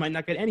Bloods might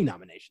not get any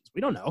nominations. We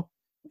don't know.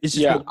 It's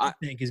just what I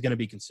think is going to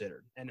be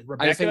considered. And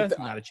Rebecca,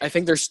 not a chance. I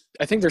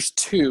think there's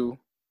two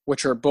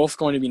which are both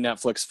going to be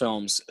Netflix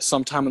films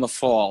sometime in the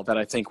fall that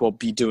I think we'll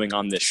be doing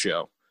on this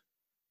show.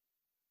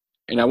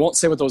 And I won't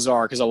say what those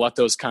are because I'll let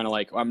those kind of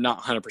like, I'm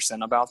not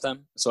 100% about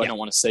them, so I don't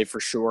want to say for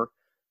sure.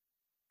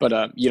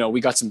 But,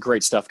 we got some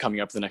great stuff coming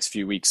up the next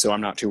few weeks, so I'm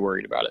not too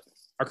worried about it.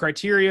 Our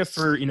criteria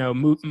for,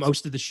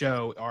 most of the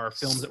show are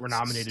films that were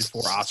nominated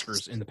for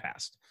Oscars in the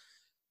past.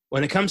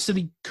 When it comes to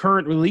the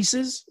current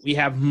releases, we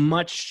have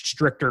much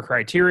stricter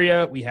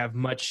criteria. We have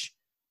much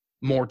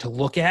more to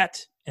look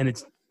at, and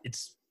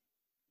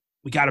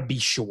we got to be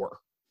sure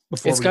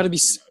before it's got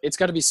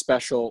to be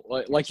special.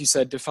 Like you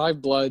said, Da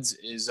 5 Bloods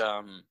is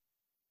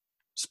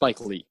Spike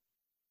Lee.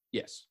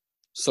 Yes.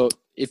 So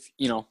if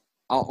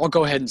I'll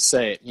go ahead and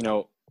say it.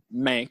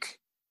 Mank.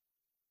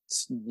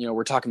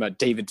 We're talking about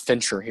David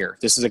Fincher here.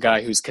 This is a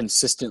guy who's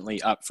consistently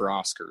up for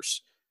Oscars.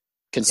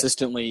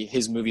 Consistently,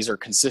 his movies are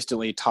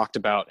consistently talked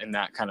about in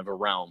that kind of a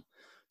realm.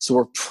 So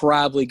we're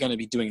probably going to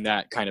be doing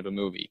that kind of a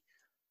movie.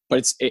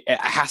 But it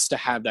has to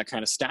have that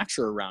kind of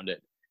stature around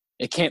it.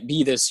 It can't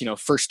be this,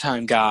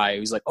 first-time guy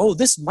who's like, oh,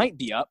 this might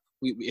be up.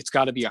 It's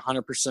got to be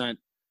 100%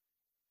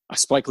 a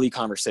Spike Lee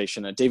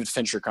conversation, a David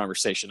Fincher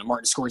conversation, a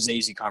Martin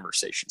Scorsese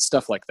conversation,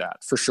 stuff like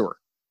that, for sure.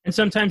 And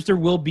sometimes there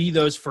will be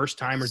those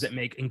first-timers that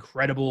make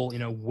incredible,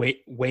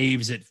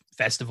 waves at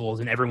festivals,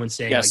 and everyone's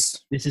saying, yes,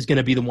 like, this is going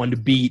to be the one to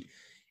beat.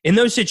 In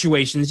those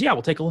situations, yeah,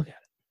 we'll take a look at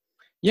it.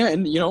 Yeah,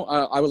 and,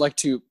 I would like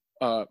to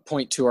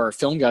point to our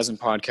Filmgasm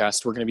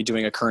podcast. We're going to be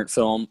doing a current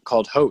film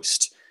called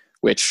Host,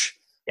 which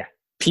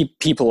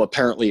people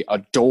apparently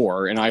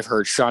adore. And I've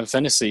heard Sean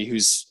Fennessy,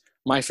 who's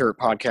my favorite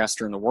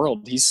podcaster in the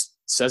world, he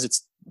says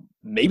it's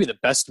maybe the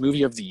best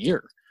movie of the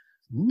year.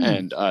 Ooh.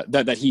 And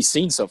that he's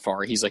seen so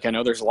far. He's like, I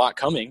know there's a lot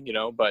coming,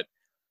 but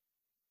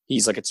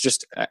he's like, it's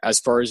just as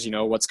far as,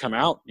 what's come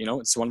out,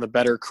 it's one of the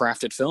better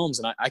crafted films,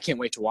 and I can't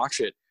wait to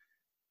watch it.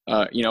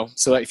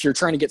 So if you're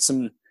trying to get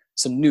some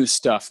new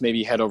stuff,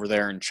 maybe head over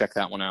there and check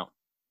that one out.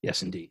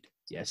 Yes, indeed.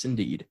 Yes,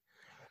 indeed.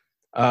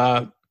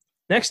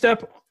 Next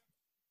up,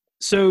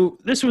 so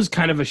this was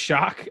kind of a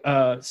shock.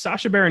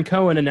 Sacha Baron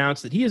Cohen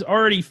announced that he has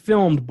already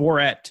filmed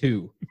Borat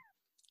 2.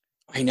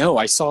 I know.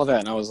 I saw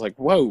that and I was like,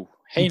 whoa,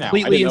 hey now.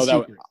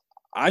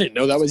 I didn't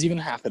know that was even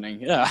happening.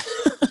 Yeah.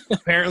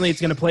 Apparently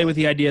it's going to play with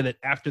the idea that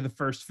after the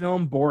first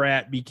film,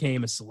 Borat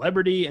became a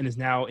celebrity and is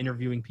now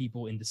interviewing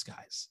people in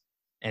disguise.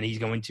 And he's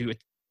going to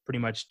pretty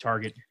much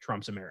target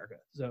Trump's America.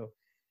 So,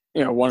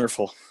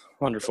 wonderful.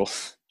 Wonderful.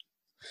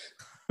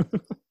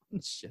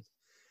 Shit.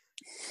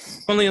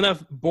 Funnily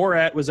enough,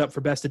 Borat was up for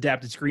Best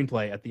Adapted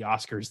Screenplay at the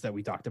Oscars that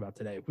we talked about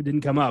today. It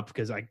didn't come up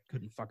because I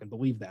couldn't fucking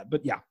believe that.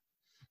 But yeah.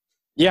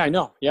 Yeah, I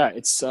know. Yeah,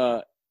 it's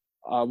one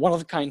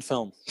of a kind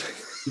film.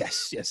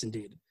 Yes,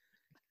 indeed.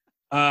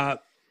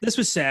 This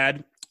was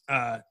sad.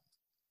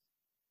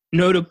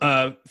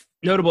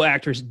 Notable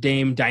actress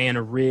Dame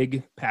Diana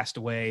Rigg passed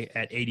away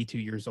at 82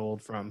 years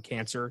old from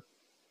cancer.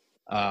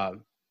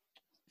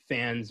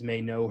 Fans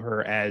may know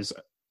her as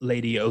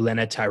Lady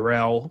Olenna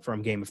Tyrell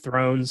from Game of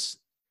Thrones.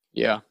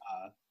 Yeah.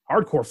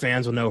 Hardcore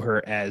fans will know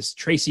her as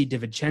Tracy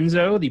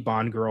DiVincenzo, the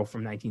Bond girl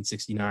from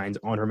 1969's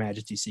On Her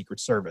Majesty's Secret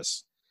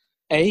Service.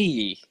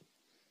 Hey.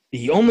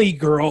 The only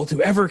girl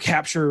to ever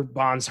capture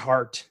Bond's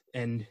heart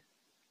and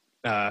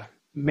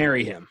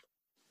marry him,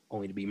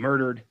 only to be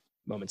murdered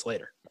moments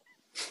later.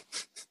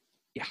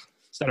 Yeah,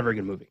 it's not a very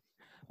good movie.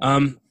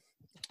 I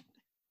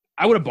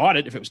would have bought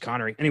it if it was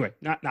Connery. Anyway,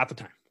 not the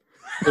time.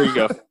 There you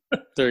go.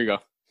 There you go.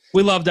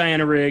 We love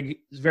Diana Rigg.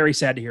 It's very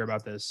sad to hear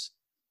about this.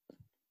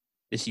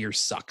 This year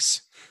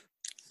sucks.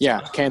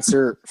 Yeah,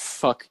 cancer,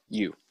 fuck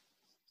you.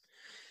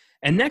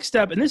 And next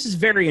up, and this is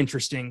very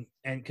interesting,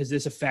 and because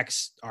this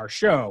affects our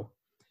show,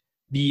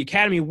 the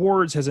Academy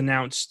Awards has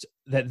announced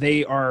that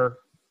they are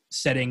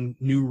setting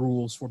new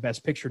rules for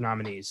Best Picture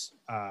nominees,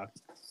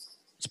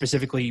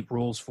 specifically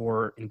rules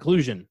for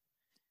inclusion.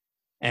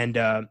 And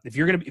if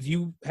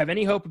you have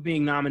any hope of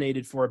being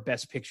nominated for a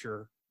Best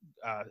Picture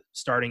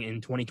starting in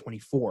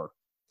 2024,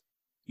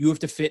 you have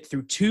to fit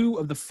through two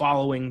of the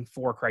following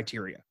four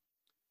criteria.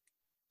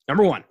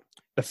 Number one,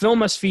 the film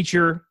must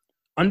feature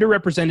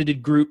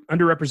underrepresented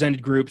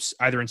groups,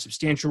 either in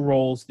substantial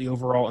roles, the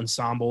overall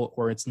ensemble,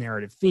 or its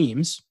narrative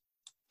themes.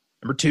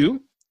 Number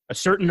two, a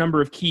certain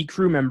number of key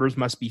crew members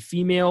must be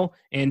female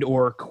and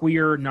or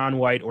queer,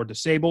 non-white, or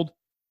disabled.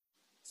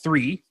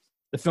 Three,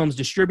 the film's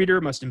distributor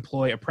must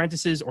employ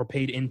apprentices or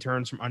paid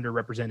interns from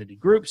underrepresented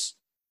groups.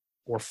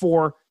 Or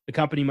four, the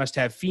company must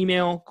have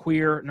female,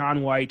 queer,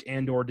 non-white,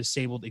 and or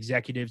disabled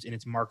executives in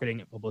its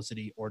marketing,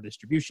 publicity, or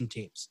distribution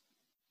teams.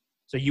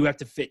 So you have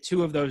to fit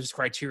two of those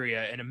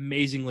criteria, and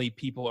amazingly,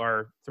 people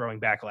are throwing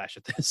backlash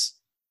at this.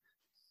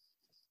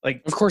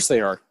 Like, of course they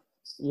are.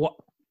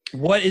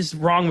 What is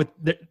wrong with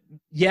the?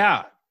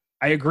 Yeah,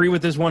 I agree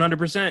with this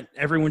 100%.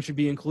 Everyone should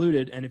be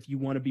included, and if you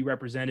want to be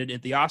represented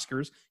at the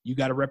Oscars, you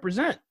got to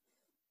represent.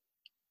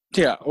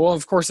 Yeah, well,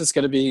 of course it's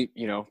going to be,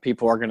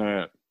 people are going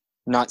to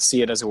not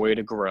see it as a way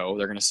to grow.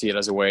 They're going to see it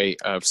as a way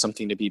of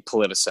something to be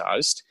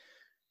politicized.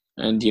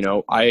 And,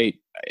 I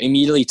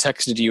immediately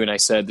texted you and I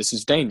said, this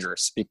is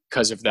dangerous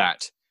because of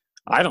that.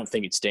 I don't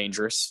think it's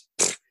dangerous.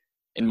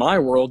 In my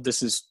world,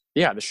 this is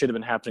yeah, this should have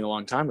been happening a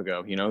long time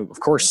ago. Of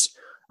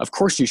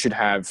course you should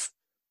have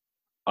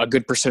a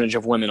good percentage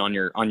of women on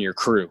your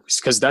crew,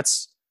 because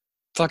that's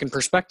fucking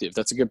perspective.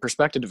 That's a good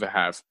perspective to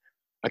have.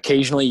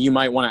 Occasionally you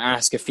might want to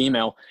ask a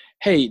female,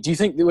 hey, do you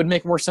think it would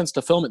make more sense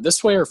to film it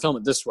this way or film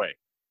it this way?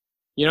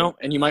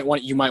 And you might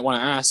want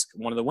to ask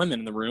one of the women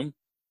in the room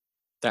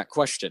that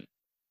question.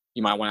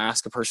 You might want to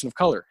ask a person of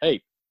color,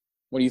 hey,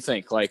 what do you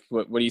think? Like,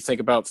 what do you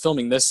think about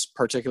filming this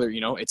particular,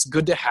 it's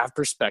good to have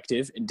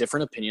perspective and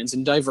different opinions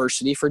and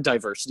diversity for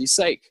diversity's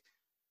sake.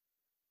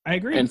 I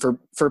agree. And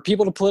for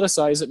people to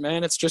politicize it,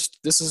 man, it's just,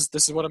 this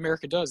is what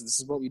America does. This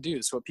is what we do.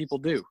 This is what people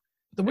do.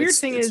 The weird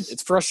thing is,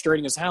 it's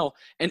frustrating as hell.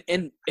 And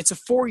it's a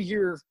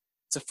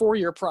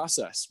 4-year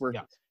process where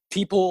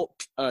people,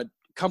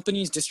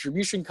 companies,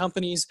 distribution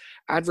companies,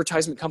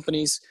 advertisement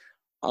companies,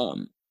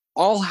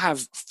 all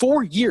have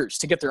 4 years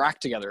to get their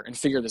act together and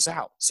figure this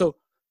out. So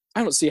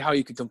I don't see how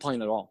you could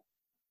complain at all.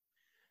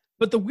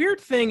 But the weird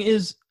thing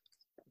is,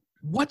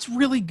 what's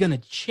really going to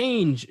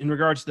change in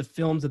regards to the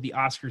films that the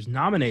Oscars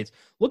nominates?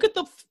 Look at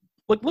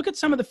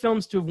some of the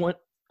films to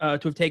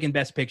have taken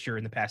Best Picture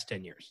in the past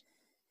 10 years.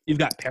 You've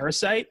got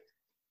Parasite,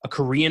 a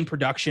Korean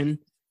production.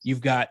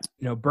 You've got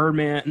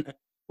Birdman,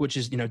 which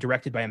is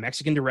directed by a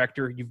Mexican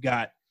director. You've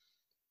got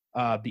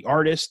The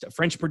Artist, a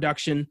French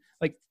production.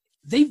 Like,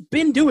 they've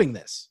been doing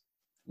this.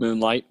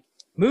 Moonlight,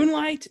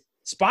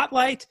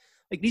 Spotlight.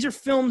 Like, these are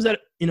films that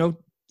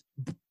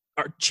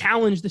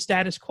challenge the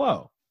status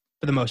quo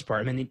for the most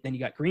part. I mean, then you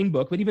got Green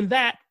Book, but even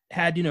that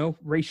had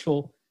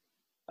racial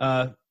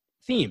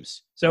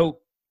themes. So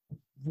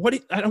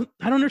I don't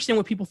understand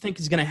what people think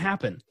is going to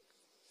happen.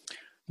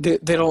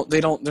 They're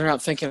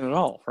not thinking at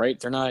all, right?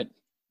 They're not.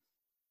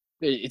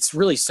 It's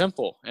really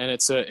simple, and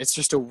it's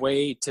just a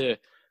way to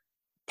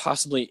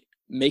possibly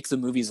make the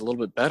movies a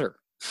little bit better.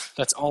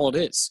 That's all it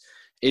is.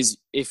 Is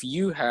if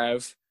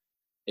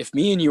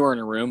me and you are in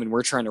a room and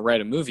we're trying to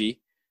write a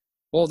movie,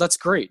 well, that's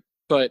great.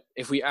 But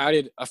if we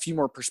added a few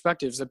more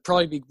perspectives, that'd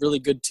probably be really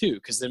good too,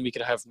 because then we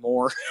could have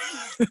more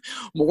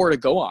to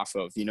go off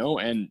of,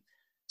 And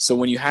so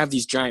when you have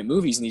these giant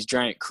movies and these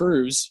giant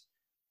crews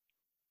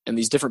and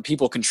these different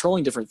people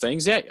controlling different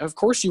things, yeah, of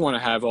course you want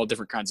to have all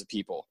different kinds of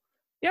people.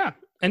 Yeah,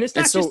 and it's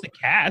not just the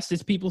cast.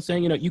 It's people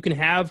saying, you can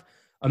have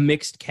a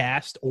mixed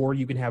cast, or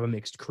you can have a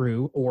mixed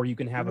crew, or you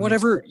can have a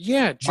whatever.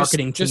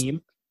 Marketing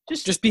team.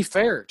 Just be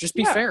fair. Just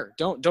be fair.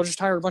 Don't just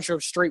hire a bunch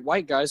of straight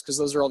white guys, because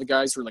those are all the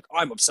guys who are like, oh,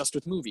 I'm obsessed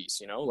with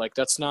movies. Like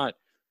that's not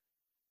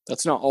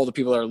all the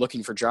people that are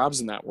looking for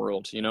jobs in that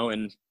world.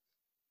 And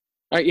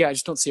I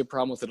just don't see a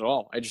problem with it at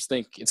all. I just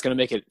think it's going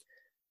to make it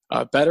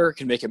better,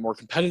 can make it more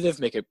competitive,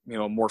 make it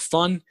more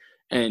fun.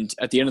 And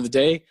at the end of the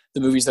day,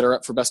 the movies that are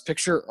up for Best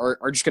Picture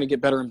are just going to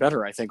get better and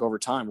better. I think over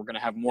time we're going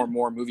to have more and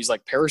more movies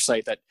like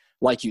Parasite that,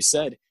 like you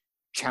said,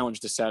 challenge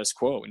the status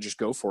quo and just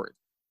go for it.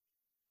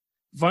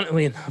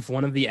 Funnily enough,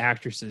 one of the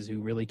actresses who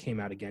really came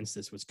out against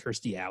this was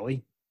Kirstie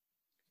Alley.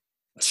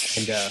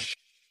 And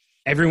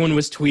everyone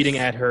was tweeting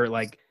at her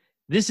like,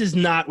 this is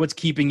not what's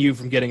keeping you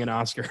from getting an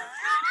Oscar.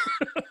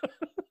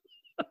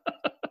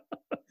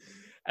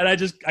 And I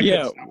couldn't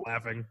stop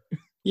laughing.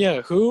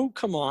 Yeah, who?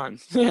 Come on.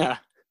 Yeah.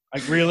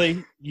 Like,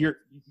 really? You're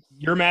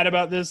mad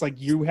about this? Like,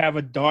 you have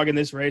a dog in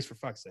this race, for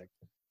fuck's sake.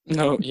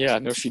 No,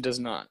 she does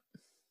not.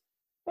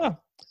 Oh,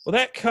 well,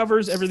 that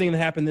covers everything that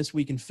happened this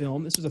week in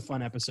film. This was a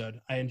fun episode.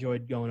 I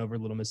enjoyed going over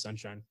Little Miss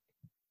Sunshine.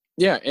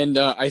 Yeah, and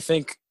I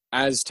think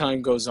as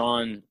time goes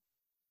on,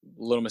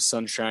 Little Miss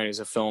Sunshine is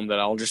a film that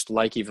I'll just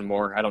like even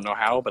more. I don't know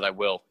how, but I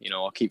will.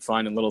 I'll keep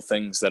finding little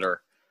things that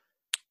are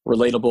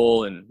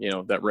relatable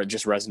and, that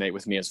just resonate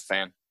with me as a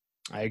fan.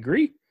 I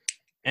agree.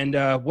 And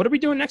what are we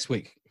doing next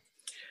week?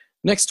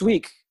 Next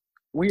week,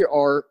 we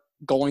are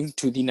going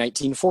to the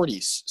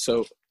 1940s.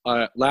 So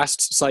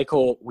last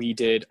cycle we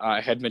did, I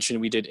had mentioned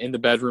we did In the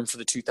Bedroom for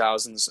the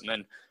 2000s, and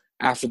then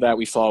after that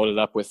we followed it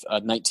up with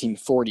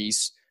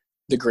 1940s,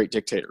 The Great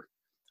Dictator.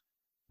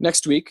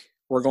 Next week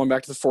we're going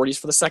back to the 40s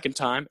for the second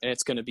time, and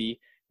it's going to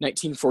be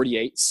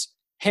 1948's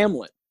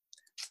Hamlet,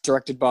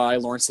 directed by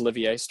Laurence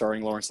Olivier,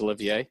 starring Laurence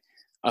Olivier,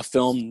 a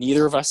film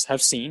neither of us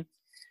have seen.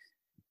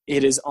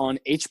 It is on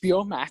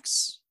HBO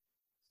Max,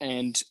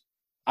 and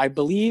I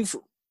believe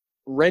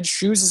Red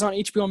Shoes is on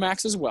HBO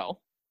Max as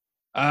well.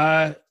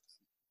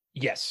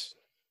 Yes.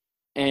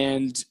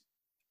 And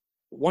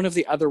one of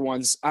the other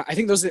ones, I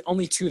think those are the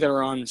only two that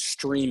are on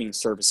streaming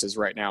services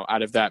right now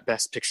out of that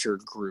Best Picture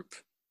group,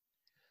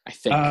 I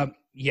think.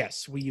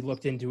 Yes, we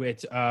looked into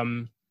it.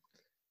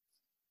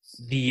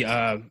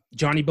 The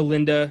Johnny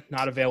Belinda,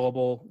 not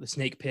available. The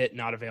Snake Pit,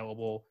 not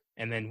available.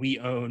 And then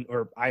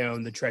I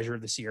own The Treasure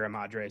of the Sierra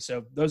Madre.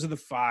 So those are the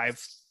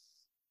 5.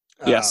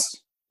 Yes.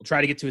 We'll try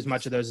to get to as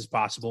much of those as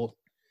possible.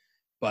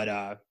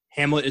 But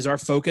Hamlet is our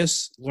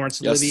focus.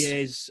 Laurence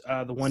Olivier's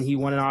the one he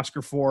won an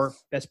Oscar for,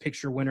 Best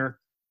Picture winner.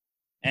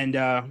 And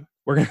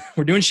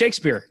we're doing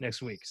Shakespeare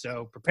next week.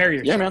 So prepare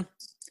yourself. Yeah, man.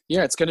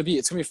 Yeah, it's gonna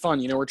be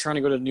fun. We're trying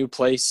to go to a new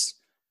place.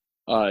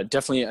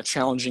 Definitely a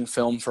challenging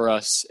film for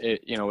us.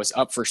 It was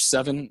up for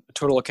 7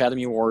 total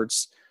Academy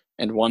Awards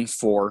and won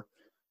 4.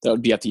 That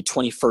would be at the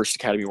 21st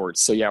Academy Awards.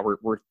 So yeah,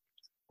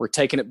 we're we're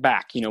taking it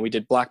back. We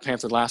did Black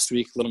Panther last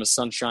week, Little Miss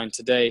Sunshine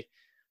today.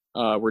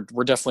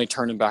 We're definitely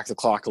turning back the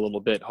clock a little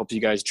bit. Hope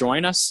you guys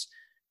join us.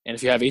 And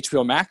if you have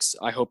HBO Max,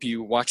 I hope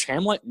you watch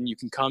Hamlet and you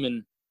can come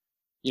and,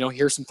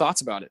 hear some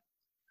thoughts about it.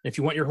 If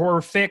you want your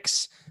horror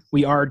fix,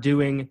 we are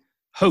doing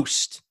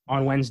Host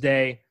on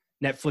Wednesday.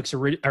 Netflix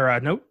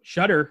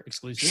Shudder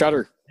exclusive.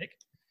 Shudder.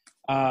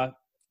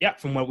 Yeah,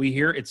 from what we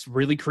hear, it's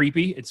really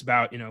creepy. It's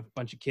about, a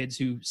bunch of kids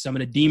who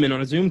summon a demon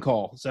on a Zoom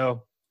call.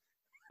 So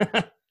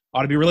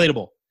ought to be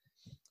relatable.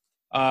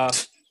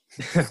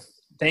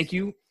 Thank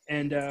you.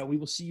 And we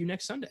will see you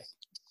next Sunday.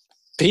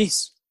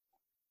 Peace.